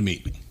me. He wanted to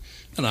meet me,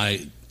 and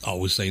I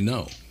always say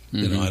no.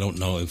 I don't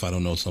know if I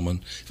don't know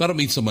someone. If I don't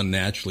meet someone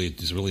naturally,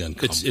 it's really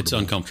uncomfortable. It's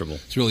uncomfortable.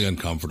 It's really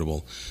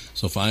uncomfortable.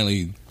 So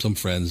finally, some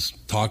friends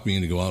talked me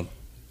into go out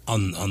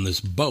on this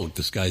boat,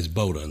 this guy's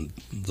boat on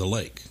the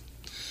lake.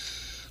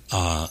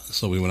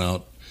 So we went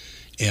out,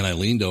 and I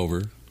leaned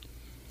over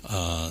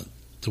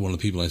to one of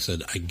the people. I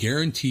said, I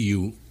guarantee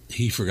you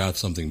he forgot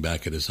something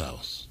back at his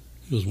house.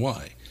 He goes,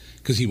 why?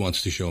 Because he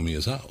wants to show me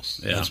his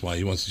house. Yeah. That's why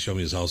he wants to show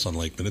me his house on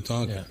Lake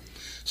Minnetonka. Yeah.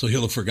 So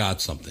he'll have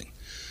forgot something.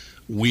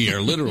 We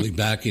are literally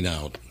backing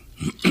out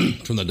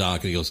from the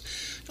dock, and he goes,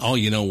 oh,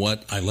 you know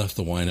what? I left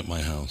the wine at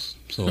my house.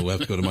 So we'll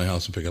have to go to my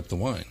house and pick up the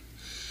wine.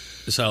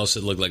 This house,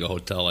 it looked like a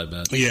hotel, I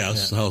bet.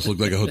 Yes, the house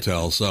looked like a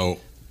hotel. So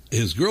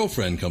his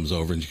girlfriend comes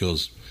over, and she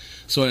goes,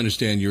 so I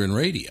understand you're in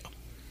radio.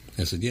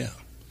 I said, yeah.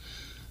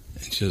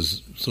 And she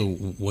says, so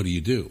what do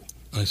you do?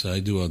 I said, I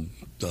do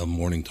a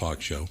morning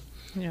talk show.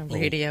 Yeah,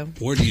 radio.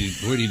 Where do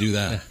you do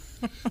that?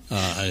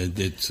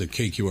 It's a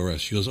KQRS.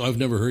 She goes, oh, I've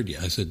never heard you.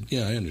 I said,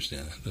 yeah, I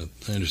understand.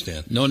 I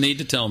understand. No need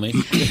to tell me.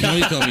 No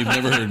need to tell me you've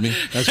never heard me.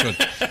 That's good.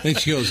 Then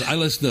she goes, I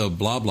listen to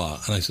blah, blah.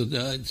 And I said,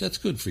 that's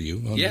good for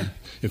you.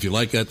 If you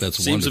like that, that's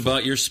Seems wonderful.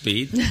 about your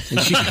speed. And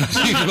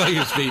seems about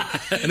your speed.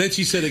 And then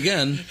she said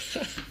again,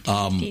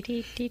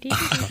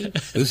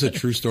 this is a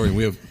true story.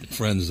 We have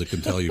friends that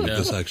can tell you that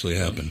this actually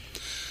happened.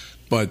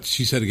 But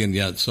she said again,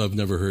 yeah, so I've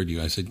never heard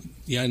you. I said,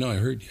 yeah, I know, I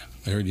heard you.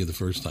 I heard you the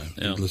first time.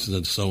 Yeah. Listen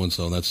to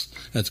so-and-so, and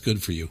that's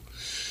good for you.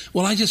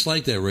 Well, I just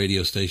like that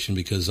radio station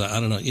because, I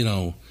don't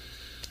know,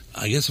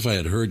 I guess if I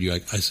had heard you, I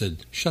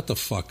said, shut the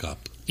fuck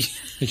up.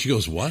 And she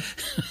goes, what?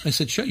 I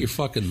said, shut your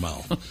fucking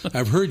mouth.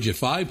 I've heard you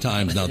 5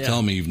 times now.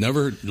 Tell me you've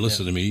never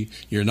listened to me.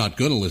 You're not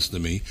going to listen to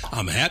me.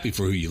 I'm happy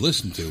for who you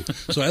listen to.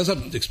 So as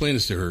I'm explaining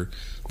this to her,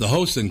 the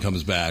host then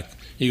comes back.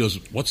 He goes,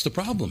 what's the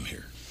problem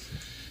here?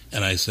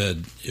 And I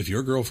said, if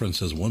your girlfriend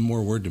says one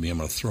more word to me, I'm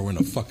going to throw her in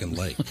a fucking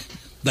lake.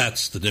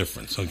 That's the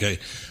difference, okay?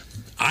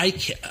 I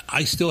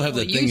still have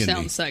that thing in me. You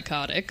sound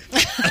psychotic.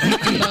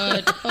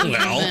 But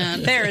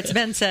there, it's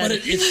been said.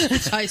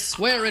 But I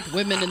swear at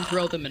women and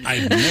throw them in.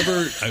 I've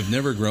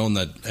never grown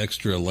that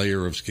extra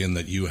layer of skin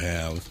that you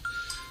have.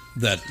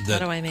 That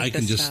I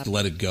can just stop?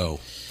 let it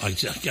go.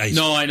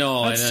 No, I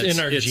know. That's in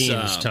our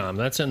genes, Tom.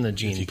 That's in the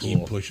gene pool.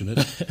 Keep pushing it.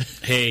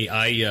 Hey,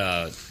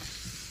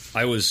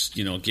 I was,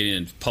 getting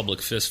in public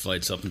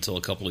fistfights up until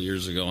a couple of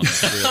years ago.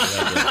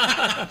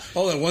 That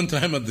one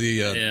time at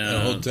the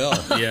hotel.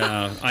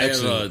 Yeah.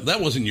 That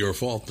wasn't your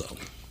fault, though.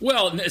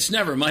 Well, it's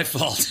never my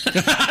fault.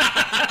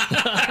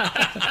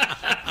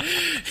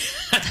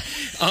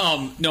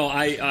 No,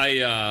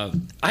 I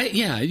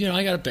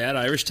got a bad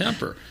Irish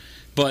temper.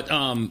 But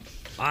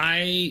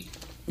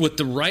with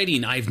the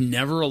writing, I've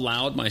never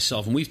allowed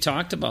myself, and we've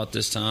talked about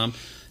this, Tom.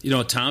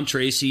 Tom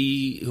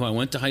Tracy, who I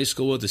went to high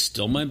school with, is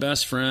still my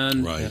best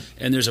friend. Right.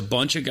 And there's a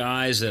bunch of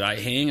guys that I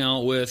hang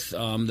out with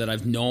that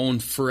I've known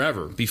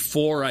forever,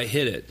 before I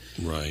hit it.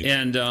 Right.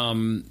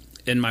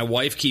 And my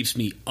wife keeps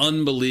me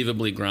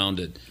unbelievably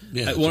grounded.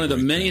 Yeah, one of the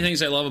many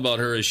things I love about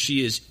her is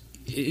she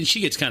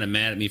gets kind of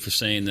mad at me for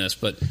saying this,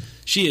 but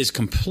she is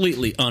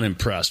completely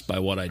unimpressed by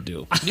what I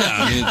do. Yeah,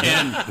 I mean,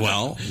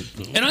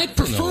 and I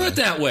prefer it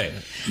that way.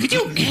 Could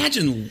you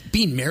imagine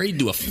being married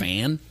to a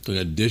fan? Like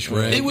a dish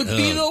rag? It would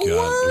be the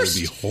worst.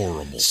 It would be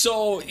horrible.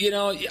 So,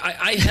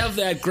 I have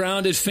that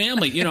grounded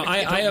family.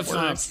 I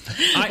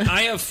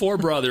have 4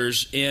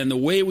 brothers, and the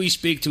way we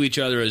speak to each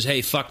other is,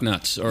 hey, fuck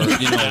nuts, or,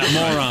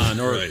 moron,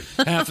 or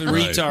half a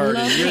retard.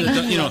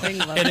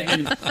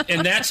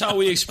 And that's how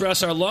we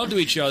express our love to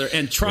each other.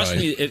 And trust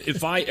me,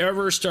 if I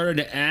ever started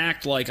to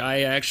act like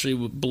I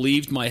actually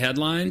believed my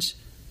headlines,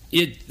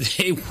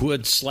 they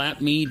would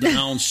slap me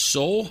down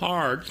so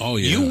hard. Oh,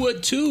 yeah. You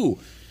would too.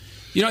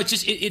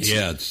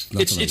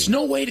 It's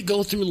no way to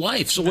go through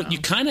life. So what you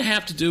kind of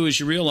have to do is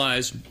you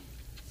realize,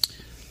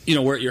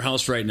 we're at your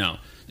house right now.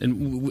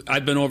 And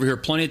I've been over here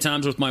plenty of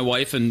times with my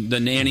wife and the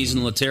nannies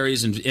and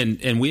Letteries,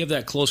 and we have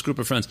that close group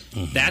of friends.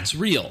 Mm-hmm. That's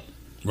real.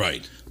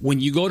 Right. When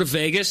you go to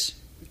Vegas,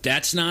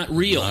 that's not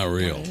real. Not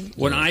real.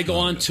 When I go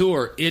on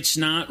tour, it's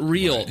not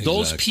real. Right,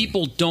 Those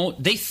people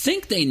they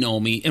think they know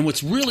me, and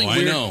what's really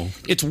weird, I know.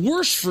 It's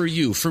worse for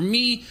you. For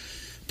me,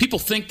 people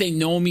think they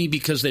know me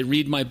because they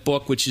read my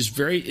book, which is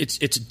it's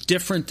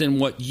different than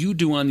what you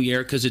do on the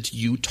air because it's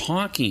you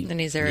talking. And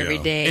he's there every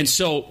day. And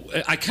so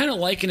I kind of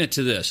liken it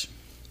to this.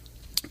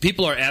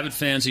 People are avid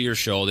fans of your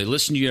show. They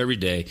listen to you every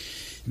day.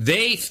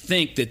 They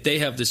think that they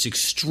have this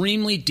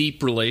extremely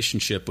deep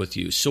relationship with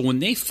you. So when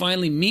they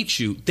finally meet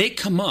you, they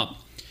come up,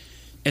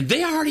 and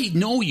they already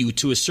know you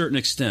to a certain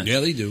extent.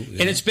 Yeah, they do.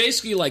 Yeah. And it's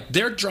basically like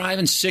they're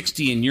driving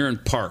 60 and you're in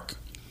park.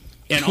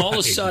 And all of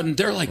a sudden,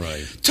 they're like,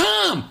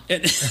 Tom!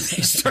 And they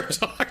start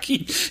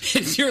talking.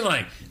 And you're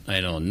like,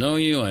 I don't know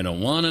you. I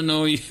don't want to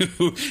know you.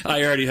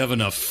 I already have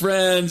enough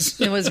friends.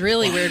 It was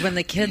really weird when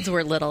the kids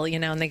were little,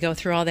 and they go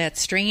through all that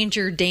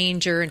stranger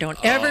danger and don't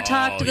ever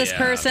talk to this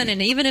person. And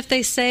even if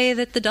they say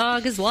that the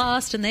dog is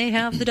lost and they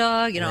have the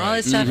dog, all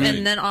this stuff.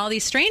 And then all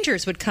these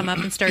strangers would come up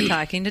and start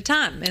talking to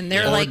Tom. And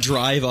they're like,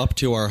 drive up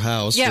to our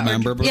house.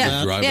 Remember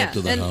that? Drive up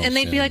to the house. And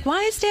they'd be like,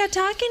 why is Dad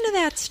talking to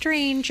that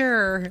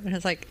stranger? And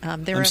it's like,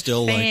 they're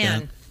fan.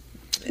 Like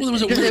that. Well,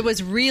 it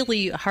was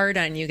really hard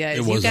on you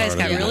guys. You guys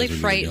got really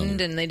frightened,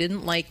 and they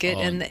didn't like it,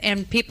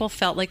 and people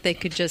felt like they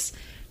could just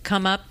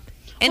come up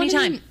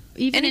anytime.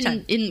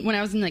 Even when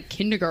I was in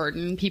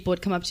kindergarten, people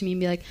would come up to me and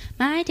be like,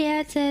 "My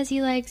dad says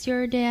he likes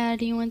your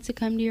dad. He wants to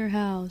come to your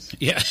house."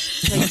 Yeah.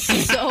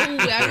 So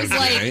I was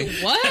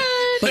like, "What?"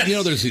 But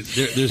there's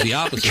the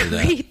opposite of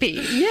that. Creepy.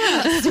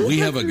 Yeah. We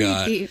have a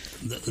guy,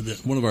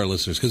 one of our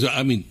listeners, because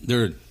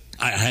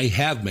I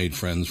have made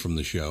friends from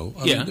the show.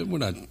 I mean, we're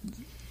not,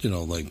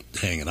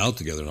 hanging out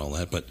together and all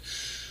that, but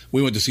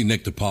we went to see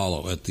Nick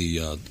DiPaolo at the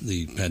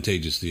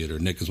Pantages Theater.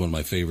 Nick is one of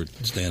my favorite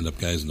stand-up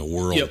guys in the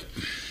world. Yep.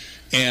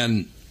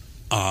 And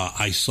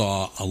I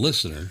saw a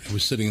listener who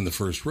was sitting in the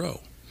first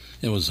row.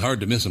 It was hard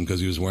to miss him because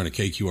he was wearing a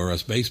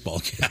KQRS baseball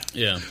cap.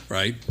 Yeah.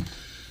 Right?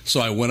 So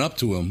I went up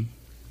to him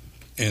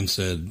and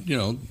said,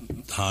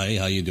 hi,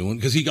 how you doing?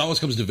 Because he always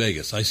comes to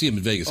Vegas. I see him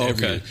in Vegas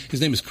every year. His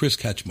name is Chris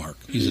Ketchmark.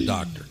 He's a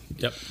doctor.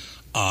 Yep.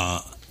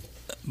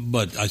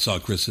 But I saw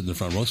Chris sitting in the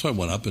front row, so I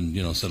went up and,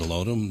 said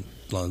hello to him,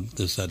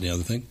 this, that, and the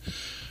other thing.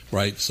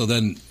 Right? So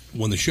then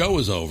when the show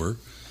was over,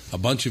 a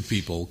bunch of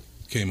people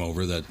came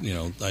over that,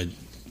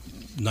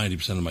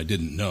 90% of them I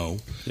didn't know.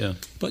 Yeah.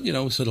 But,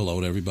 said hello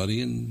to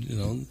everybody and,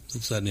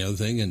 this, that, and the other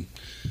thing.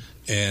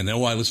 And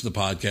I listened to the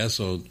podcast,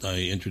 so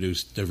I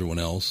introduced everyone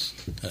else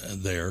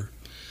there.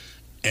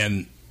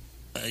 And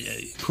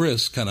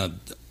Chris kind of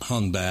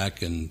hung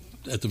back and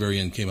at the very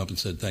end came up and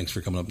said, thanks for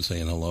coming up and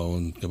saying hello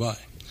and goodbye.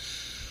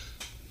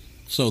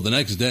 So the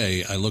next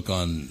day, I look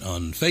on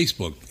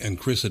Facebook, and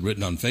Chris had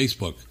written on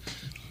Facebook,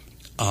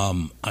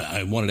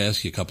 I wanted to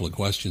ask you a couple of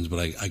questions, but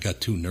I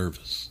got too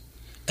nervous.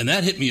 And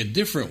that hit me a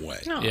different way.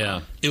 Aww. Yeah.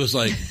 It was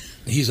like,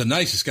 he's the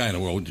nicest guy in the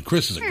world.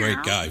 Chris is a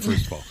great guy,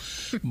 first of all.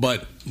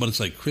 But it's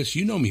like, Chris,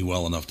 you know me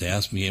well enough to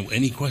ask me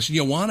any question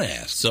you want to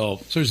ask.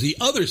 So there's the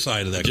other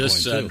side of that coin,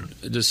 too.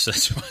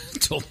 I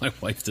told my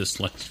wife this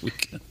last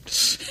weekend.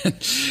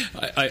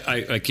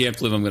 I can't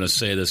believe I'm going to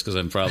say this because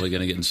I'm probably going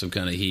to get in some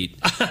kind of heat.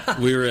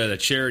 We were at a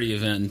charity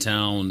event in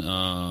town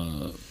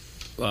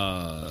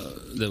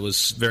that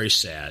was very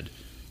sad.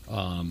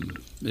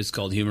 It's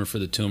called Humor for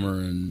the Tumor,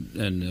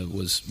 and it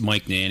was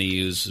Mike Nanny,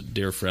 who's a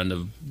dear friend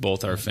of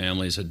both our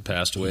families, had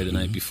passed away the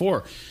night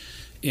before.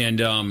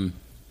 And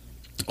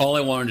all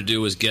I wanted to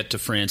do was get to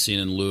Francine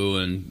and Lou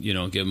and,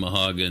 give them a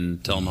hug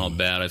and tell them how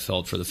bad I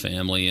felt for the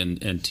family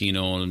and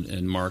Tino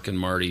and Mark and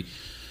Marty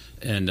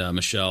and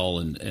Michelle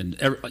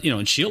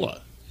and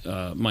Sheila,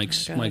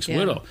 Mike's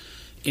widow.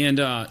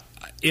 And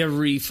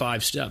every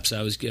 5 steps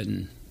I was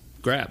getting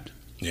grabbed.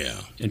 Yeah.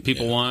 And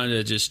people wanted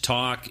to just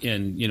talk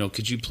and,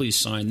 could you please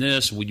sign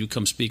this? Would you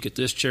come speak at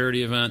this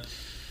charity event?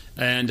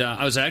 And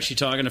I was actually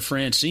talking to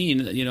Francine,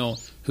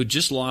 who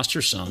just lost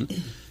her son.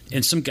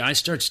 And some guy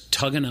starts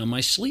tugging on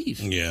my sleeve.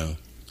 Yeah.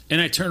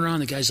 And I turn around,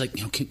 the guy's like,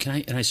 can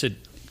I? And I said,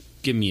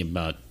 give me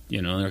about,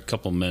 a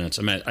couple of minutes.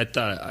 I mean, I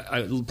thought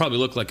I probably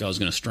looked like I was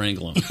going to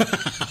strangle him.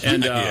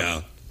 And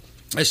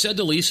I said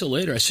to Lisa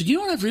later, I said, you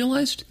know what I've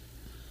realized?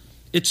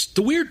 It's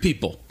the weird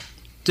people.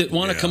 that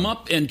want to come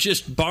up and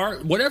just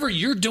whatever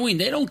you're doing.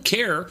 They don't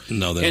care.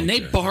 No, they don't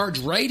they care. barge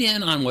right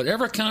in on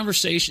whatever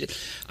conversation.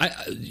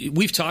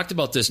 We've talked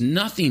about this.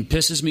 Nothing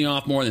pisses me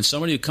off more than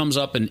somebody who comes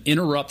up and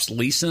interrupts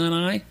Lisa and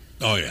I.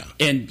 Oh, yeah.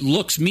 And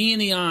looks me in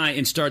the eye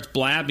and starts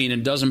blabbing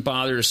and doesn't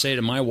bother to say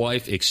to my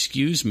wife,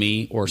 excuse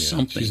me, or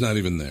something. She's not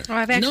even there. Oh,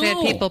 I've actually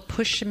had people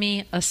push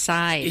me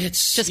aside.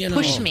 It's just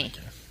push me.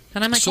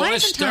 And I'm like, so why I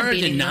isn't Tom started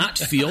to beating not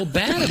them? feel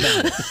bad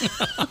about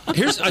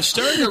it. I've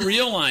started to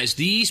realize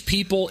these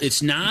people,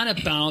 it's not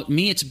about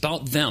me, it's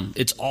about them.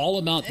 It's all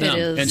about them.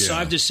 It is. And so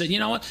I've just said, you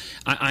know what?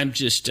 I'm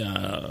just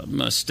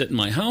must sit in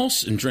my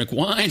house and drink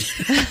wine.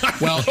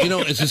 Well,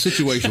 it's a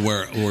situation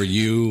where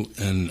you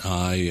and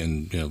I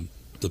and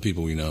the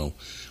people we know,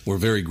 we're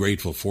very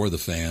grateful for the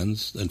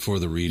fans and for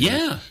the readers.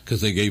 Yeah.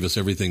 Because they gave us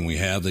everything we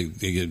have. They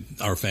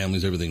give our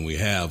families everything we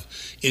have.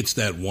 It's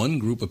that one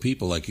group of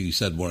people, like you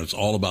said, where it's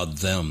all about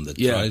them that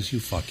drives you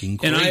fucking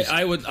crazy.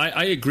 And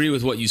I agree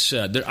with what you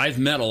said. I've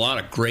met a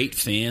lot of great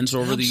fans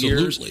over the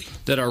years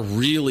that are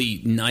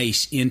really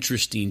nice,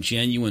 interesting,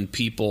 genuine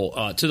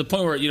people, to the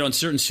point where, in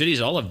certain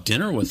cities, I'll have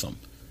dinner with them.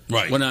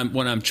 Right. When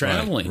I'm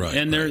traveling. Right,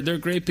 and they're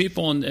great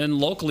people. And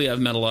locally, I've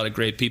met a lot of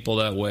great people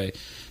that way.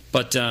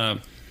 But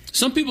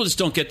some people just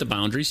don't get the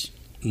boundaries.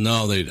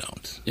 No, they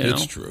don't.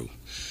 It's true.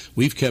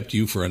 We've kept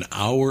you for an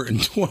hour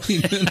and 20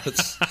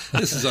 minutes.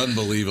 This is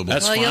unbelievable.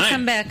 That's fine. You'll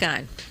come back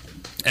on.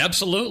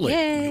 Absolutely.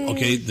 Yay.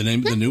 Okay, the name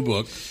of the new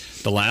book,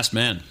 The Last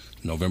Man.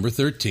 November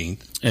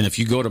 13th. And if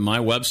you go to my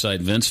website,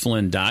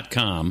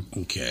 vinceflynn.com,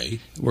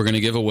 we're going to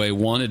give away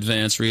one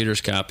advanced reader's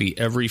copy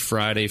every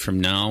Friday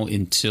from now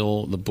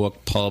until the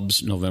book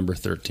pubs November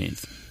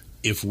 13th.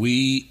 If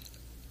we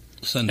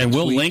send and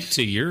we'll link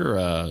to your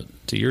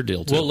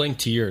deal, too. We'll link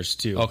to yours,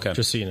 too. Okay.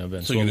 Just so you know,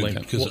 Vince. So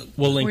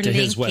we'll link to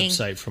his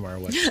website from our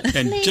website.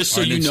 And just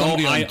so you know,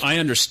 I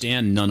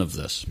understand none of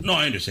this. No,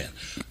 I understand.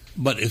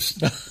 But if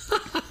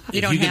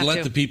you don't could have let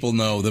to. the people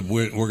know that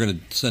we're going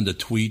to send a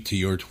tweet to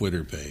your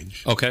Twitter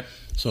page. Okay.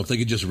 So if they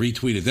could just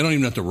retweet it. They don't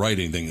even have to write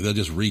anything. They'll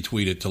just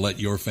retweet it to let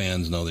your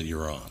fans know that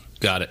you're on.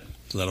 Got it.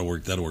 So that'll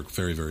work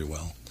very, very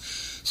well.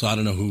 So I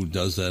don't know who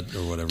does that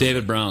or whatever.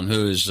 David Brown,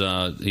 who's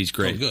he's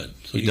great. Oh, good.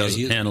 So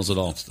he handles it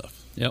all. Stuff.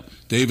 Yep.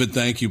 David,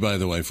 thank you, by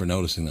the way, for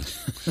noticing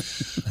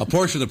this. A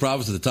portion of the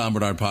profits of the Tom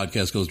Bernard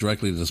Podcast goes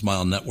directly to the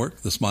Smile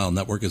Network. The Smile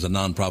Network is a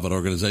nonprofit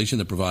organization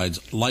that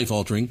provides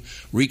life-altering,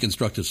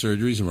 reconstructive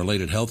surgeries and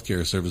related health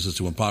care services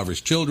to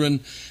impoverished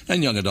children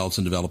and young adults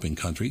in developing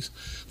countries.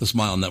 The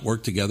Smile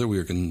Network, together, we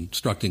are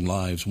constructing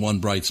lives one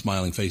bright,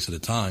 smiling face at a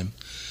time.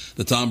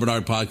 The Tom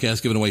Bernard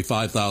Podcast giving away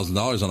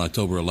 $5,000 on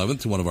October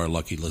 11th to one of our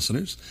lucky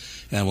listeners,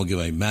 and we'll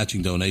give a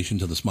matching donation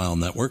to the Smile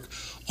Network.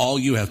 All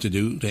you have to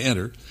do to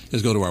enter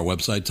is go to our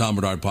website,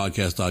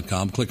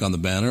 tombernardpodcast.com, click on the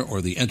banner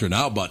or the Enter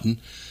Now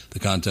button. The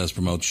contest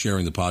promotes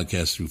sharing the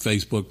podcast through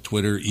Facebook,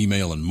 Twitter,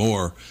 email, and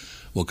more.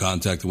 We'll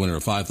contact the winner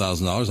of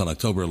 $5,000 on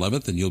October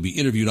 11th, and you'll be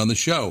interviewed on the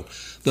show.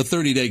 The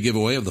 30-day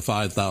giveaway of the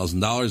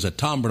 $5,000 at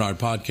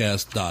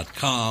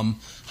tombernardpodcast.com.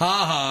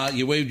 Ha ha,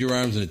 you waved your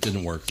arms and it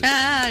didn't work.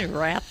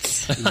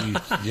 Rats.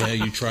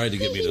 You tried to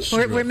get me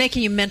to We're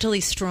making you mentally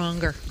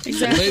stronger.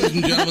 Exactly. Ladies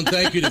and gentlemen,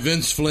 thank you to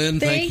Vince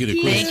Flynn. Thank you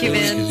to Kristyn. Thank you,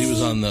 Vince. Because he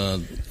was on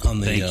the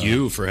Thank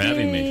you for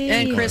having me.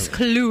 And Chris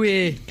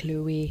Louie.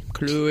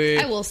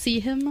 I will see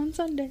him on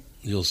Sunday.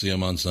 You'll see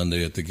him on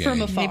Sunday at the game.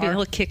 From afar. Maybe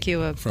he'll kick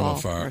you a From ball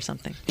afar. or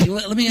something.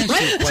 Let me ask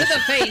you a question. To the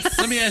face.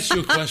 Let me ask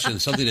you a question.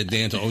 Something that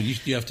Dan told.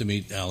 You have to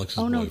meet Alex's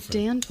no, boyfriend.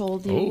 Dan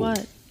told you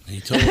what? He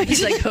told me.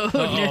 He's like,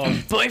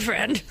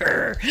 boyfriend.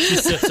 She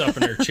sits up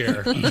in her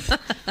chair.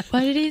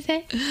 What did he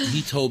say?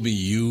 He told me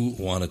you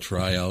want to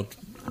try out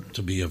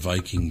to be a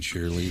Viking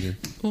cheerleader.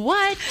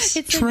 What?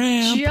 It's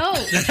Tramp. a joke.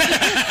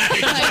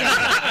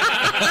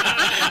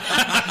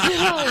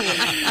 No.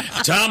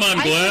 Tom,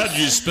 I'm glad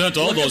you spent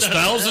all those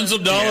thousands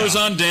of dollars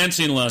on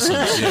dancing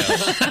lessons.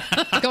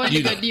 Going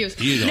to good use.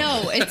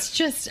 No, it's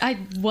just I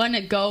want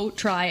to go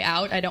try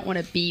out. I don't want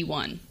to be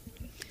one.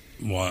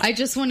 What? I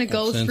just want to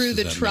go through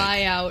the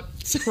tryout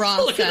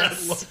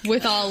process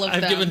with all of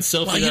them. I've given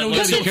Sophie that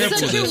look. Be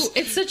careful with this.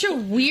 It's such a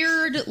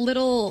weird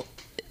little.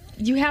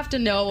 You have to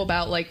know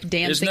about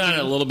dancing. Isn't that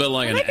a little bit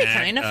like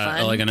fun.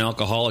 like an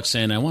alcoholic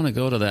saying, "I want to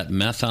go to that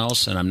meth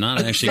house, and I'm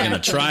not actually going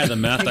to try the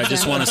meth. I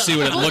just want to see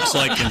what it looks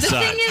like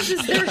inside." The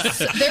thing is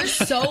they're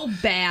so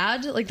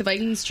bad. Like the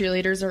Vikings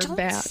cheerleaders are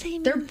bad.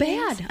 They're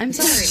bad. I'm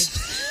sorry.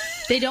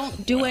 They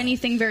don't do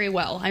anything very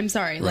well. I'm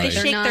sorry. Right. Like,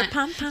 they're Shake not, their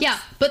pom-poms. Yeah,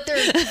 but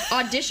their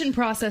audition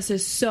process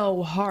is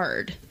so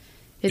hard.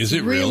 It's Is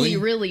it really?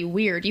 really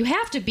weird. You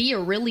have to be a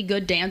really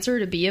good dancer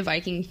to be a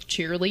Viking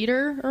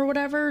cheerleader or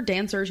whatever,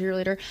 dancer,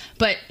 cheerleader.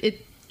 But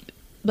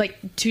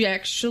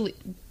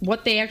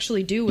what they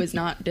actually do is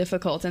not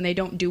difficult, and they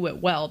don't do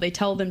it well. They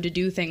tell them to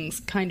do things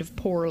kind of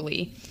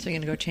poorly. So you're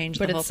going to go change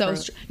But the it's whole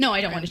so no,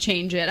 I don't want to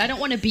change it. I don't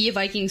want to be a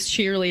Vikings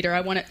cheerleader. I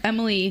want to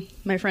Emily,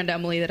 my friend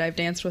Emily that I've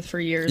danced with for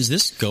years. Is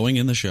this going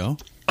in the show?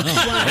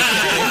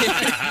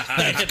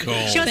 That's cool.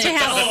 She wants to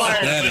have a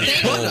lark. That is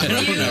cool.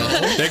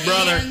 Big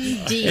brother.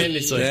 And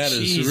it's like, that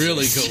is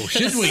really cool.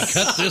 Shouldn't we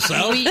cut this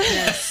out?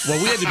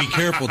 Well, we had to be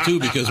careful too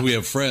because we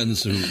have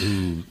friends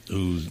who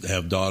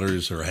have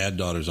daughters or had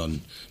daughters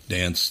on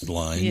dance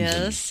lines.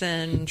 Yes,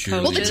 and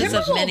well, the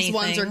Timberwolves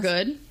ones are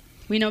good.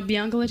 We know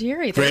Bianca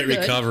Lettieri. Great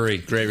recovery.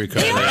 Great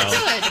recovery.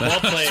 Well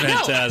played.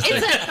 Fantastic.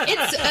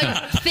 It's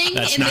a thing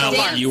That's in the not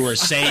dance. what you were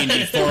saying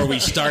before we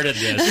started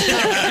this.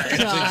 That's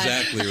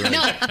exactly right.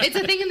 No, it's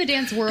a thing in the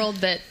dance world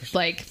that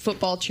like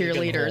football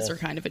cheerleaders are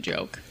kind of a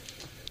joke.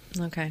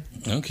 Okay.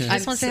 I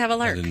just want to have a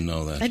lark. I didn't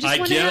know that. I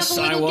guess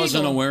I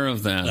wasn't aware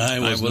of that. I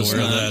wasn't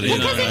aware of that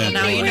either.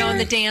 Now you know in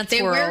the dance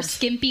they world. wear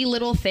skimpy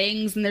little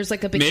things, and there's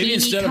like a bikini Maybe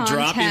instead of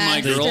dropping my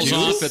girls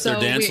off at their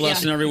dance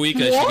lesson every week,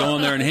 I should go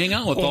in there and hang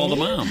out with all the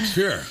moms.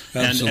 Sure,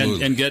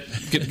 absolutely. And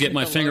get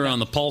my finger on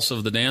the pulse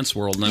of the dance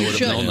world, and I would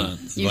have known that.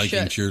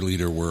 Viking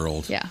cheerleader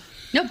world. Yeah.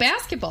 No,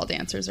 basketball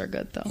dancers are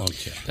good though.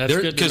 Okay, that's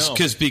good to know.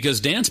 Because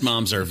dance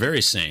moms are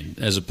very sane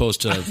as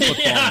opposed to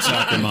football and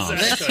soccer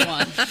moms.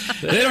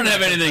 Exactly. They don't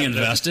have anything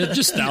invested,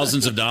 just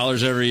thousands of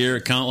dollars every year,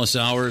 countless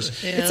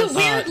hours. It's a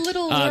weird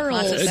little world.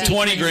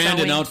 $20,000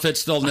 in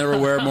outfits they'll never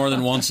wear more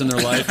than once in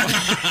their life.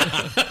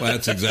 Well,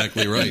 that's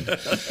exactly right.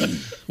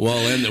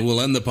 We'll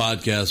end the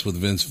podcast with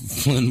Vince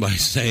Flynn by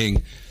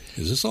saying,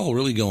 is this all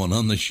really going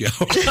on the show?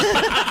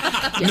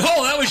 No,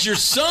 that was your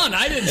son.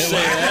 I didn't say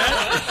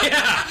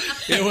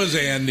that. Yeah, it was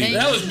Andy.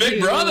 That was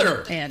Big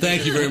Brother. Andy.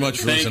 Thank you very much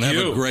for listening.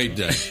 Have a great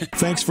day.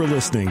 Thanks for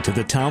listening to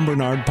the Tom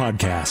Bernard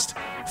Podcast.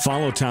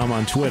 Follow Tom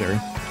on Twitter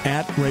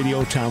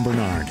 @Radio Tom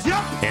Bernard.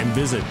 And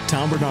visit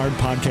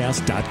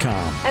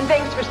TomBernardPodcast.com. And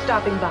thanks for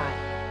stopping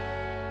by.